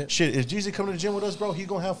about you're like doing it. shit. Is Jesus coming to the gym with us, bro? He's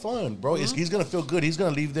gonna have fun, bro. He's gonna feel good. He's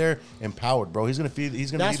gonna leave there empowered, bro. He's gonna feel.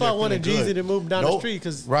 He's gonna. That's leave why there I wanted feeling good. Jeezy to move down the street,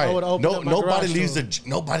 'cause I right. would've opened up my nobody garage leaves to the.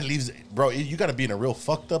 Nobody leaves, bro. You got to be in a real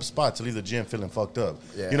fucked up spot to leave the gym feeling fucked up.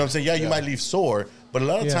 Yeah. You know what I'm saying? Yeah, you might leave sore, but a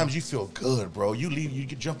lot of Yeah. times you feel good, bro. You leave, you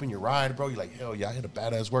can jump in your ride, bro. You're like, hell yeah, I had a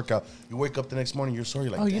badass workout. You wake up the next morning, you're sore.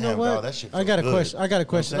 You're like, Oh, damn, you know what? dog, that shit. I got a feel question. good. I got a You know what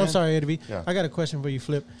question. I'm saying? sorry, Eddie. Yeah. I got a question for you,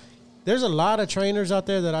 Flip. There's a lot of trainers out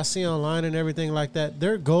there that I see online and everything like that.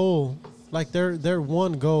 Their goal, like their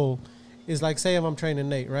one goal, is like, say if I'm training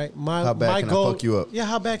Nate, right? How bad my can I goal, fuck you up? Yeah,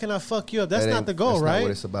 how bad can I fuck you up? That's That not ain't- the goal, that's right? Not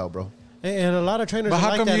what it's about, bro. And a lot of trainers But are how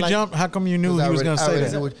like come that. you like, jump? How come you knew he was gonna say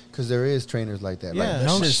that? Because there is trainers like that. Yeah, Like,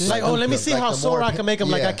 No that's shit. like, oh, let me see like how the sore more- I can make him.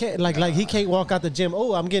 Like I Yeah. can't, like he can't walk out the gym.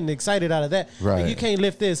 Oh, I'm getting excited out of that. Right. Like, you can't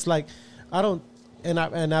lift this. Like I don't. And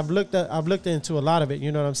I've looked into a lot of it.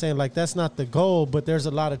 You know what I'm saying? Like that's not the goal, but there's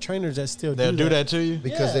a lot of trainers that still They'll do that to you.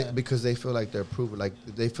 because Yeah. they feel like they're proving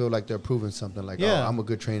they're proving something like Yeah. oh, I'm a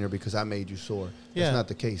good trainer because I made you sore. Yeah. That's not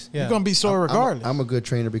the case. Yeah. You're gonna be sore I'm- regardless. I'm a good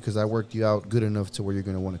trainer because I worked you out good enough to where you're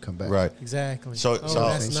gonna want to come back. Right. Exactly. So, Oh, so,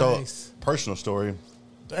 that's so, nice. personal story.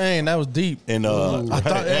 Dang, that was deep. And I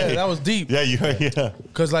thought that was deep. yeah, yeah.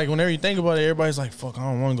 Cause like whenever you think about it, everybody's like, "Fuck, I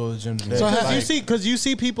don't want to go to the gym today." So have you Like, seen? Because you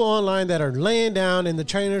see people online that are laying down and the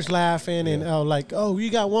trainers laughing and like, oh, you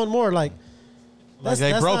got one more. Like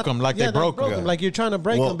they broke not- them, like yeah, they broke them. them. Like you're trying to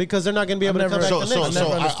break Well, them because they're not going to be able to come back So, the so, next. so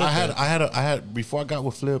never I understood I had before I got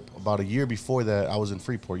with Flip about a year before that I was in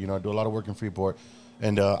Freeport. You know, I do a lot of work in Freeport,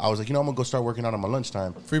 and I was like, you know, I'm gonna go start working out on my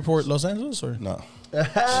lunchtime. Freeport, Los Angeles, or No. Hey.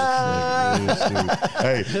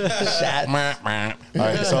 All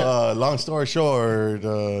right. So, long story short,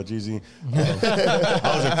 Jeezy,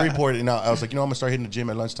 I was in Freeport, and I was like, you know, I'm gonna start hitting the gym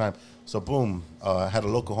at lunchtime. So, boom, I had a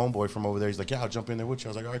local homeboy from over there. He's like, yeah, I'll jump in there with you. I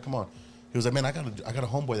was like, all right, come on. He was like, man, I got a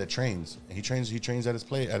homeboy that trains, and he trains at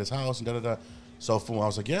his house, and da da da. So, I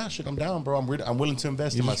was like, yeah, shit, I'm down, bro. I'm willing to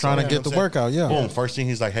invest in You're myself. just trying to You know get what the I'm saying? workout, yeah. Boom. First thing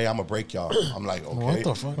he's like, hey, I'm gonna break y'all. I'm like, okay. What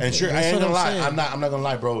the fuck? And sure, I That's ain't what gonna I'm lie. saying. I'm not gonna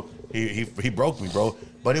lie, bro. He broke me, bro.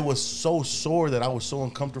 But it was so sore that I was so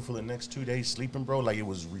uncomfortable for the next 2 days sleeping, bro. Like it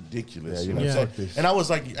was ridiculous. Yeah, you know you what know, I'm fuck saying? this. And I was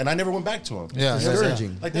like, and I never went back to him. Yeah, It's yeah,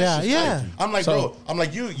 discouraging. Like Yeah, that yeah. I'm like, So- bro. I'm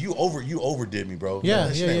like, you overdid me, bro. Yeah, Like,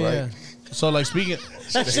 that yeah, shit ain't yeah, right. So like speaking,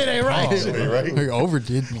 That shit ain't right. right? He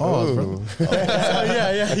overdid me. pause, bro.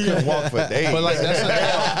 Couldn't walk for days. But like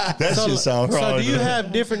that's that shit sounds wrong. So do you dude.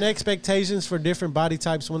 have different expectations for different body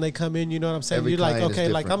types when they come in? You know what I'm saying? Every You're like, client is okay,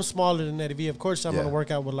 like different. I'm smaller than Eddie V. Of course, I'm Yeah. gonna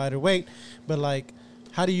work out with lighter weight, but like,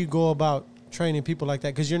 how do you go about training people like that?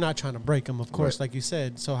 Because you're not trying to break them, of course, Right. like you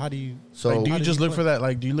said. So how do you? So like, do you How did just you look play? for that?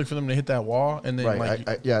 Like, do you look for them to hit that wall and then right, like?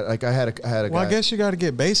 I had a guy. Well, I guess you got to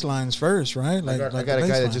get baselines first, right? I got the a guy that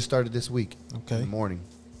baseline. just started this week. Okay. In the morning.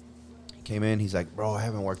 He came in. He's like, bro, I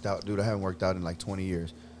haven't worked out, dude. I haven't worked out in like 20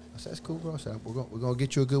 years. I said, that's cool, bro. I said, we're gonna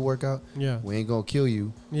get you a good workout. Yeah. We ain't gonna kill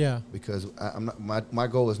you Yeah. because I'm not. My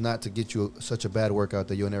goal is not to get you such a bad workout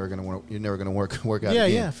that you're never gonna work out. Yeah,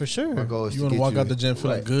 again. yeah, for sure. My goal is You to wanna get walk out the gym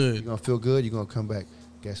feeling right. good. You're gonna feel good. You're gonna come back.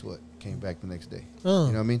 Guess what? Came back the next day. You Uh.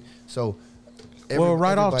 know what I mean? So. Well,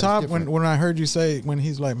 right off everybody's top, different. when I heard you say, when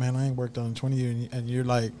he's like, man, I ain't worked on in 20 years, and you're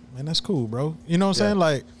like, man, that's cool, bro. You know what I'm Yeah. saying?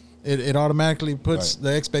 Like, it automatically puts Right. the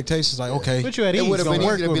expectations like, okay. Put you at It ease. would have Don't been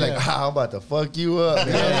work easy to with be like, that. I'm about to fuck you up.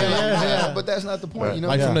 You know what I mean? yeah. But that's not the point. You know,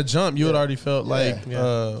 Like Yeah. from the jump, you had already felt like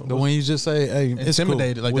Yeah. But when you just say, hey, it's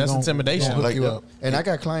Intimidated, cool. like, We're that's gonna- intimidation. we're gonna Like hook you that. up. And I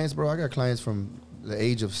got clients, bro. I got clients from the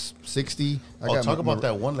age of 60. I Oh, got talk about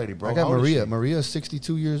that one lady, bro. I got How old is Maria. she? Maria's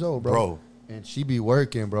 62 years old, bro. Bro. And she be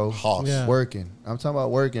working, bro. Hoss. Yeah. Working. I'm talking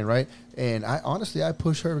about working, right? And I honestly, I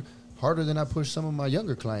push her harder than I push some of my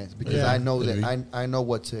younger clients because Yeah. I know that I know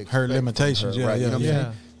what to expect from limitations, her, yeah, right? yeah, You know what yeah. I'm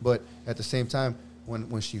saying? But at the same time,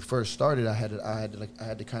 when she first started, I had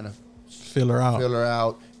to kind of Fill her out. fill her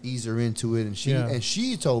out, ease her into it, and Yeah.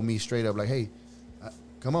 she told me straight up like, "Hey,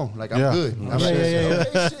 come on, like I'm Yeah. good." I'm Yeah, like, yeah, yeah.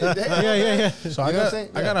 "Okay, shit, damn." Yeah, yeah, yeah. So You know I what I'm got saying?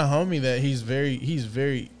 I got a homie that he's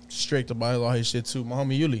very strict about all his shit too. My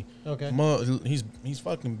homie Yuli. Okay. He's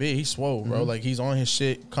fucking big. He's swole, bro. Like he's on his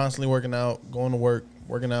shit, constantly working out, going to work,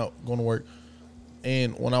 working out, going to work.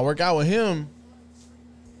 And when I work out with him,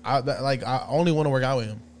 I only want to work out with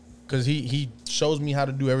him because he shows me how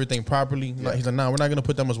to do everything properly. Like, he's like, nah, we're not gonna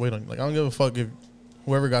put that much weight on you. Like I don't give a fuck if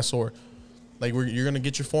whoever got sore. Like you're gonna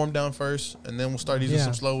get your form down first, and then we'll start using Yeah.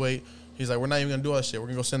 some slow weight. He's like, we're not even gonna do all that shit. We're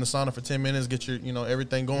gonna go sit in the sauna for 10 minutes, get your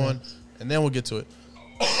everything going, and then we'll get to it.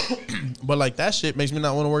 But like that shit makes me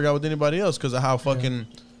not want to work out with anybody else because of how fucking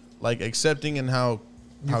like accepting and how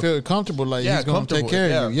You feel comfortable, like Yeah, he's going to take comfortable,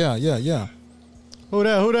 care of you. Yeah, yeah, yeah. Who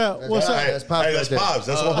that? Who that? What's up? That's Pops Hey, right that's there. Pops.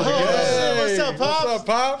 That's what Hey, what's up, Pops? What's up,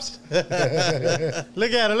 Pops?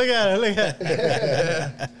 Look at it. Look at it. Look at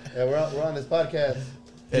it. Yeah, we're on this podcast.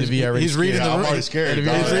 Eddie V already He's reading scared. Yeah, I'm the already room. scared. Eddie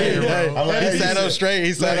dog. V's reading, bro. I'm like, He sat up straight.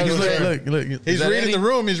 He sat up Look, straight. look. He's Is that reading Eddie? the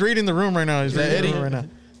room. He's reading the room right now. He's that reading the Eddie? room right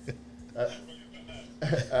now.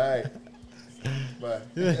 All right. Bye.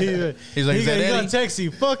 He's like, is that he gonna Eddie? text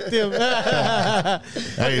you. Fuck them.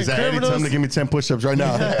 Hey, is that Eddie? Tell him to give me 10 push-ups right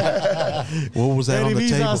now. What was that Eddie on the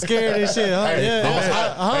V's table? all scared and shit. Huh? Hey,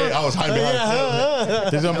 Yeah. I was hiding behind.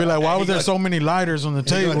 He's gonna be like, why was there so many lighters on the You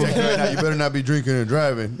table? better not be drinking and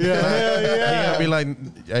driving. He gonna be like,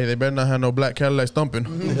 hey, they better not have no black Cadillac stumping.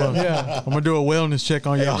 Yeah. I'm gonna do a wellness check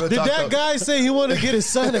on y'all. Real Did talk, that though. guy say he wanted to get his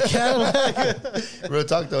son a Cadillac? Real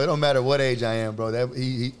talk though, it don't matter what age I am, bro. That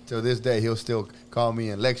he to this day he'll still call me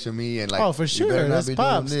and lecture me and like, Oh, for you sure. better not That's be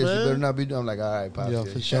Pops, doing this. man. You better not be doing. I'm like, all right, Pops. Yeah,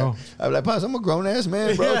 for sure. I'm like, Pops, I'm a grown ass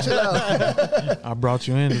man, bro. Chill out. I brought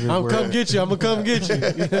you into this I'm world. come get you. I'm gonna come get you.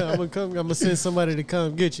 Yeah, I'm gonna send somebody to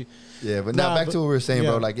come get you. Yeah, but Nah, now back but- to what we were saying, yeah.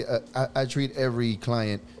 bro. Like, I treat every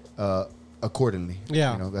client accordingly.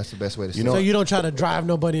 Yeah. You know, that's the best way to say You know, So you don't try to drive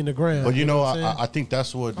nobody in the ground. But you know, what I'm saying? I think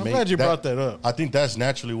that's what I'm makes. glad you brought that up. I think that's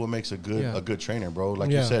naturally what makes a good Yeah. a good trainer, bro. Like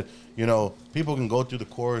Yeah. you said, you know, people can go through the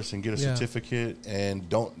course and get a Yeah. certificate and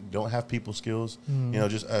don't have people skills. Mm. You know,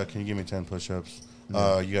 just can you give me 10 push-ups? You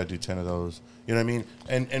got to do 10 of those. You know what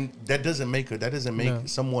I mean? And that doesn't make No.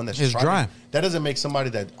 someone that's It's trying- dry. That doesn't make somebody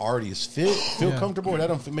that already is fit feel Yeah. comfortable. That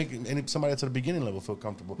don't make somebody that's at the beginning level feel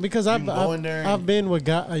comfortable. Because You I've can go in there. I've been with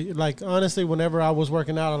guys, like honestly, whenever I was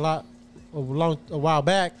working out a while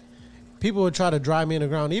back, people would try to drive me in the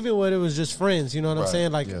ground, even when it was just friends. You know what I'm Right,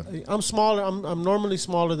 saying? Like yeah. I'm smaller. I'm normally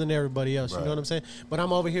smaller than everybody else. You Right. know what I'm saying? But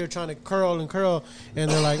I'm over here trying to curl, and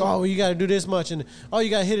they're like, "Oh, well, you got to do this much," and "Oh, you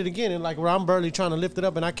got to hit it again," and like where I'm barely trying to lift it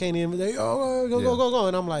up, and I can't even. They, "Oh, go,"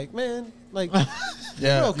 and I'm like, "Man, like."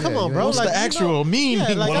 Yeah. Bro, come Yeah, on, yeah. bro. What's like, the actual meaning?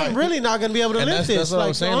 Yeah, like I'm really not gonna be able to And lift that's this. what I Like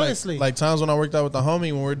was saying. honestly, Like times when I worked out with the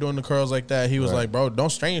homie when we were doing the curls like that, he was Right. like, "Bro, don't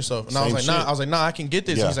strain yourself." And I was Same like, "Nah." shit. I was like, "Nah, I can get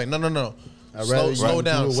this." Yeah. He's like, "No. I'd Slow, rather slow you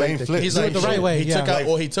down." do a Same weight flip. He's Do like, it the right way, He yeah. took out.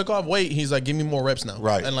 Well, he took off weight. He's like, "Give me more reps now."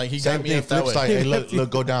 Right. And like he Same got me thing up that flips way. like, hey, look,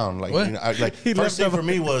 go down. Like, What? you know, like He first left thing for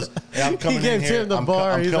me was, hey, I'm coming gave in here. Tim the I'm,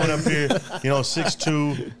 bar. I'm He's coming like- up here,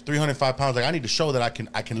 6'2", 305 pounds. Like, I need to show that I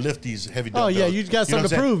can lift these heavy Oh, dumbbells. yeah, you got know something what I'm to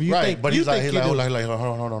saying? prove. You right. think- But you he's like, think he's you like, do.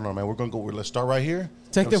 hold on, man. We're gonna go. Let's start right here.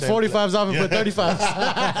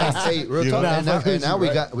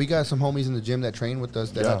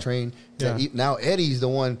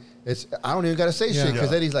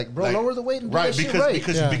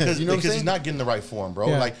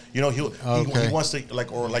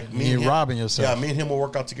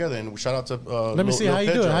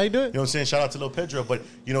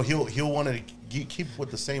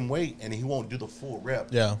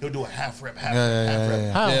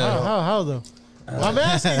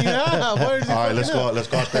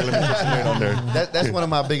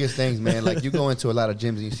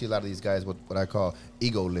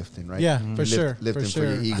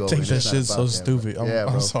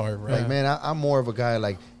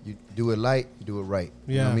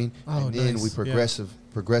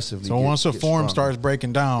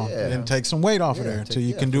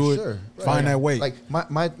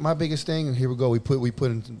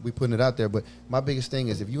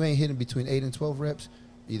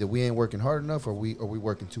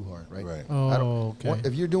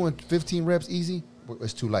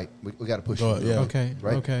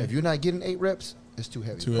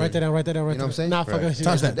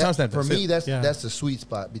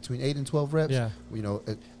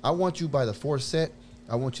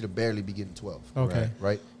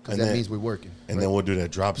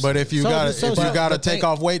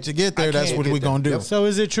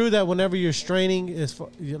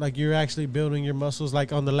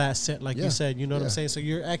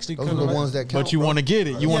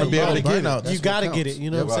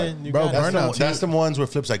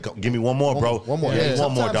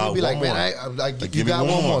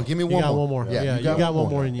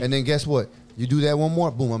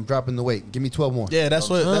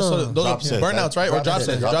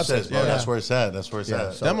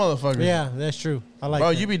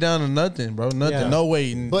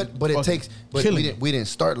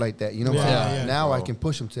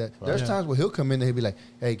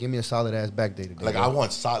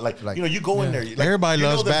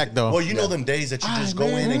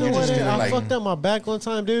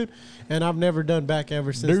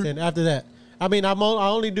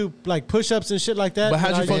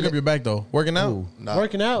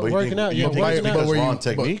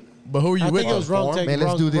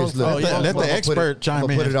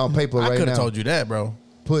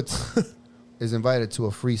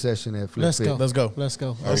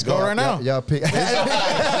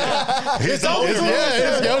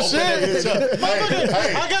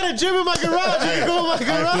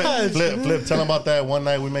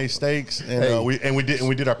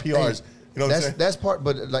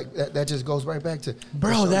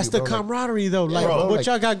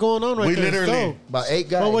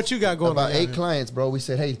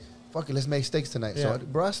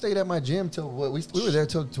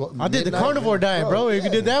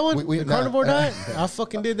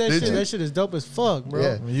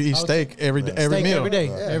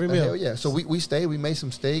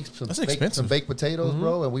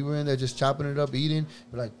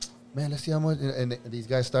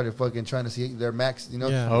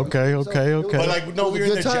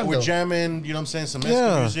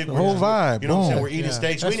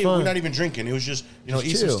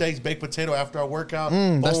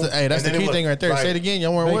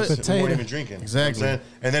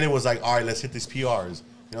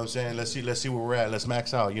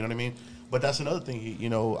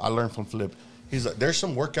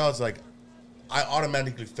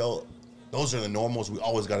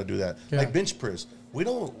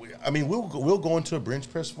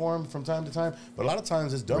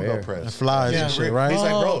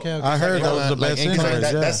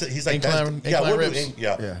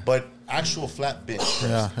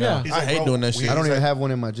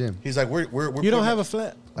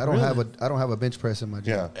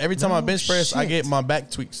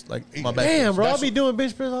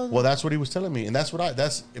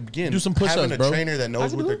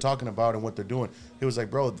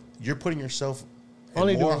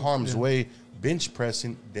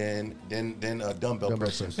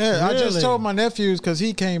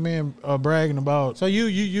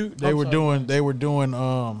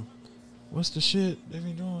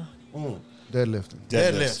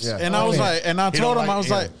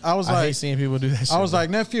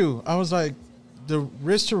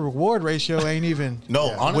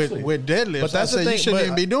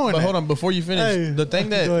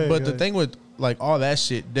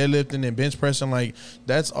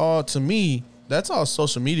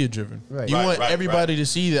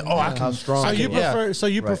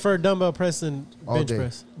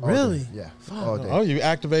 Oh, you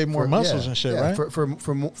activate more muscles and shit, right?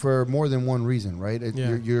 For more than one reason, right?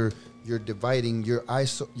 Yeah. You're you're dividing, you're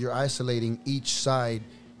isolating each side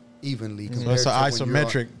evenly. So it's an compared to when you're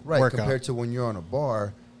isometric right, workout. compared to when you're on a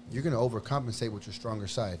bar, you're gonna overcompensate with your stronger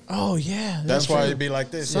side. Oh yeah, That's why it'd be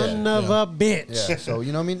like this. Son of a bitch. Yeah, so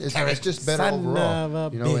you know what I mean. It's just better Son overall.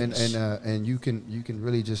 of a You know, bitch. and you can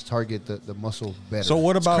really just target the muscle better. So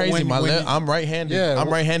what It's about crazy. when, My when left, I'm right-handed. Yeah, I'm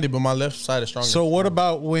right-handed, but my left side is stronger. so what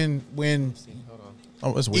about when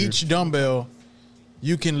oh, it's weird. each dumbbell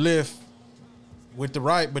you can lift with the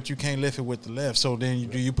right, but you can't lift it with the left? So then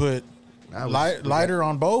do you put Now we lighter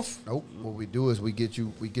on both? Nope. What we do is we get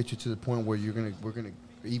you to the point where we're gonna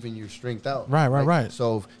even your strength out. Right.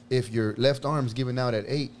 So if your left arm's giving out at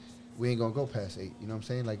 8, we ain't gonna go past 8. You know what I'm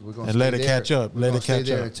saying? Like we're gonna And stay let it there. catch up. We're Let gonna it stay catch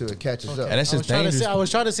there up. until it catches up. And that's I just dangerous. I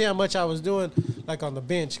was trying to see how much I was doing, like on the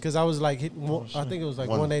bench, because I was like hitting. I think it was like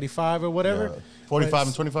 185 or whatever. 45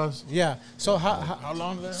 and 25s. Yeah. So how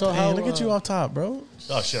long is that? So Man, how? look at you off top, bro.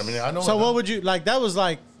 Oh shit! I mean, I know. So what would you like? That was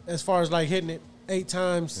like as far as like hitting it 8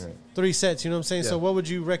 times, 3 sets. You know what I'm saying? So Yeah. what would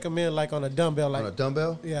you recommend like on a dumbbell? Like On a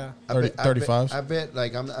dumbbell? yeah. I bet- 35s? I bet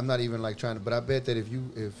like I'm not even like trying to, but I bet that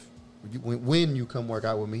when you come work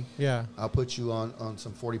out with me, Yeah. I'll put you on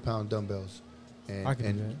some 40-pound dumbbells, I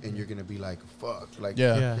can do that. and you're gonna be like, fuck, like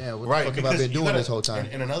Yeah. Yeah. what Right, the fuck have I because been you doing gotta- this whole time?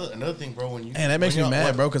 And another thing, bro, when you Man, that makes when me you're-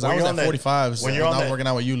 mad, bro, because I when was you're at on that- 45s. when you're on not that- working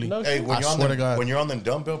out with Yuli. No, Hey, when I you're on swear the to God. when you're on the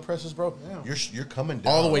dumbbell presses, bro, you're coming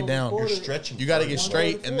down All the way down. You're stretching. You got to get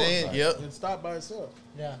straight, and then yep. And stop by itself.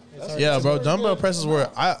 Yeah. Yeah, bro. Dumbbell presses were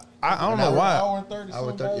I don't know why. and 30 I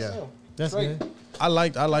would think, yeah. That's good. I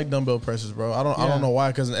like dumbbell presses, bro. I Yeah. don't know why,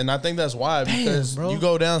 and I think that's why because bro. you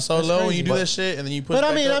go down so That's low and crazy. you do But- that shit, and then you push. But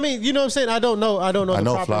back I up. mean, you know what I'm saying? I don't know I the know,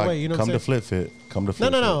 proper Fly. way. You know Come what to I'm saying? Flip Fit. Come to No,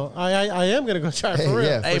 Flip Fit. I am gonna go try it for Hey, real.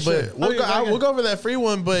 yeah. Hey, for but sure. we'll go over that free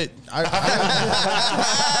one, but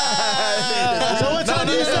So what time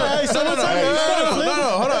do you start? Hey, so what time do you start? no, Flip?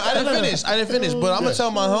 hold on. I didn't finish, but I'm gonna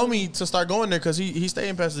tell my homie to start going there because he stay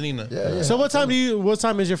in Pasadena. Yeah. So what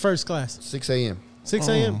time is your first class? 6 a.m. 6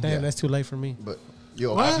 a.m. Damn, Yeah. that's too late for me. But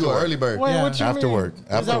you're an early bird. Wait, Yeah. what you After mean? work.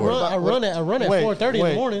 'Cause After work. I run at 4:30 in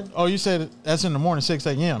the morning. Oh, you said that's in the morning, 6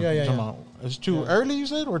 a.m. Yeah, yeah, You're talking yeah. about- It's too early, you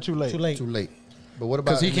said, or too late? Too late. Too late. But what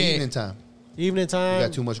about 'Cause he in the can't- evening time? Evening You time.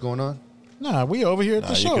 got too much going on? Nah, we over here at the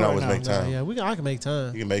Nah, you show can right always now. make time. Yeah, I can make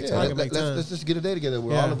time. You can make Yeah, time. make time. let's just get a day together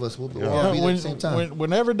where Yeah. all of us will be Yeah, there at the when- same time.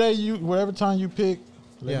 whatever time you pick,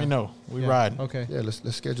 let Yeah. me know. We Yeah. riding. Okay. Yeah, let's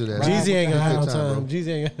schedule that. Jeezy ain't gonna have no Good time. bro. Jeezy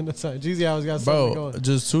ain't got no time. Jeezy always got something Bro, going.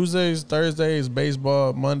 just Tuesdays, Thursdays,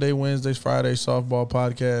 baseball, Monday, Wednesdays, Fridays, softball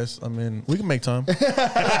podcast. I mean, we can make time. This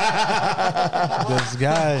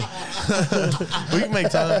guy. We can make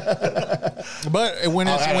time. But when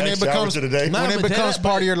I'll it's add when it extra hours becomes to the day. Nah, when it but becomes that-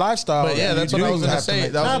 part of your lifestyle. But yeah, you that's what do I was gonna have to say.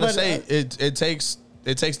 make- That Nah, was gonna but- say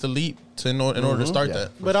it takes the leap to in order to start Yeah. that.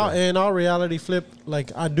 But in all reality, Flip,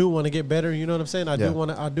 like I do want to get better. You know what I'm saying? I Yeah.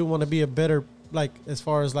 do want to be a better, like as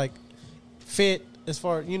far as like fit. As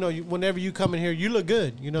far whenever you come in here, you look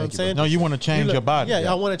good. You know what I'm saying? No, you want to change look- your body.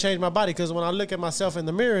 Yeah, I want to change my body because when I look at myself in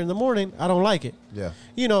the mirror in the morning, I don't like it. Yeah.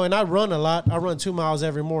 And I run a lot. I run 2 miles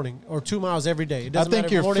every morning or 2 miles every day. It I doesn't think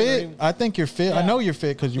matter you're morning or fit. even- I think you're fit. I Yeah. know you're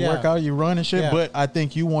fit because you Yeah. work out, you run and shit. Yeah. But I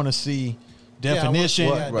think you want to see definition.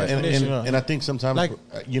 Yeah, Right. definition. And I think sometimes, Like-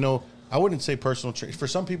 I wouldn't say personal training. For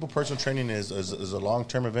some people, personal training is a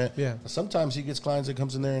long-term event. Yeah. Sometimes he gets clients that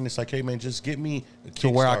comes in there and it's like, hey, man, just get me a To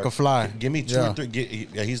where I kickstart. could fly. Give me two Yeah. or three.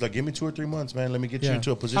 He's like, give me 2 or 3 months, man. Let me get you Yeah.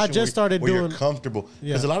 into a position I just where, started where doing- you're comfortable.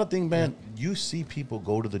 Because Yeah. a lot of things, man, you see people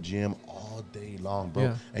go to the gym all day long, bro,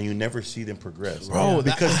 Yeah. and you never see them progress. Bro,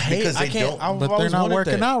 because they don't. I've But they're always not wondered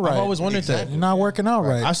working that. out right. I've always wondered Exactly. You're not working out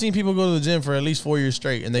right. I've seen people go to the gym for at least 4 years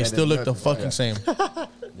straight, and they still look the fucking same.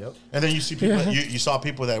 Yep. And then you see people. You saw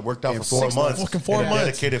people that worked out In for 4 6 months. fucking 4 in a months.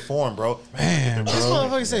 dedicated form, bro. Man, This bro.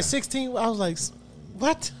 motherfucker said 16. I was like,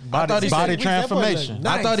 what? Body, said- body that boy look transformation.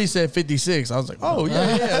 nice. I thought he said 56. I was like, oh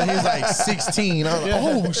yeah. He's like 16. I was like,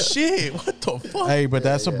 oh shit, what the fuck? Hey, but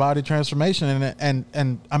that's a body transformation,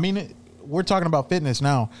 and I mean, we're talking about fitness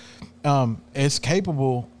now. It's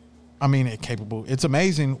capable. I mean, It's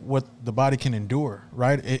amazing what the body can endure,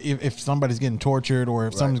 right? If somebody's getting tortured or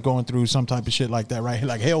if someone's going through some type of shit like that, right?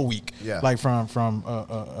 Like Hell Week, Yeah. like from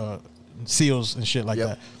SEALs and shit like Yep.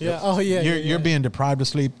 that. Yeah. Oh yeah. You're being deprived of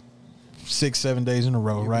sleep 6-7 days in a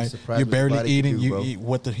row, You'd be right? surprised You're what the barely body can eating. do, You bro. eat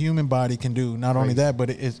what the human body can do. Not only Crazy. that, but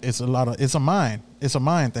it's a mind. It's a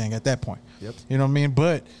mind thing at that point. Yep. You know what I mean?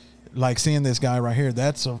 But like seeing this guy right here,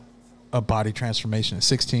 that's a body transformation in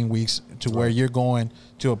 16 weeks to where you're going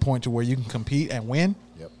to a point to where you can compete and win.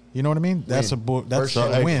 Yep. You know what I mean? That's First a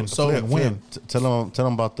shot. win. So Flip, win. tell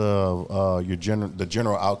them about the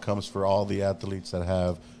general outcomes for all the athletes that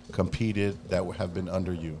have competed that have been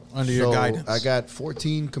under you. Under your So guidance. I got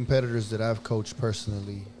 14 competitors that I've coached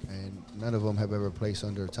personally, and none of them have ever placed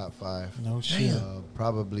under top 5. No shit.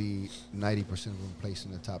 Probably 90% of them placed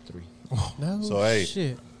in the top 3. No So, hey,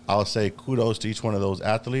 shit. I'll say kudos to each one of those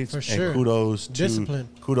athletes, For and sure. kudos Discipline.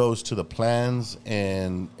 to the plans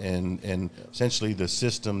and essentially the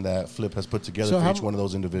system that Flip has put together So for how- each one of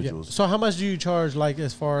those Yeah. individuals. So how much do you charge, like,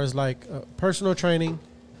 as far as like personal training,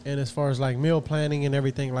 and as far as like meal planning and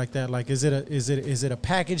everything like that? Like, is it a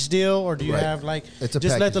package deal, or do you Right. have like It's a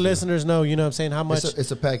just let package the deal. listeners know? You know what I'm saying? How much?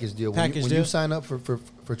 It's a package deal. Package When deal? you sign up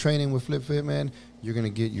for training with Flip Fit, man, you're gonna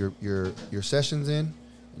get your sessions in.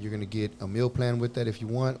 You're gonna get a meal plan with that if you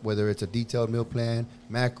want, whether it's a detailed meal plan,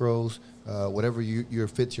 macros, whatever your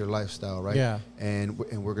fits your lifestyle, right? Yeah. And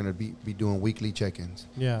we're gonna be doing weekly check-ins.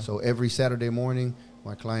 Yeah. So every Saturday morning,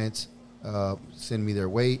 my clients send me their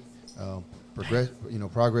weight,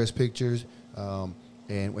 progress pictures,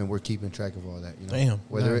 and we're keeping track of all that. You know,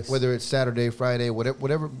 Damn. Nice. whether it's Saturday, Friday,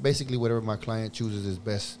 whatever my client chooses is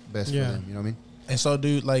best Yeah. for them. You know what I mean? And so,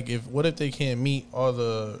 dude, like, what if they can't meet all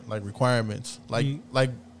the like requirements? Like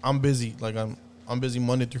I'm busy. Like I'm busy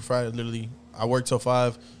Monday through Friday. Literally, I work till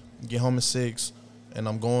 5, get home at 6, and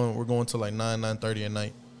we're going till like 9:30 at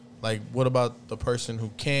night. Like, what about the person who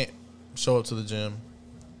can't show up to the gym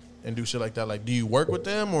and do shit like that? Like, do you work with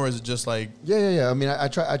them, or is it just like? Yeah. I mean, I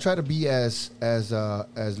try to be as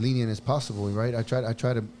lenient as possible, right? I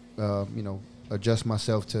try to adjust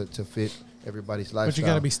myself to fit everybody's lifestyle. But you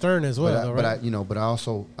got to be stern as well, though, right? But I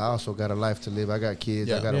also got a life to live. I got kids.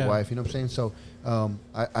 Yeah. I got Yeah. a wife. You know what I'm saying? So,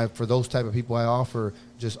 I for those type of people, I offer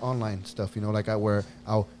just online stuff. You know, like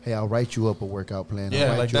I'll write you up a workout plan. I'll Yeah,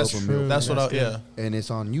 write like you that's up a meal true. That's plan. what That's yeah. And it's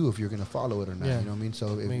on you if you're gonna follow it or not. Yeah. You know what I mean?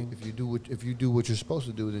 So if you do what you're supposed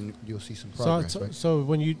to do, then you'll see some So, progress. so, right? so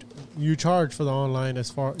when you charge for the online, as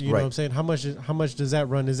far you know Right. what I'm saying, how much does that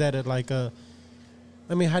run? Is that at like a?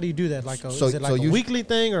 I mean, how do you do that? Like, So- is it like so a you- weekly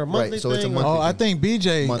thing or a monthly so it's a thing? monthly or- Oh, I think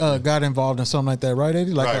BJ Monthly. got involved in something like that, right,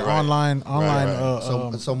 Eddie? Like Right, an right. online Right.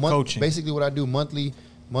 So coaching. basically what I do monthly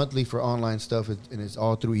for online stuff, and it's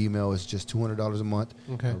all through email. It's just $200 a month.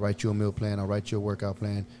 Okay. I'll write you a meal plan. I'll write you a workout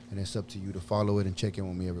plan, and it's up to you to follow it and check in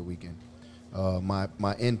with me every weekend.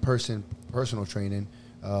 My in-person personal training,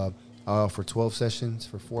 I offer 12 sessions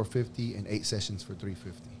for $450 and 8 sessions for $350.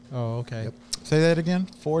 Oh, okay. Yep. Say that again.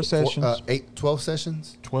 4 sessions, 12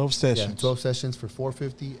 sessions. 12 Yeah, sessions. 12 sessions for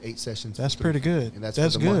 $450, 8 sessions. That's for pretty $350. good. And that's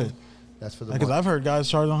That's for the good. month. That's for the Because month. I've heard guys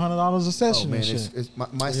charging $100 a session. Oh man, and shit. it's my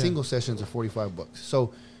Yeah. single sessions are $45.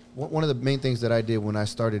 So one of the main things that I did when I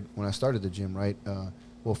started the gym, right?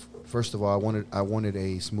 First of all, I wanted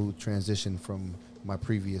a smooth transition from my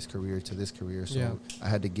previous career to this career, so Yeah. I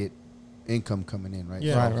had to get income coming in, right?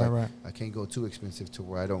 Yeah. So I Right, was right, like, right. I can't go too expensive to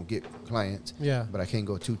where I don't get clients. Yeah. But I can't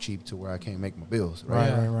go too cheap to where I can't make my bills, Right, right?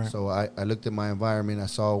 Yeah. right, right. So I looked at my environment. I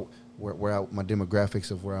saw my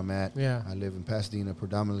demographics of where I'm at. Yeah. I live in Pasadena,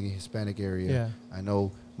 predominantly Hispanic area. Yeah. I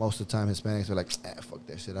know most of the time Hispanics are like, fuck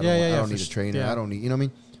that shit. I Yeah, don't for need a sure. trainer. Yeah. I don't need, you know what I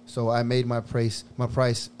mean? So I made my price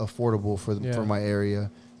affordable for Yeah. for my area,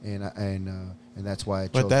 and that's why I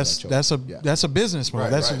chose. But what I chose. Yeah. that's a business move. Right,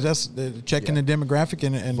 that's right. that's checking Yeah. the demographic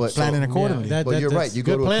and But- planning so- accordingly. Yeah, But you're right. that's You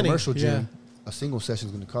go good to a planning. commercial gym, Yeah. a single session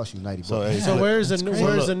is going to cost you $90. So, hey, So where's the crazy.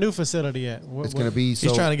 where's the new facility at? it's going to be. He's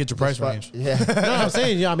trying to get your the price spot- range. Yeah. No, I'm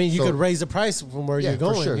saying, yeah. I mean, you So- could raise the price from where you're for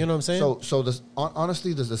going. sure. You know what I'm saying? So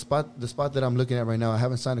honestly, the spot that I'm looking at right now, I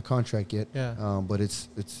haven't signed a contract yet. Yeah. But it's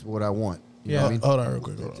what I want. You Yeah. know what I mean? Hold on, real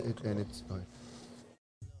quick. Hold on. And it's. Go ahead.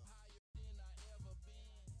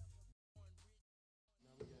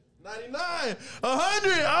 99,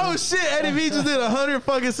 100. Oh shit! Eddie V just did 100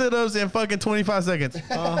 fucking sit-ups in fucking 25 seconds.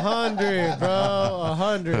 100, bro,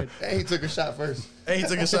 100. Hey, he took a shot first. Hey, he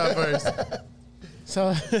took a shot first. So,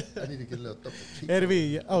 I need to get a little thumping cheek. Eddie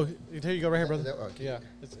V, oh, here you go, right here, brother. Okay. Yeah,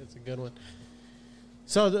 it's a good one.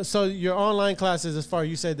 So your online classes, as far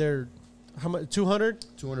you said they're how much? 200?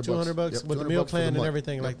 200 $200 Yep, with the 200 meal bucks for plan and month.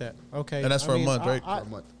 everything Yep. like that. Okay, And that's for a month, right? For a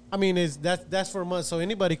month. I mean, that's for a month, so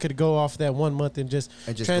anybody could go off that 1 month and just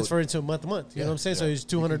transfer into a month. You know what I'm saying? So it's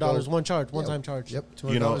 $200 one charge, one time charge. Yep.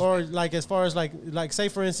 You know- Or like as far as like say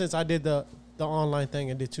for instance, I did the online thing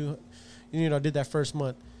and did did that first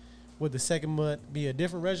month. Would the second month be a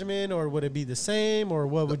different regimen, or would it be the same, or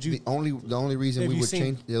what would you? The only reason Have we you would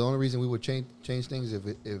seen- change things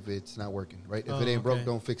if it's not working, right? If Oh, it ain't broke, okay.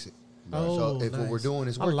 don't fix it. Oh, So if what we're nice. doing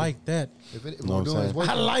is I working, like that. if what Know we're what doing I'm is saying?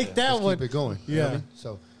 working, I like that let's one. Keep it going. You know what I Yeah. mean?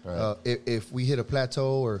 So Right. if we hit a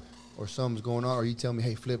plateau or something's going on, or you tell me,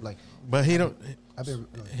 hey, Flip, like But he don't. I've been.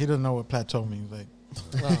 He doesn't know what plateau means. Like,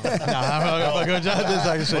 Wow. I'm gonna judge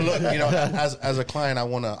this. Well, look, as a client,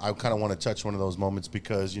 I kind of want to touch one of those moments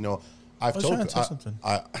because I've was told trying to tell something.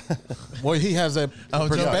 Well, he has that Oh,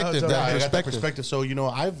 Joe, perspective. Joe, Yeah, That I got that perspective. perspective. So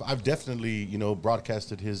I've definitely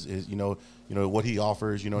broadcasted his what he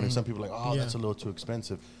offers. And some people are like, oh, that's a little too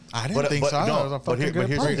expensive. I didn't think so. I thought it was a but fucking good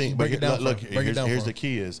here's the price. thing. Break it down Look, for him. Break it down here's for the him.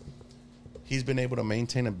 key is he's been able to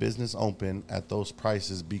maintain a business open at those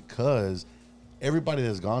prices because everybody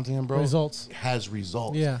that's gone to him, bro, Results. has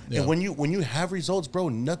results. Yeah. And when you have results, bro,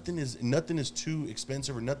 nothing is too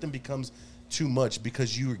expensive or nothing becomes too much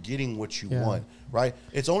because you are getting what you Yeah. want, right?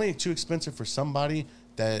 It's only too expensive for somebody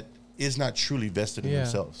that is not truly vested in Yeah.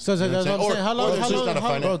 themselves. So that's You know what I'm what saying. How long? or How there's just long? not a How,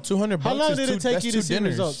 finan- Bro, 200 how bucks long is did two, it take that's you two to see dinners.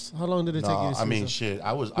 results? How long did it take you to No, see I mean, results? shit.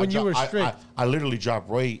 When you were strict. I literally dropped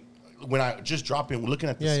weight when I just dropped in. Looking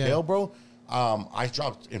at the Yeah, yeah. scale, bro. I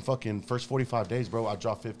dropped in fucking first 45 days, bro. I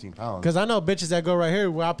dropped 15 pounds. Because I know bitches that go right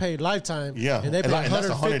here where I paid lifetime. Yeah. And they pay And that's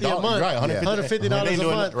 $150 a month. right, $150. $150 They a ain't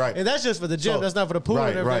doing month. it, right. And that's just for the gym. So, That's not for the pool right,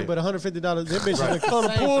 and everything. right. But $150, them bitches Right. look Oh, the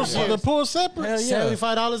same pool, for years. the pool separate. Hell yeah.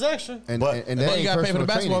 $75 extra. And But- and And that then ain't you got to pay for the personal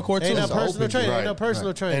basketball training. court too. Ain't no It's personal open, training. Ain't right, no personal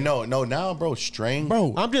And training. now, bro, strength.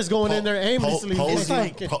 Bro, I'm just going in there aimlessly. Posing,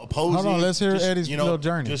 thinking. posing. Hold on, let's hear just, Eddie's little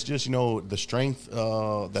journey. Just the strength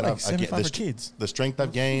that like I've 75 for kids. the strength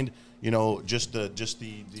I've gained. Just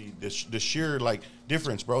the sheer like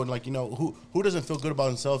difference, bro. And like who doesn't feel good about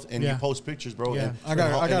himself and Yeah. you post pictures, bro. Yeah. And,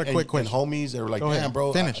 I got a quick question. And homies that were like, Go ahead, damn,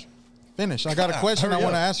 bro. Finish. I got a question I Hurry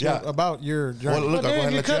want to up. ask you Yeah. about your journey. Well, look, Well, I'll go ahead damn,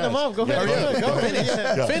 and you let cut them ask. off. Go ahead. Yeah, Go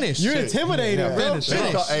ahead. yeah. Finish. You're Shit. intimidating, bro.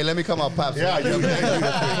 Finish. Hey, let me come out, pops. Yeah,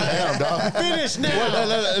 damn, dog. Finish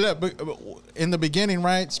now. Look, in the beginning,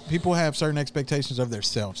 right? People have certain expectations of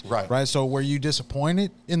themselves, Right. So were you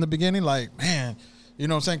disappointed in the beginning? Like, man, you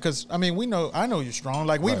know what I'm saying? Because I mean, I know you're strong.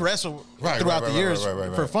 Like we've Right. wrestled Right, throughout right, the right, years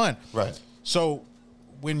right, for fun, Right. So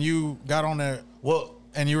when you got on there, Well,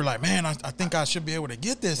 and you were like, man, I think I should be able to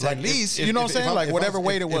get this like, at least. if- You know if- what I'm saying? if Like if whatever I'm-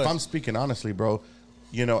 weight it was. If I'm speaking honestly, bro,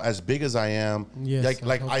 as big as I am, Yes,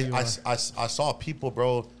 like I hope you I saw people,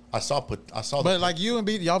 bro. I saw. but like you and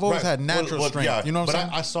B, y'all have always Right. had natural Well, strength. yeah, You know what but I'm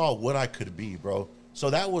saying? I saw what I could be, bro. So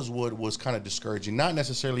that was what was kind of discouraging. Not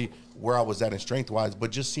necessarily where I was at in strength wise, but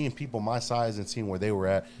just seeing people my size and seeing where they were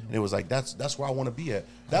at, and it was like that's where I want to be at.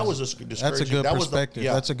 That was a discouraging. good that was perspective.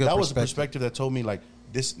 That's a good That was the perspective. perspective that told me like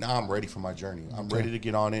this. Now I'm ready for my journey. I'm ready to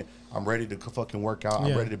get on it. I'm ready to fucking work out. I'm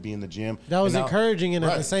Yeah. ready to be in the gym. That was And now- encouraging, and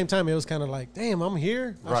at the Right. same time, it was kind of like, damn, I'm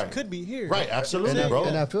here. I Right. could be here. Right, absolutely, And bro.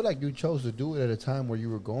 I feel like you chose to do it at a time where you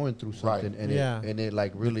were going through something, Right. and Yeah. it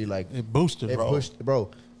like really like It boosted, it bro. pushed, bro.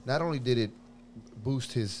 Not only did it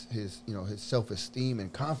boost his his self esteem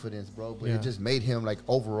and confidence, bro, but Yeah. it just made him like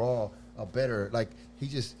overall a better like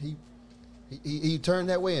he turned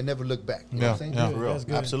that way and never looked back. You know what I'm saying? Yeah. For real. That's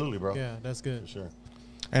good. Absolutely, bro. Yeah, that's good. For sure.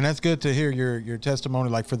 And that's good to hear your testimony,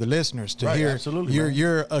 like for the listeners to Right, hear absolutely, man.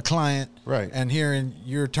 you're a client, Right. and hearing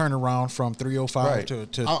your turnaround from 305 Right. to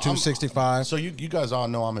I'm- 265. So you guys all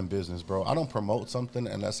know I'm in business, bro. I don't promote something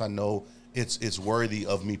unless I know it's worthy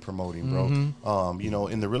of me promoting, bro. Mm-hmm.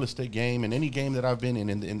 In the real estate game and any game that I've been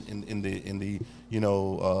in the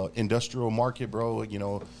industrial market, bro.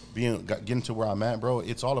 Getting to where I'm at, bro.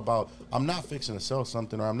 It's all about I'm not fixing to sell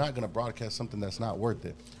something or I'm not going to broadcast something that's not worth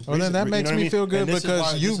it. well, then that You makes know what me I mean? feel good And this is because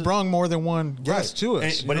why- this you've is- brung more than one guest to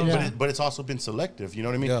us. And- but, you know? but it's also been selective. You know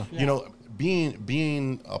what I mean? Yeah.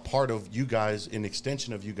 Being a part of you guys, an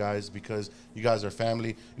extension of you guys, because you guys are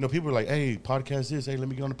family. People are like, "Hey, podcast this. Hey, let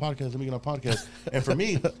me get on the podcast. Let me get on the podcast." And for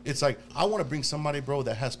me, it's like I want to bring somebody, bro,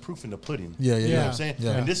 that has proof in the pudding. Yeah, You know what yeah. I'm saying?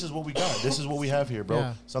 Yeah. And this is what we got. This is what we have here, bro.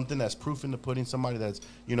 Yeah. Something that's proof in the pudding. Somebody that's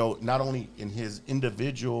not only in his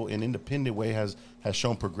individual and independent way has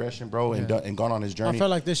shown progression, bro, and and gone on his I journey. felt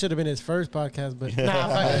like this should have been his first podcast, but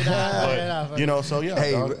So yeah.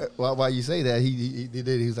 Hey, dog. while you say that, he did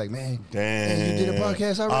it. He was like, man, Damn. hey, you did a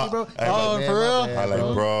podcast already, bro? Hey, Oh, man, for real? I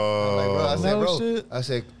like, bro. I said, No bro. shit. I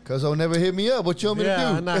said, Cuzzo never hit me up. What you want me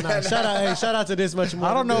yeah, to do? nah. Shout out to this much more.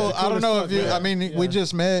 I don't know. I don't know if you. I mean, Yeah. we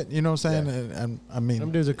just met. You know what I'm saying? And I mean,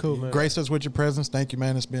 Them dudes are cool, man. Grace us with your presence. Thank you,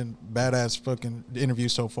 man. It's been badass fucking interview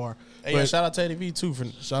so far. Hey, But yeah, shout out to Eddie V too for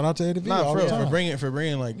shout out to Eddie V. nah, all for, the real, time. for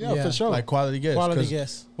bringing like Yeah, for sure. like quality guests. Quality 'cause-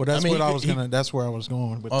 guests. Well, that's I mean, what he- I was he- gonna. That's where I was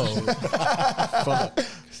going with. Oh, Fuck.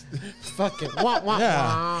 Fuck it. Wah, wah, yeah.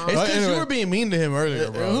 wah. It's But because anyway. you were being mean to him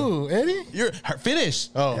earlier, bro. Who, Eddie? You're finish.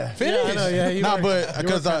 Oh, Finish. Yeah, I know, yeah, you no, were- but you were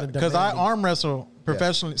because kinda I demanding. arm wrestle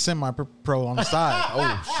professionally, semi-pro on the side.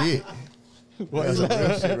 Oh, shit. That's some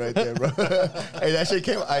real shit right there, bro. Hey, that shit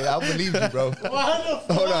came. I believe you, bro. Why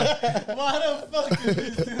the Hold on. fuck? Why the fuck is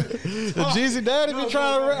this dude? The Jeezy Daddy be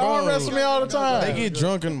trying to arm wrestle me all the time. They get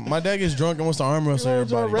drunk and my dad gets drunk and wants to arm wrestle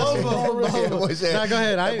everybody. That boy said, Nah, go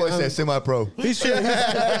ahead. That boy said semi-pro. He's sure.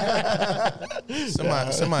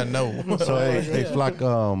 Somebody know. So hey, Flock,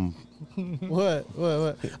 What?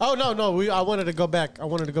 Oh no. I wanted to go back. I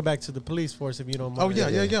wanted to go back to the police force, if you don't mind. Oh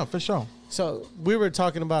yeah, for sure. So we were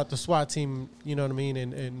talking about the SWAT team. You know what I mean?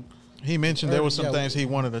 And He mentioned there was some Yeah, things he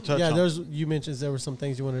wanted to touch yeah, on. you mentioned there were some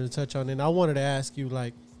things you wanted to touch on, and I wanted to ask you,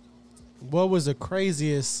 like, what was the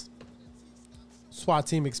craziest SWAT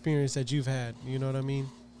team experience that you've had? You know what I mean?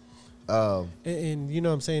 And you know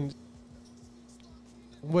what I'm saying?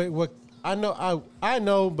 What I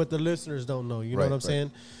know, but the listeners don't know. You know Right, what I'm right.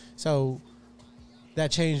 saying? So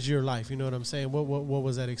that changed your life. You know what I'm saying? What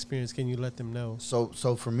was that experience? Can you let them know? So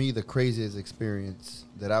for me, the craziest experience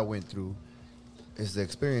that I went through is the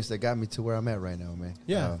experience that got me to where I'm at right now, man.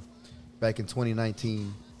 Yeah. Back in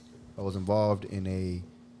 2019, I was involved in a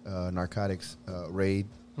narcotics raid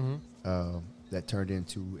that turned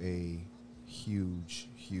into a huge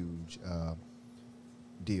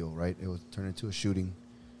deal. Right? It was turned into a shooting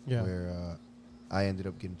Yeah. where I ended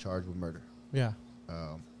up getting charged with murder. Yeah.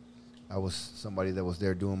 I was somebody that was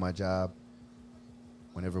there doing my job.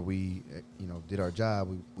 Whenever we, did our job,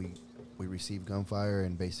 we received gunfire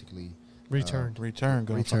and basically Returned. returned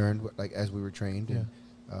like as we were trained,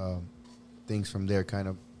 and things from there kind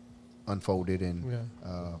of unfolded, and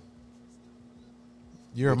Yeah.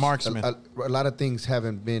 You're a which marksman. A lot of things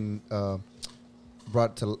haven't been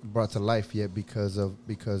brought to life yet because of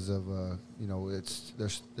it's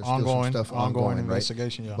there's still ongoing, some stuff ongoing right?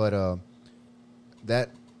 investigation. Yeah. But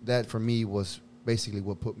that for me was basically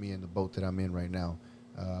what put me in the boat that I'm in right now.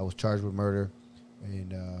 I was charged with murder,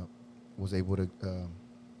 and was able to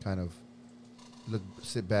kind of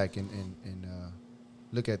sit back and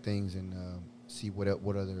look at things and see what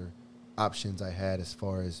other options I had as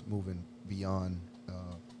far as moving beyond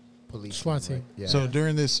police. SWAT team. Right? Yeah. So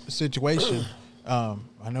during this situation,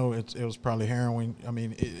 I know it was probably harrowing. I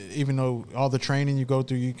mean, even though all the training you go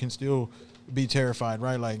through, you can still be terrified,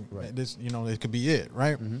 right? Like Right. this, it could be it,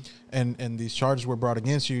 right? Mhm. And these charges were brought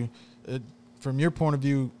against you. From your point of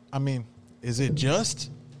view, I mean, is it just?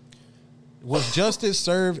 Was justice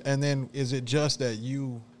served, and then is it just that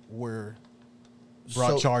you were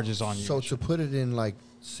brought charges on you? So to put it in like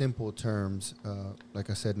simple terms, like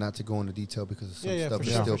I said, not to go into detail because some stuff for is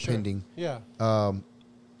sure, still for sure. pending. Yeah.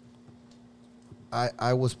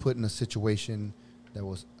 I was put in a situation that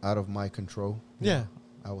was out of my control. Yeah.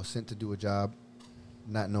 I was sent to do a job,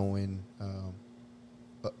 not knowing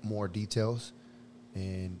more details,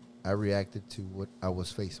 and I reacted to what I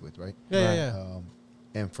was faced with. Right. Yeah.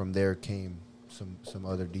 And from there came some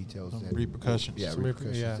other details. Some that repercussions. Yeah, Some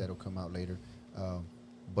repercussions yeah. that'll come out later.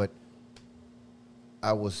 But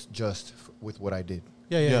I was just with what I did.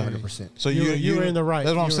 Yeah. 100%. So You were in the right.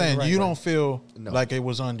 That's what You I'm were in saying. the right You way. don't feel No. like it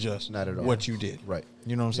was unjust. Not at all. What you did. Right.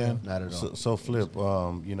 You know what I'm saying? Not at all. So Flip,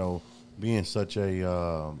 being such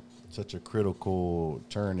a critical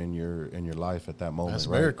turn in your life at that moment. That's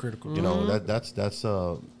right? very critical. You know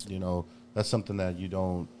that's something that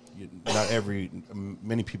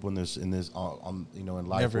many people in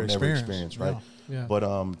life Never will never experience. experience, right? Yeah. But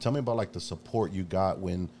tell me about like the support you got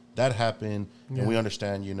when that happened, Yeah. and we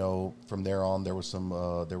understand, from there on there was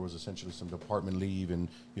essentially some department leave, and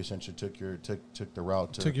you essentially took the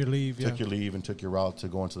route to Took your leave, took yeah. your leave and took your route to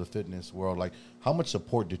go into the fitness world. Like, how much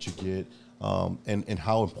support did you get, and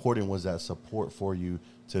how important was that support for you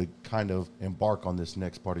to kind of embark on this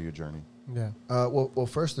next part of your journey? Yeah. Well,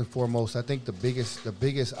 first and foremost, I think the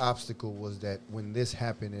biggest obstacle was that when this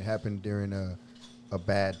happened, it happened during a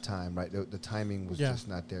bad time, right? The timing was Yeah. just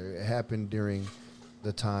not there. It happened during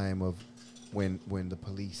the time of when the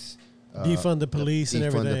police Defund the police and defund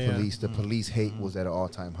everything, the yeah. police. The police hate was at an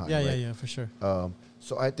all-time high. Yeah, right? for sure.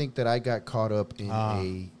 So I think that I got caught up in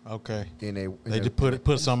Okay. a They just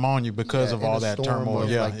put something on you because of in all a that storm turmoil. of,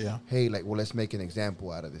 Yeah, like, yeah. Hey, like, well, let's make an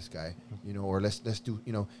example out of this guy, or let's do,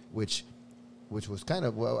 which was kind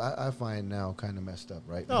of, I find now kind of messed up,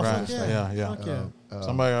 right? Oh, Right. fuck yeah. Yeah. Fuck yeah.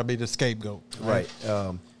 Somebody will be the scapegoat. Right.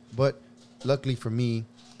 But luckily for me,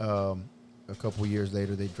 a couple years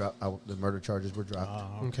later, they dropped the murder charges were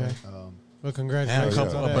dropped. Okay. Um, Well, And congratulations. a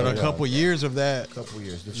couple, on that. but a couple years of that a couple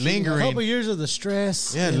years. The lingering. A couple years of the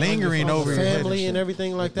stress. Yeah, and lingering on over your your family head. and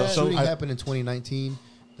everything like The that. shooting I- happened in 2019.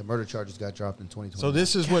 The murder charges got dropped in 2020. So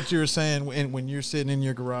this is what you're saying when you're sitting in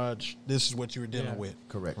your garage. This is what you were dealing Yeah. with,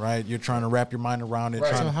 Correct. right? You're trying to wrap your mind around it. Right.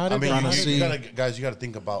 Trying So how to, did trying they- to how did see. You got to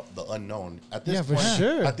think about the unknown. At this Yeah, for point,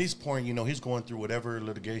 sure. At this point, he's going through whatever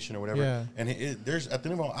litigation or whatever, Yeah. and there's at the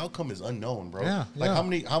end of the outcome is unknown, bro. Yeah, Like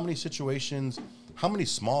yeah. how many situations, how many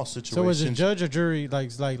small situations? So was it judge or jury? Like,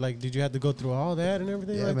 did you have to go through all that and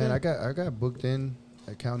everything? Yeah, like man, that? I got booked in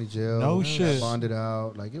at county jail. No got shit. Bonded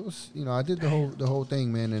out. Like, it was, I did the whole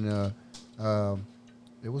thing, man. And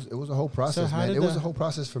It was a whole process, how man. did It was the- a whole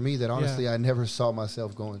process for me that honestly I never saw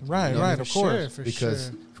myself going through. Right, you know? right, For of course. sure, for Because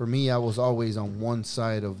sure. for me, I was always on one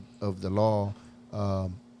side of the law,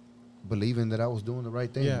 believing that I was doing the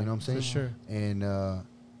right thing. Yeah, you know what I'm saying? for sure.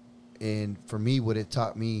 And for me, what it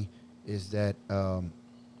taught me is that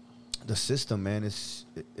the system, man,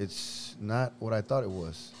 it's not what I thought it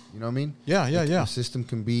was. You know what I mean? Yeah, yeah, yeah. The system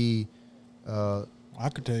can be, I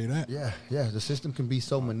could tell you that. yeah. The system can be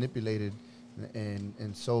so manipulated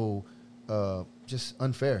and so just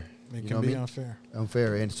unfair. It You know can what I be mean?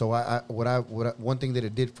 unfair. And so one thing that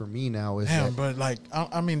it did for me now is Damn, that but like,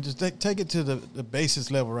 I mean, just take it to the basis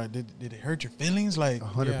level, right? Did it hurt your feelings? Like,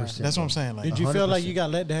 100%. that's what I'm saying. Like, Did you feel like 100%. you got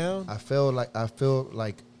let down? I feel like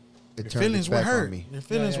it your turned feelings its were back hurt. on me Your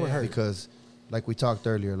feelings Yeah, were yeah, hurt. because, like we talked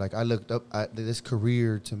earlier, like I looked up. This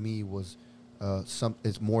career to me was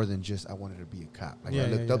it's more than just I wanted to be a cop. Like Yeah, I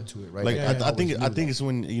yeah, looked yeah. up to it, right? Like Yeah, yeah. I think always knew that. it's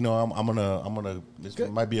when I'm gonna this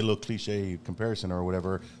Good. might be a little cliche comparison or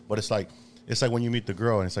whatever, but it's like when you meet the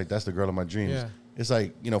girl and it's like that's the girl of my dreams. Yeah. It's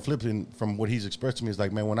like flipping from what he's expressed to me is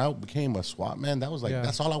like, man, when I became a SWAT man, that was like Yeah.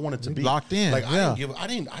 that's all I wanted to be. Locked in, Like yeah.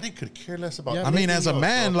 I could care less about. Yeah, I mean, as a anything else,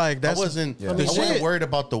 man, bro. like, that's I wasn't Yeah. I the wasn't shit. worried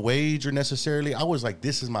about the wage or necessarily. I was like,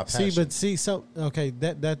 this is my passion.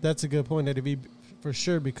 That's a good point, Eddie V, for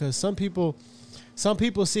sure, because some people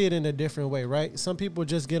see it in a different way, right? Some people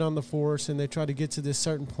just get on the force and they try to get to this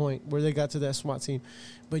certain point where they got to that SWAT team.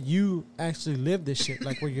 But you actually lived this shit,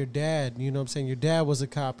 like where your dad, you know what I'm saying? Your dad was a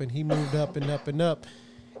cop and he moved up and up and up.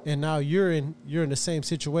 And now you're in the same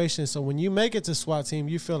situation. So when you make it to SWAT team,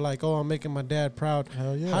 you feel like, oh, I'm making my dad proud.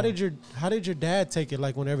 Hell yeah. How did your dad take it?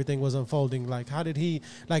 Like when everything was unfolding, like how did he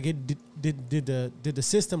like it? Did the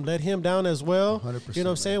system let him down as well? 100%, You know what I'm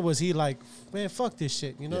man. saying? Was he like, man, fuck this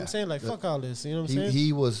shit? You know what I'm Yeah. saying? Like fuck all this. You know what I'm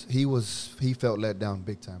saying? He felt let down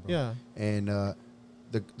big time, bro. Yeah. And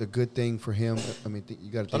the good thing for him, I mean, you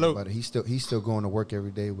got to think Hello. about it. He's still going to work every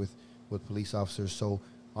day with police officers. So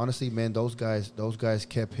honestly, man, those guys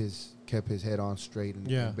kept his head on straight and,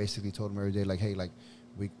 Yeah. and basically told him every day, like, hey, like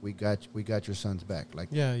we got your son's back. Like,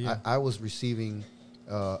 Yeah, yeah. I was receiving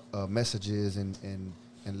messages and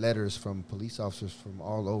letters from police officers from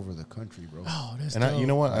all over the country, bro. Oh, that's And dope. you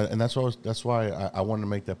know what? And that's why I wanted to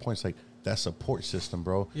make that point. It's like that support system,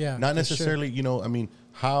 bro. Yeah, Not for necessarily, I mean,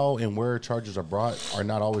 how and where charges are brought are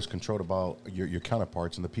not always controlled about your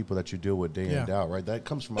counterparts and the people that you deal with day in, day out, right? That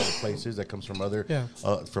comes from other places. That comes from other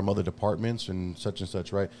departments and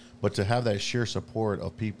such, right? But to have that sheer support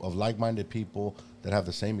of people, of like-minded people that have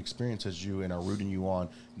the same experience as you and are rooting you on,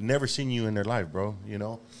 never seen you in their life, bro.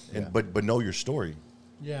 And Yeah. but know your story.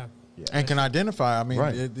 Yeah. and can identify. I mean,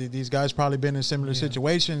 Right. these guys probably been in similar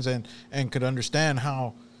situations and could understand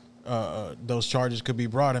how those charges could be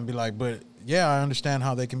brought and be like, but yeah, I understand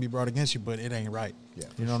how they can be brought against you, but it ain't right. Yeah,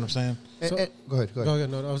 You know what I'm saying? So- Go ahead. Go ahead.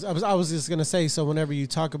 No, I was just gonna say. So whenever you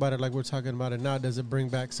talk about it, like we're talking about it now, does it bring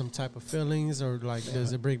back some type of feelings, or like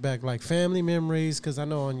does it bring back like family memories? Because I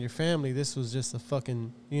know on your family, this was just a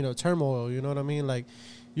fucking turmoil. You know what I mean? Like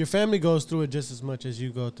your family goes through it just as much as you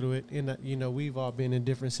go through it. And we've all been in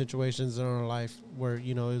different situations in our life where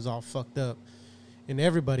it was all fucked up, and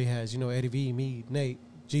everybody has. Eddie V, me, Nate,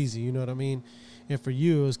 Jeezy. You know what I mean? And for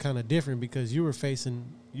you, it was kind of different because you were facing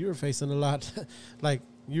a lot, like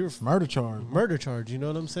you're Murder charge. murder charge. You know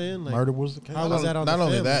what I'm saying? Like, Murder was the case. How was that on Not the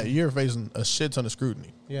only family? that, you're facing a shit ton of scrutiny.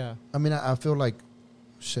 Yeah. I mean, I feel like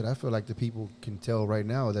the people can tell right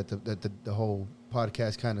now that the whole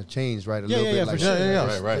podcast kind of changed, right? A Yeah, little yeah, bit. yeah, like, for sure.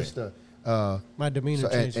 Yeah, right. Just the, My demeanor so,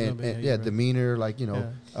 changed a little bit. and you're right. demeanor, like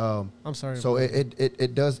I'm sorry. So about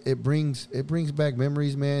that. it brings back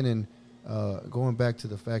memories, man, and going back to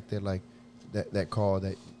the fact that like that call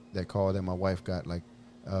that my wife got, like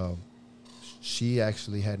she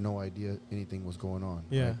actually had no idea anything was going on.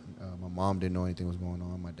 Yeah. right? My mom didn't know anything was going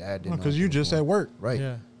on. My dad didn't. know Because you anything was just going at on. work. Right.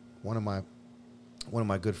 Yeah. One of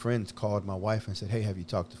my good friends called my wife and said, "Hey, have you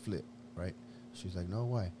talked to Flip?" Right? She's like, "No,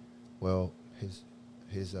 why?" Well,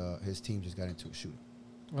 his team just got into a shooting.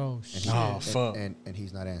 Oh And shit. he- Oh, and- fuck. And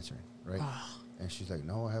he's not answering, right? And she's like,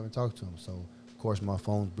 "No, I haven't talked to him." So of course my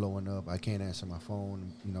phone's blowing up. I can't answer my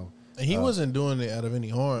phone. And he wasn't doing it out of any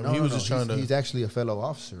harm. No, he was no, just trying to. He's actually a fellow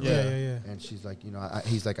officer. Yeah. right? Yeah. And she's like,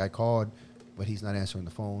 he's like, I called, but he's not answering the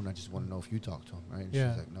phone. I just want to know if you talked to him, right? And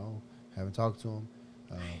Yeah. she's like, no, haven't talked to him.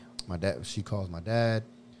 My dad. She calls my dad.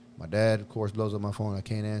 My dad, of course, blows up my phone. I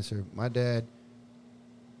can't answer. My dad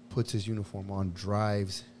puts his uniform on,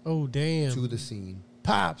 drives Oh damn. to the scene,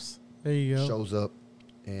 Pops. There you go. shows up,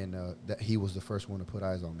 and that he was the first one to put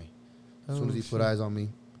eyes on me. As soon Oh, as he shit. put eyes on me,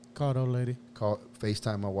 Called old lady.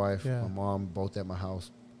 FaceTime my wife, Yeah. my mom, both at my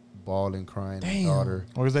house, bawling, crying, Damn. my daughter.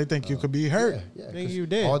 Or they think you could be hurt. Yeah, Think 'cause you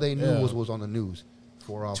did. All they knew Yeah. was on the news.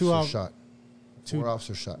 4 Two officers off- shot. two- 4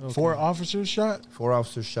 officers shot. Okay. 4 officers shot. 4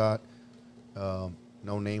 officers shot.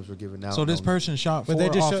 No names were given out. So this no- person shot But 4 they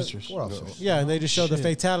just showed- officers. 4 officers. Yeah, and they just show the Shit.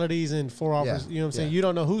 fatalities and 4 officers. You know what I'm saying? yeah. You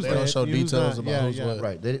don't know who's They dead. don't show who's details not. about yeah, who's yeah.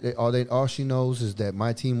 what. Right. All she knows is that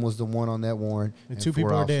my team was the one on that warrant, And and 2 4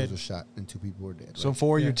 people are officers dead. were shot, and 2 people were dead. So right?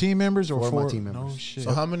 4 of your Yeah. team members or 4 of my 4? team No members. shit.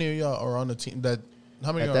 So how many of y'all are on the team that?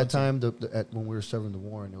 How many At are on that the team? time, when we were serving the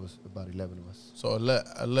warrant, there was about 11 of us. So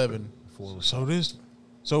 11. 4 were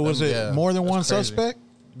So was it Yeah, more than that's one crazy. suspect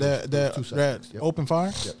that There's 2 suspects, that yep. opened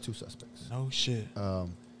fire? Yep, 2 suspects. No shit.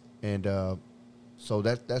 And so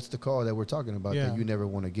that's the call that we're talking about Yeah. that you never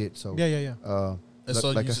want to get. So Yeah, yeah, yeah. And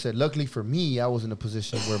so like you I s- said, luckily for me, I was in a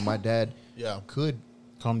position where my dad Yeah. could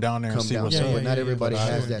Come down there and come see down. what's Yeah, there, up. but not yeah, everybody yeah.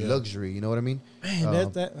 has that Yeah. luxury. You know what I mean?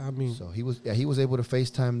 Man, that I mean, So he was able to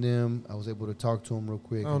FaceTime them. I was able to talk to him real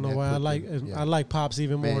quick. I don't and know that why I put like them- yeah. I like Pops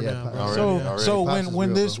even Man, more yeah, now. Pops. Bro. Already. So Pops is when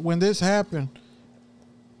real, this bro. when this happened,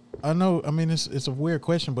 I know. I mean, it's a weird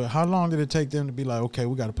question, but how long did it take them to be like, okay,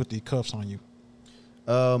 we got to put these cuffs on you?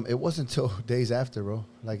 It wasn't until days after, bro.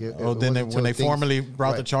 Like it Then wasn't when until they things- formally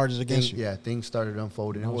brought the right. charges against Things- you. Yeah, things started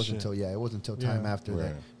unfolding. No It wasn't shit. until it wasn't until time Yeah. after that.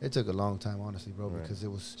 Right. It took a long time, honestly, bro, Right. because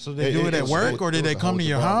it was. So they do it at was- work, or it did was they a come whole to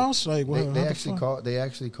your debacle. house? Like, They, what, they how the actually fuck? called. They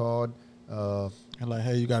actually called. And like,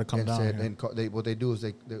 hey, you got to come And down said, here. and what they do is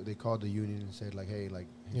they called the union and said like, hey, like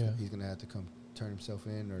Yeah. he's gonna have to come turn himself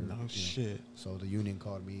in, or No you know. shit. So the union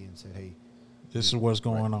called me and said, hey, This is what's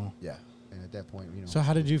going on. yeah. And at that point, you know. So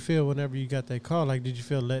how did you feel whenever you got that call? Like, did you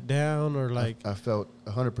feel let down or like? I felt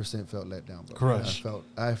 100% felt let down, bro. Crushed.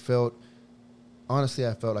 I felt honestly,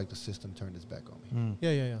 I felt like the system turned its back on me. Mm.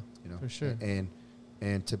 Yeah, yeah, yeah. You know, For sure.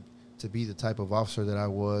 And to be the type of officer that I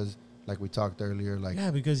was, like we talked earlier, like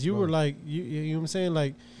Yeah, because you bro. were like you know what I'm saying,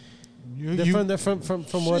 like You-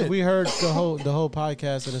 from what Shit. we heard the whole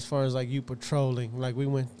podcast, and as far as like you patrolling, like we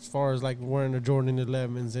went as far as like wearing the Jordan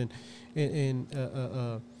 11s and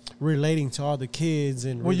relating to all the kids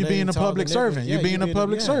and Well, you relating being a to all public the neighbors. servant. You being a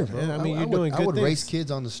public yeah, servant. yeah, I mean, I you're would, doing I good would things. race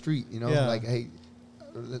kids on the street, you know, Yeah. like hey,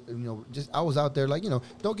 you know, just I was out there, like, you know,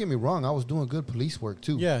 don't get me wrong, I was doing good police work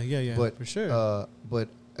too. Yeah, yeah, yeah. but for sure. But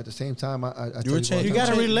at the same time, I tell You were what, changing- You I-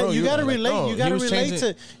 gotta Bro, relate. You you- gotta like, relate. no, You he gotta was relate changing- to.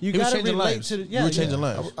 You he was gotta changing relate lives. to. The, You yeah, were changing yeah.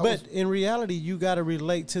 lives. I was- But in reality, you gotta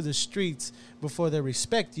relate to the streets before they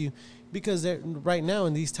respect you, because they're right now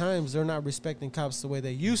in these times they're not respecting cops the way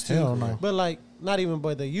they used to. Hell no. But like not even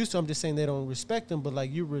by they used to. I'm just saying they don't respect them. But like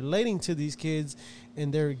you're relating to these kids,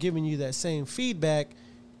 and they're giving you that same feedback.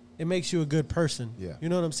 It makes you a good person. Yeah, You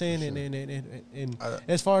know what I'm saying? for And, sure. and I-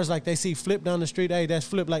 as far as like they see Flip down the street, hey, that's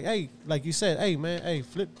Flip. Like, hey, like you said, hey man, hey,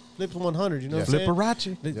 Flip's 100. You know Yeah. what I'm saying? Flipperacci.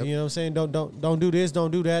 You Yep. know what I'm saying? Don't do this,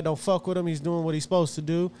 don't do that, don't fuck with him. He's doing what he's supposed to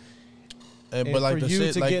do. And but like for the you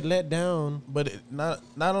shit, to like, get let down, but not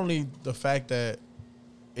only the fact that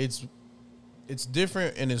it's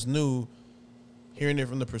different and it's new, hearing it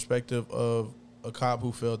from the perspective of a cop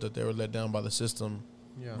who felt that they were let down by the system,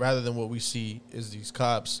 yeah, rather than what we see is these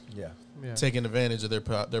cops yeah. yeah. taking advantage of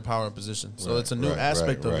their power and position. So Right, it's a new right,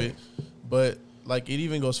 aspect right, of right. it. But like it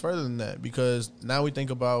even goes further than that, because now we think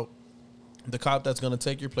about the cop that's going to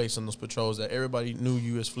take your place on those patrols that everybody knew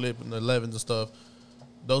you as Flip and the 11s and stuff.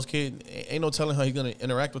 Those kids, ain't no telling how he's going to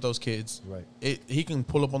interact with those kids. Right. He can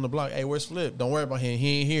pull up on the block. Hey, where's Flip? Don't worry about him.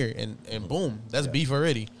 He ain't here. And boom, that's beef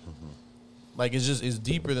already. Like it's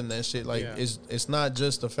deeper than that shit. Like Yeah. it's not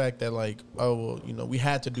just the fact that like, oh well, you know, we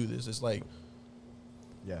had to do this. It's like,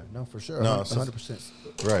 Yeah, no, for sure. No,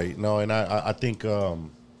 100%. Right. No, and I think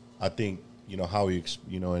you know how you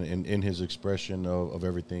know in his expression of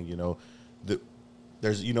everything, you know,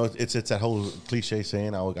 there's, you know, it's that whole cliche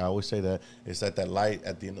saying, I always say that it's that light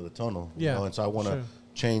at the end of the tunnel. You Yeah, know? And so I want to sure.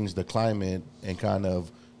 change the climate and kind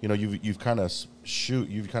of, you know, you've kind of shared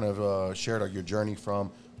your journey from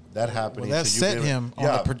that happening. Well, that to you set giving- him on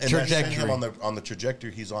yeah, the and that set him trajectory. on the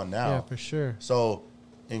trajectory he's on now. Yeah, for sure. So,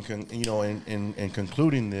 in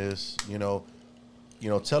concluding this, you know,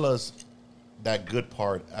 tell us that good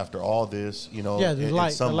part after all this, you know, Yeah, the in light,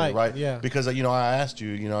 the summary, light, right? yeah. Because you know, I asked you,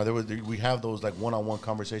 you know, we have those like one-on-one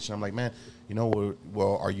conversation. I'm like, man, you know,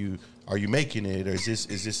 well, are you making it, or is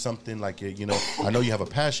this something like, you know, I know you have a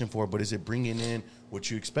passion for it, but is it bringing in what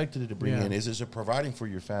you expected it to bring Yeah. in? Is this providing for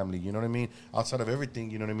your family? You know what I mean? Outside of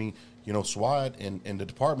everything, you know what I mean? You know, SWAT and the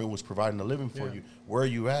department was providing a living for Yeah. you. Where are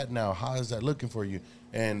you at now? How is that looking for you?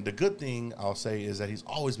 And the good thing I'll say is that he's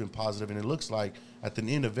always been positive, and it looks like at the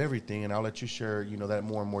end of everything, and I'll let you share, you know, that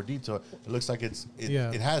more and more detail. It looks like it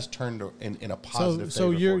has turned in a positive. So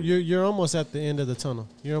favor you're for you. you're almost at the end of the tunnel.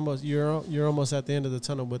 You're almost at the end of the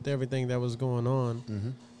tunnel with everything that was going on. Mm-hmm.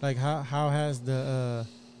 Like how has the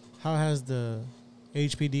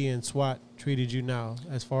HPD and SWAT treated you now?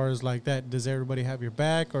 As far as like that, does everybody have your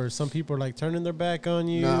back, or some people are like turning their back on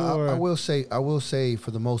you? No, or? I will say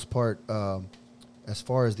for the most part, as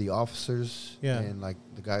far as the officers Yeah. and like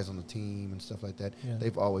the guys on the team and stuff like that, Yeah.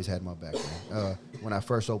 they've always had my back. Man. When I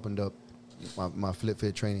first opened up my Flip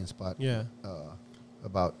Fit training spot, Yeah,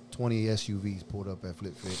 about 20 SUVs pulled up at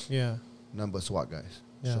Flip Fit. yeah, None but SWAT guys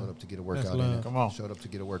Yeah. showed up to get a That's workout in love. it. Come on. Showed up to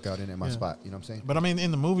get a workout in at my Yeah. spot. You know what I'm saying? But I mean, in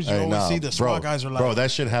the movies, you Hey, always nah, see the SWAT guys are like, bro, that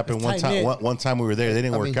shit happened It's one time. tight-knit. One time we were there, they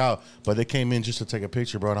didn't I work mean- out, but they came in just to take a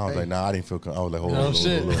picture, bro. And I was Hey. like, nah, I didn't feel. I was like, hold Oh, on,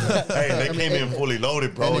 shit. Hey, they came in fully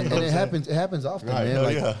loaded, bro. and you know it, what and I'm it saying? happens. It happens often, Right,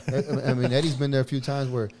 man. hell Like, I mean, Eddie's been there a few times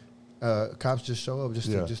where cops just show up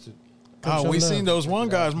Yeah. just to Come we show seen love. those one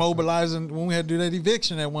guys mobilizing when we had to do that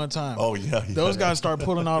eviction at one time. Oh yeah, yeah. Those guys start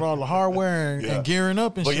pulling out all the hardware and, Yeah. and gearing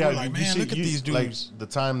up and But shit. yeah, We're like, man, look at these like, dudes. the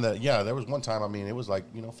time that there was one time. I mean, it was like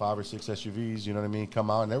 5 or 6 SUVs. You know what I mean?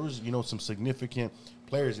 Come out, and there was some significant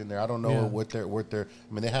players in there. I don't know Yeah. what their.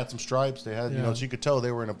 I mean, they had some stripes. They had Yeah. so you could tell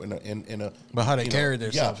they were in a. But how they you know, carried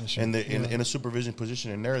themselves and shit. and in a supervision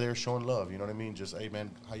position, and they're showing love. You know what I mean? Just, hey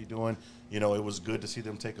man, how you doing? It was good to see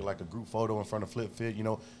them take a group photo in front of Flip Fit.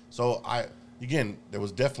 So Again, there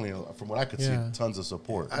was definitely, from what I could Yeah. see, tons of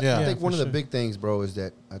support. I Yeah. think for one of the sure. big things, bro, is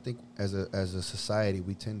that I think as a society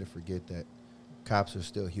we tend to forget that cops are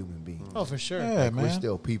still human beings. Oh, for sure. Yeah, Like, man. we're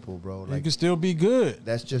still people, bro. You Like can still be good.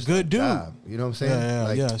 that's just good our dude. job. You know what I'm saying? Yeah,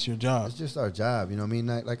 Like, yeah, it's your job. it's just our job. You know what I mean?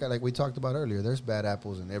 Like we talked about earlier. There's bad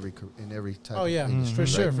apples in every type. Oh of yeah, industry,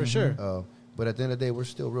 for sure, right? for sure. But at the end of the day, we're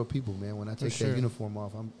still real people, man. When I take sure. that uniform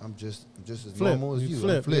off, I'm just as Flip. normal as You you.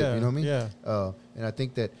 flip, I'm flip, yeah, you know what I mean? yeah. And I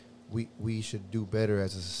think that we should do better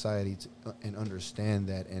as a society and understand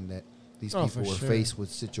that, and that these Oh, people for are sure. faced with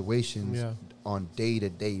situations Yeah. on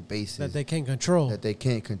day-to-day basis That they can't control. that they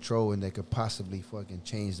can't control, and that could possibly fucking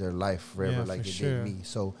change their life forever, Yeah, like for it sure. did me.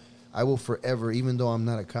 So I will forever, even though I'm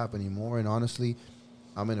not a cop anymore, and honestly,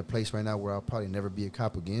 I'm in a place right now where I'll probably never be a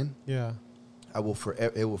cop again. yeah. I will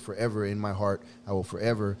forever. It will forever in my heart. I will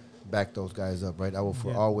forever back those guys up. Right. I will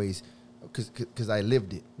for Yeah. always, because I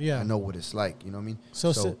lived it. Yeah. I know what it's like. You know what I mean?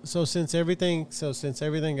 So since everything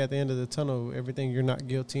at the end of the tunnel, everything, you're not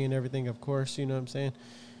guilty and everything, of course, you know what I'm saying?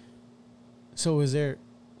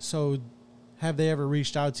 So have they ever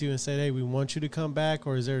reached out to you and said, hey, we want you to come back,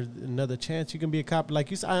 or is there another chance you can be a cop? Like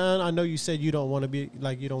you said, I know you said you don't want to be,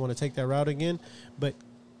 like, you don't want to take that route again, but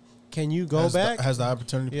can you go back? Has the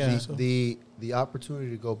opportunity. Yeah. to do so. the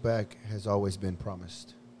opportunity to go back has always been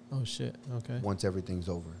promised Oh shit. Okay. once everything's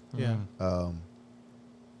over. Yeah.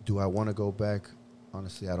 Do I want to go back?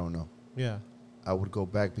 Honestly, I don't know. Yeah. I would go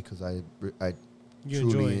back because I You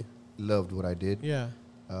enjoy truly it. loved what I did. Yeah.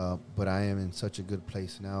 But I am in such a good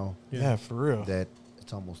place now Yeah, for real. that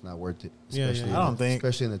it's almost not worth it. Yeah, yeah. Especially I don't think-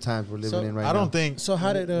 especially in the times we're living So, in right now. I don't think. So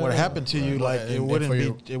how did, what happened to you? Like and- it and wouldn't for be.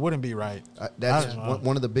 your- It wouldn't be right. That's I-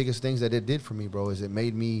 one of the biggest things that it did for me, bro. Is it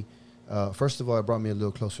made me, first of all, it brought me a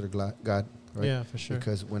little closer to God, right? Yeah, for sure.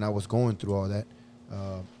 Because when I was going through all that,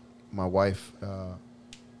 my wife,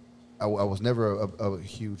 I was never a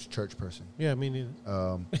huge church person, Yeah, me neither.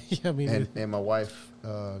 Yeah, me and neither. my wife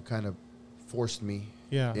kind of forced me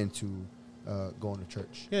Yeah. into going to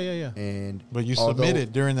church. Yeah. And But you although-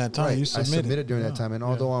 submitted during that time. Right, You I submitted. submitted during Yeah. that time, and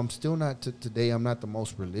although I'm still not today, I'm not the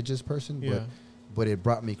most religious person, Yeah. but it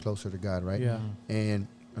brought me closer to God, right? Yeah. And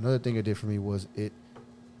another thing it did for me was it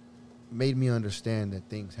made me understand that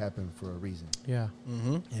things happen for a reason, Yeah.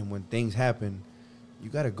 Mm-hmm. and when things happen, you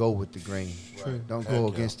got to go with the grain. True. Don't Heck go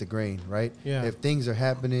yeah. against the grain, right? Yeah. If things are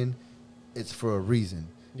happening, it's for a reason.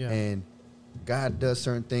 Yeah. And God does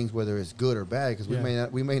certain things, whether it's good or bad, because Yeah.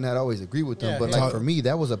 we may not always agree with them. Yeah, but yeah. like for me,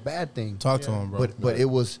 that was a bad thing. Talk to Yeah. him, bro. But it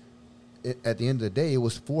was at the end of the day, it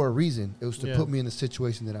was for a reason. It was to Yeah. put me in the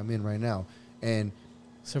situation that I'm in right now, and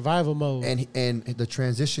Survival mode. and the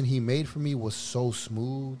transition he made for me was so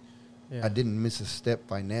smooth. yeah. I didn't miss a step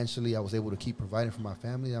financially. I was able to keep providing for my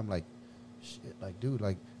family. I'm like, shit, like dude,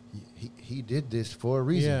 like he did this for a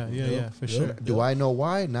reason. Yeah, for sure. Do I know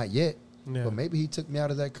why? Not yet. Yeah. But maybe he took me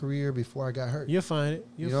out of that career before I got hurt. You'll find it.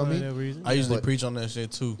 You'll You know what I find mean? that reason. I usually But- preach on that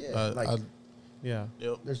shit too. Yeah, like- Yeah.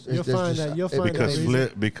 Yep. You'll find that- you'll find that Because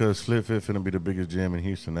reason. Flip Fit finna be the biggest gym in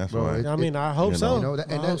Houston. That's Bro, why. it- I mean, I hope you so. You know,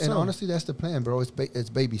 I hope and so. honestly, that's the plan, bro. It's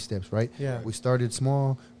baby steps, right? Yeah. We started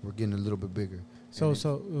small. We're getting a little bit bigger.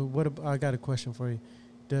 And What? I got a question for you.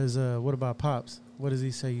 Does what about Pops? What does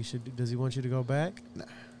he say you should do? Does he want you to go back? Nah.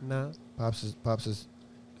 No. Pops is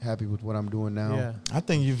happy with what I'm doing now. Yeah. I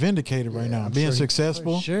think you're vindicated right Yeah, now. I'm Being sure he-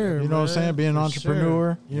 successful. For sure, You know what I'm man. saying? Being an For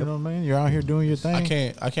entrepreneur. You Yep. know what I mean? You're out here doing your thing.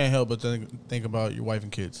 I can't help but think about your wife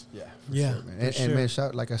and kids. Yeah, Yeah, sure, man. for And sure.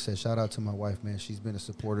 man, like I said, shout out to my wife, man. She's been a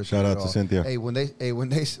supporter. Shout through out it to all. Cynthia. Hey, when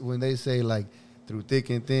they say like through thick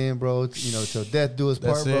and thin, bro. You know, till death do us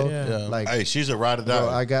part, That's bro. it, yeah. Like, Hey, she's a ride or die. bro,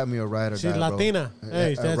 I got me a ride or She's die, Latina. bro.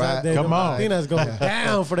 Hey, A that's ride- how they, come on. Latinas go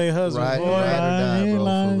down for their husband, Ride, boy. ride or die, bro,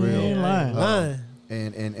 Lying, for real. ain't lying. Lying.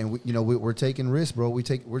 And we, you know, we're taking risks, bro. We're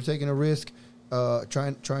taking a risk,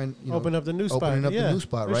 trying, you know, Open up the new spot. opening up Yeah, the new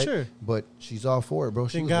spot, for right? sure. But she's all for it, bro.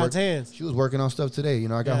 In God's hands. She was working on stuff today. You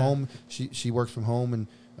know, I got Yeah. home. She works from home,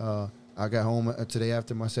 and I got home today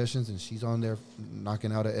after my sessions, and she's on there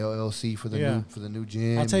knocking out a LLC for the Yeah. new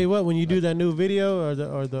gym. I'll tell you what, when you do that new video or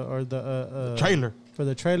the Trailer. for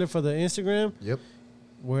the trailer for the Instagram, Yep.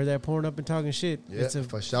 where that pouring up and talking shit. Yeah, It's a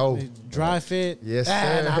for sure. dry fit. Yes, Ah,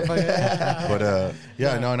 sir. nah, fuck- But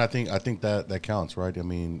Yeah. no, and I think that counts, right? I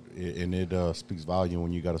mean, it speaks volume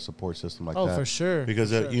when you got a support system like Oh, that. for sure.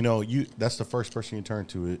 Because For sure. you know, that's the first person you turn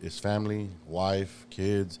to is family, wife,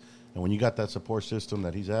 kids, and when you got that support system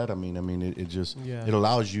that he's at, I mean, it just Yeah. it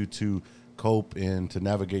allows you to cope and to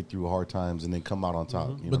navigate through hard times and then come out on top.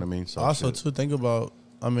 Mm-hmm. You know what I mean? So also, shit. too, think about.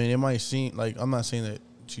 I mean, it might seem like I'm not saying that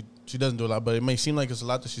she doesn't do a lot, but it may seem like it's a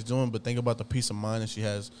lot that she's doing. But think about the peace of mind that she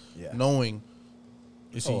has, Yeah. knowing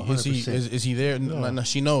is he Oh, is he 100%. is he there? No,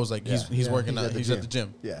 she knows like he's Yeah. working He's out. at the He's at the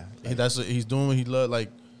gym. Yeah. He's doing what he love. Like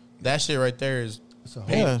that shit right there is It's a whole-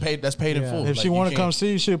 paid. Yeah. Paid. That's paid in Yeah. full. If Like, she you want to can't- come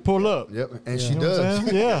see, she'll pull up. Yep. And she You know what does. I'm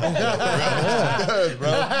saying? Yeah. She does,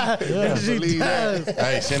 bro. She Believe that. does.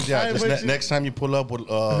 Hey, Cynthia, Hey, just but next time you pull up with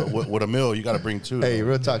a meal, you got to bring two. Hey,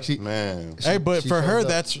 real talk. She, man. Hey, but she for her,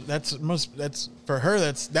 shows up. that's for her.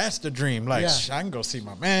 That's the dream. Like Yeah. I can go see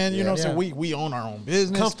my man. You Yeah. know, so Yeah. we own our own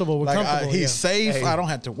business. Comfortable, we're Like, comfortable, he's yeah. safe. Hey. I don't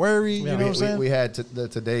have to worry. Yeah. You know what I'm saying? we had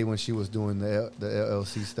today when she was doing the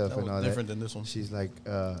LLC stuff That and was all different that. than this one. She's like,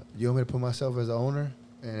 "You want me to put myself as the owner?"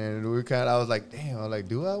 And I was like, "Damn!" I'm like,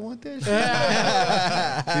 "Do I want that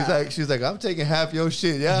shit?" she's like, "I'm taking half your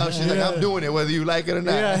shit." Yeah, she's like, "I'm doing it whether you like it or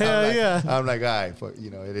not." Yeah, I'm hell like, yeah. I'm like, "All right, fuck,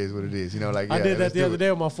 you know, it is what it is." You know, like I yeah, did that let's the do other it. day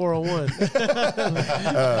with my 401.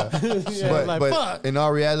 Yeah, But, like, but fuck. in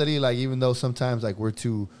all reality, like even though sometimes like we're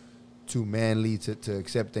too manly to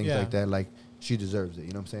accept things Yeah. like that, like she deserves it. You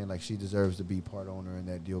know what I'm saying? Like she deserves to be part owner in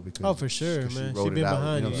that deal because Oh, for sure, 'cause man. wrote She it been out,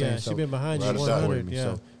 behind know you. what I'm Yeah, saying? she been behind you Right, 100. supporting me.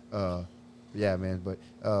 Yeah. So, yeah, man. But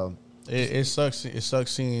It sucks. It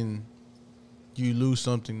sucks seeing you lose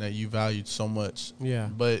something that you valued so much. Yeah.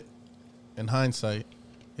 But in hindsight,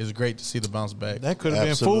 it's great to see the bounce back. That could have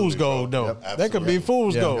been Absolutely, fool's gold, bro. though. Yep, that could be absolutely.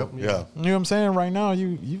 fool's Yeah. gold. Yeah. You know what I'm saying? Right now,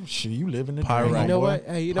 you live in the Pyrite. dream, You know boy. what?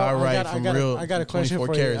 Hey, you know, Pyrite I from got real- I got a from question 24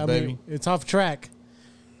 for carats, you. I baby. mean, it's off track,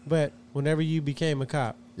 but whenever you became a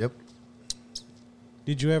cop, yep.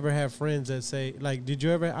 did you ever have friends that say, like, did you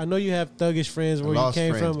ever? I know you have thuggish friends where you Lost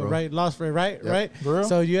came friends, from, bro. right? Lost friend, right? Yep. Right. For real?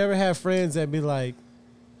 So you ever have friends that be like,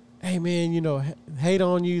 "Hey, man, you know, hate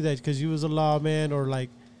on you that because you was a lawman," or like,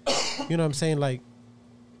 you know, what I'm saying, like,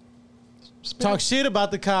 talk shit about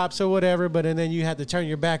the cops or whatever, but and then you had to turn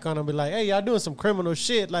your back on them, and be like, "Hey, y'all doing some criminal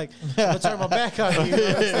shit." Like, I'm gonna turn my back on you. You know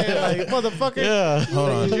what I'm saying? Like, motherfucker. Yeah. Hold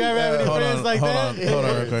on. Did you ever have any Hold friends on, like hold that? on, hold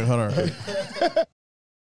on, real quick. Hold on, real quick.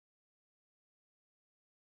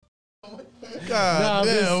 God Nah, I'm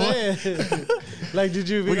damn. just saying. Like, did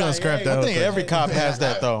you? Be We gonna like, scrap hey, that I think every cop has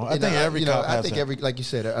that, though. I You think know, every you know, cop I has think that. every, like you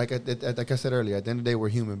said, like I said earlier, at the end of the day, we're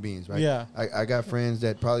human beings, right? Yeah. I got friends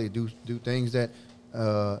that probably do things that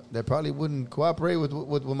that probably wouldn't cooperate with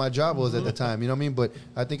what my job was at the time. You know what I mean? But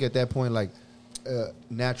I think at that point, like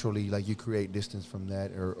naturally, like you create distance from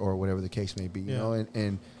that, or whatever the case may be. You Yeah. know,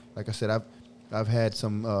 and like I said, I've had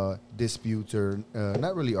some disputes or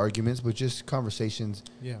not really arguments, but just conversations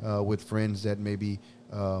Yeah. with friends that maybe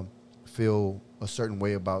feel a certain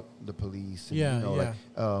way about the police. And, Yeah, you know,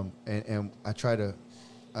 yeah. and I try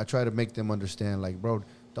to make them understand, like, bro,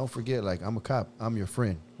 don't forget, like, I'm a cop, I'm your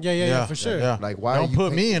friend. Yeah, for sure. Yeah. Like, why Don't are you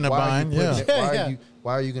put me in a why are you bind, putting yeah. it- why Yeah. are you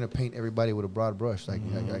why are you gonna paint everybody with a broad brush? Like,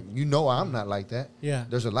 like, you know, I'm not like that. Yeah.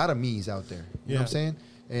 There's a lot of me's out there. You know what I'm Yeah.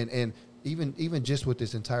 saying? And even just with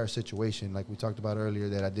this entire situation, like we talked about earlier,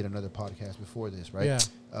 that I did another podcast before this, right? Yeah.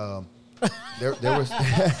 There was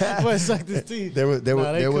Boy, suck this teeth. there was there Nah,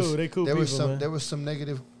 was they there cool. was They cool there was people, some man. there was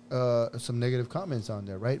some negative comments on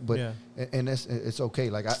there, right? But Yeah. and it's okay.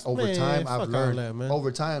 Like over Man, time, fuck I've all learned. that, man.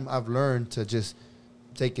 Over time, I've learned to just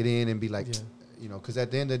take it in and be like, Yeah. you know, because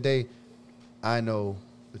at the end of the day, I know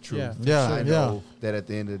the truth. Yeah, for Yeah, I sure. know that at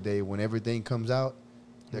the end of the day, when everything comes out,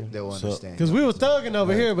 they'll So- understand. Because we was thugging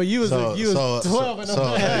over here, but you was So, 12 and so,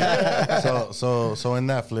 over there. so in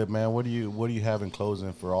that flip, man, what do you have in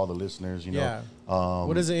closing for all the listeners? You know, Yeah.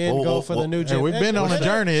 What is the end goal for the new Hey, gym? we've been on a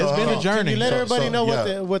journey. It's so been hold a on. journey. Can you let So- everybody know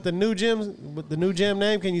yeah. what the new gym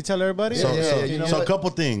name? Can you tell everybody? So, Yeah, so, yeah, you know so a what? couple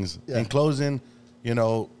things Yeah. in closing. You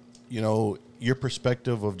know, your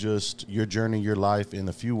perspective of just your journey, your life, in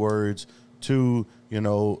a few words. to, you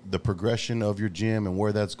know, the progression of your gym and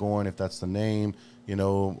where that's going, if that's the name. You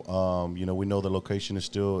know, we know the location is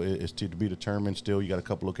still is to be determined. Still, you got a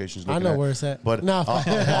couple locations. I know where it's at. But No.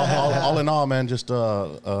 all in all, man, just you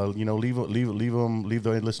know, leave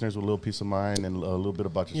the listeners with a little peace of mind and a little bit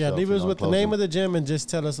about yourself. Yeah, leave you us know, with the closing. name of the gym and just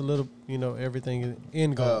tell us a little, you know, everything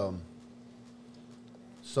in goal.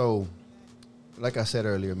 So, like I said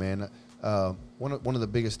earlier, man, one of the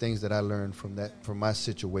biggest things that I learned from my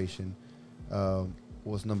situation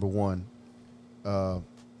was number one,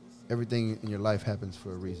 everything in your life happens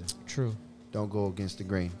for a reason. True. Don't go against the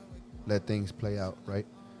grain. Let things play out, right?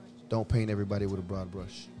 Don't paint everybody with a broad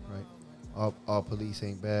brush, right? All police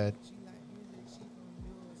ain't bad.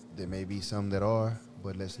 There may be some that are,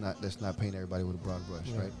 but let's not paint everybody with a broad brush,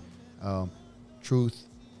 right? Truth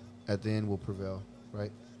at the end will prevail,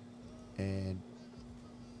 right? And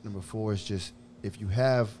number 4 is just, if you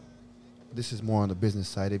have, this is more on the business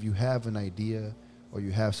side, if you have an idea or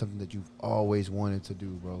you have something that you've always wanted to do,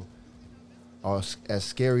 bro, or as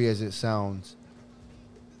scary as it sounds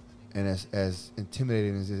and as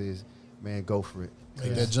intimidating as it is, man, go for it.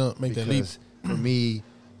 Make that jump, make that leap. Because for me,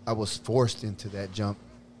 I was forced into that jump,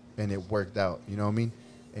 and it worked out. You know what I mean?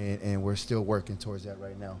 And we're still working towards that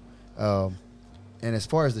right now. And as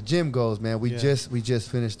far as the gym goes, man, we just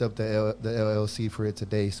finished up the LLC for it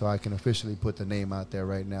today, so I can officially put the name out there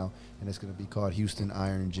right now, and it's going to be called Houston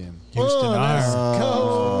Iron Gym. Houston let's Iron.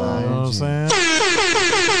 go. You know what I'm saying?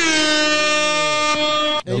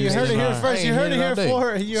 And you heard it here first. You heard it here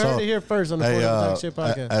So, it here first on the Hey, Florida Talk Shit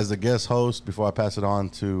podcast. as the guest host, before I pass it on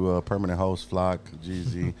to permanent host Flock,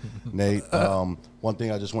 GZ, Nate, one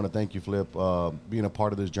thing I just want to thank you, Flip, being a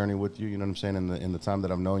part of this journey with you. You know what I'm saying? In the time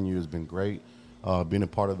that I've known you has been great. Being a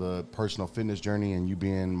part of the personal fitness journey and you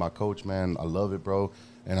being my coach, man, I love it, bro.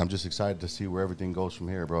 And I'm just excited to see where everything goes from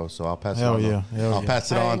here, bro. So I'll pass it on. I'll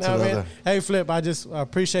pass it on to the other. Hey, Flip, I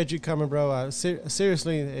appreciate you coming, bro.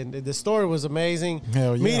 Seriously, and the story was amazing.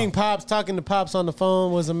 Hell yeah. Meeting Pops, talking to Pops on the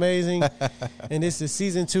phone was amazing. And this is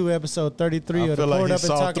season 2, episode 33 of the feel like Poured he Up and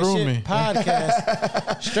saw Talking through Shit me.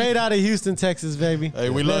 podcast. Straight out of Houston, Texas, baby.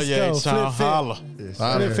 Hey, we Let's love you, go. H-Town. Flip Fit. Holla. Yes,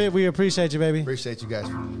 Flip sir. Fit, we appreciate you, baby. Appreciate you guys.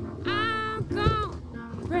 I'm gone.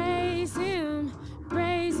 Praise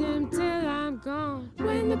him till I'm gone.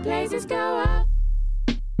 When the praises go up,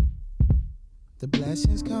 The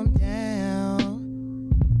blessings come down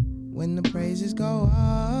when the praises go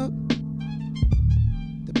up.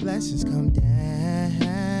 The blessings come down.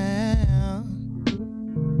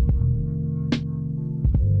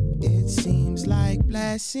 It seems like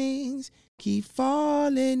blessings keep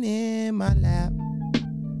falling in my lap.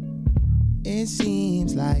 It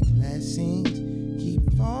seems like blessings keep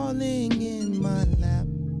falling in my lap.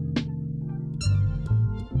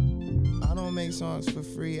 I don't make songs for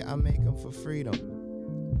free, I make them for freedom.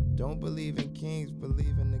 Don't believe in kings,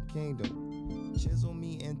 believe in the kingdom. Chisel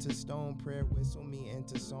me into stone, prayer whistle me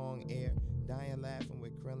into song air. Dying laughing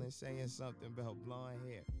with Krillin saying something about blonde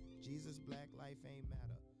hair. Jesus' black life ain't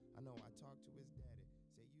matter. I know I talk to it.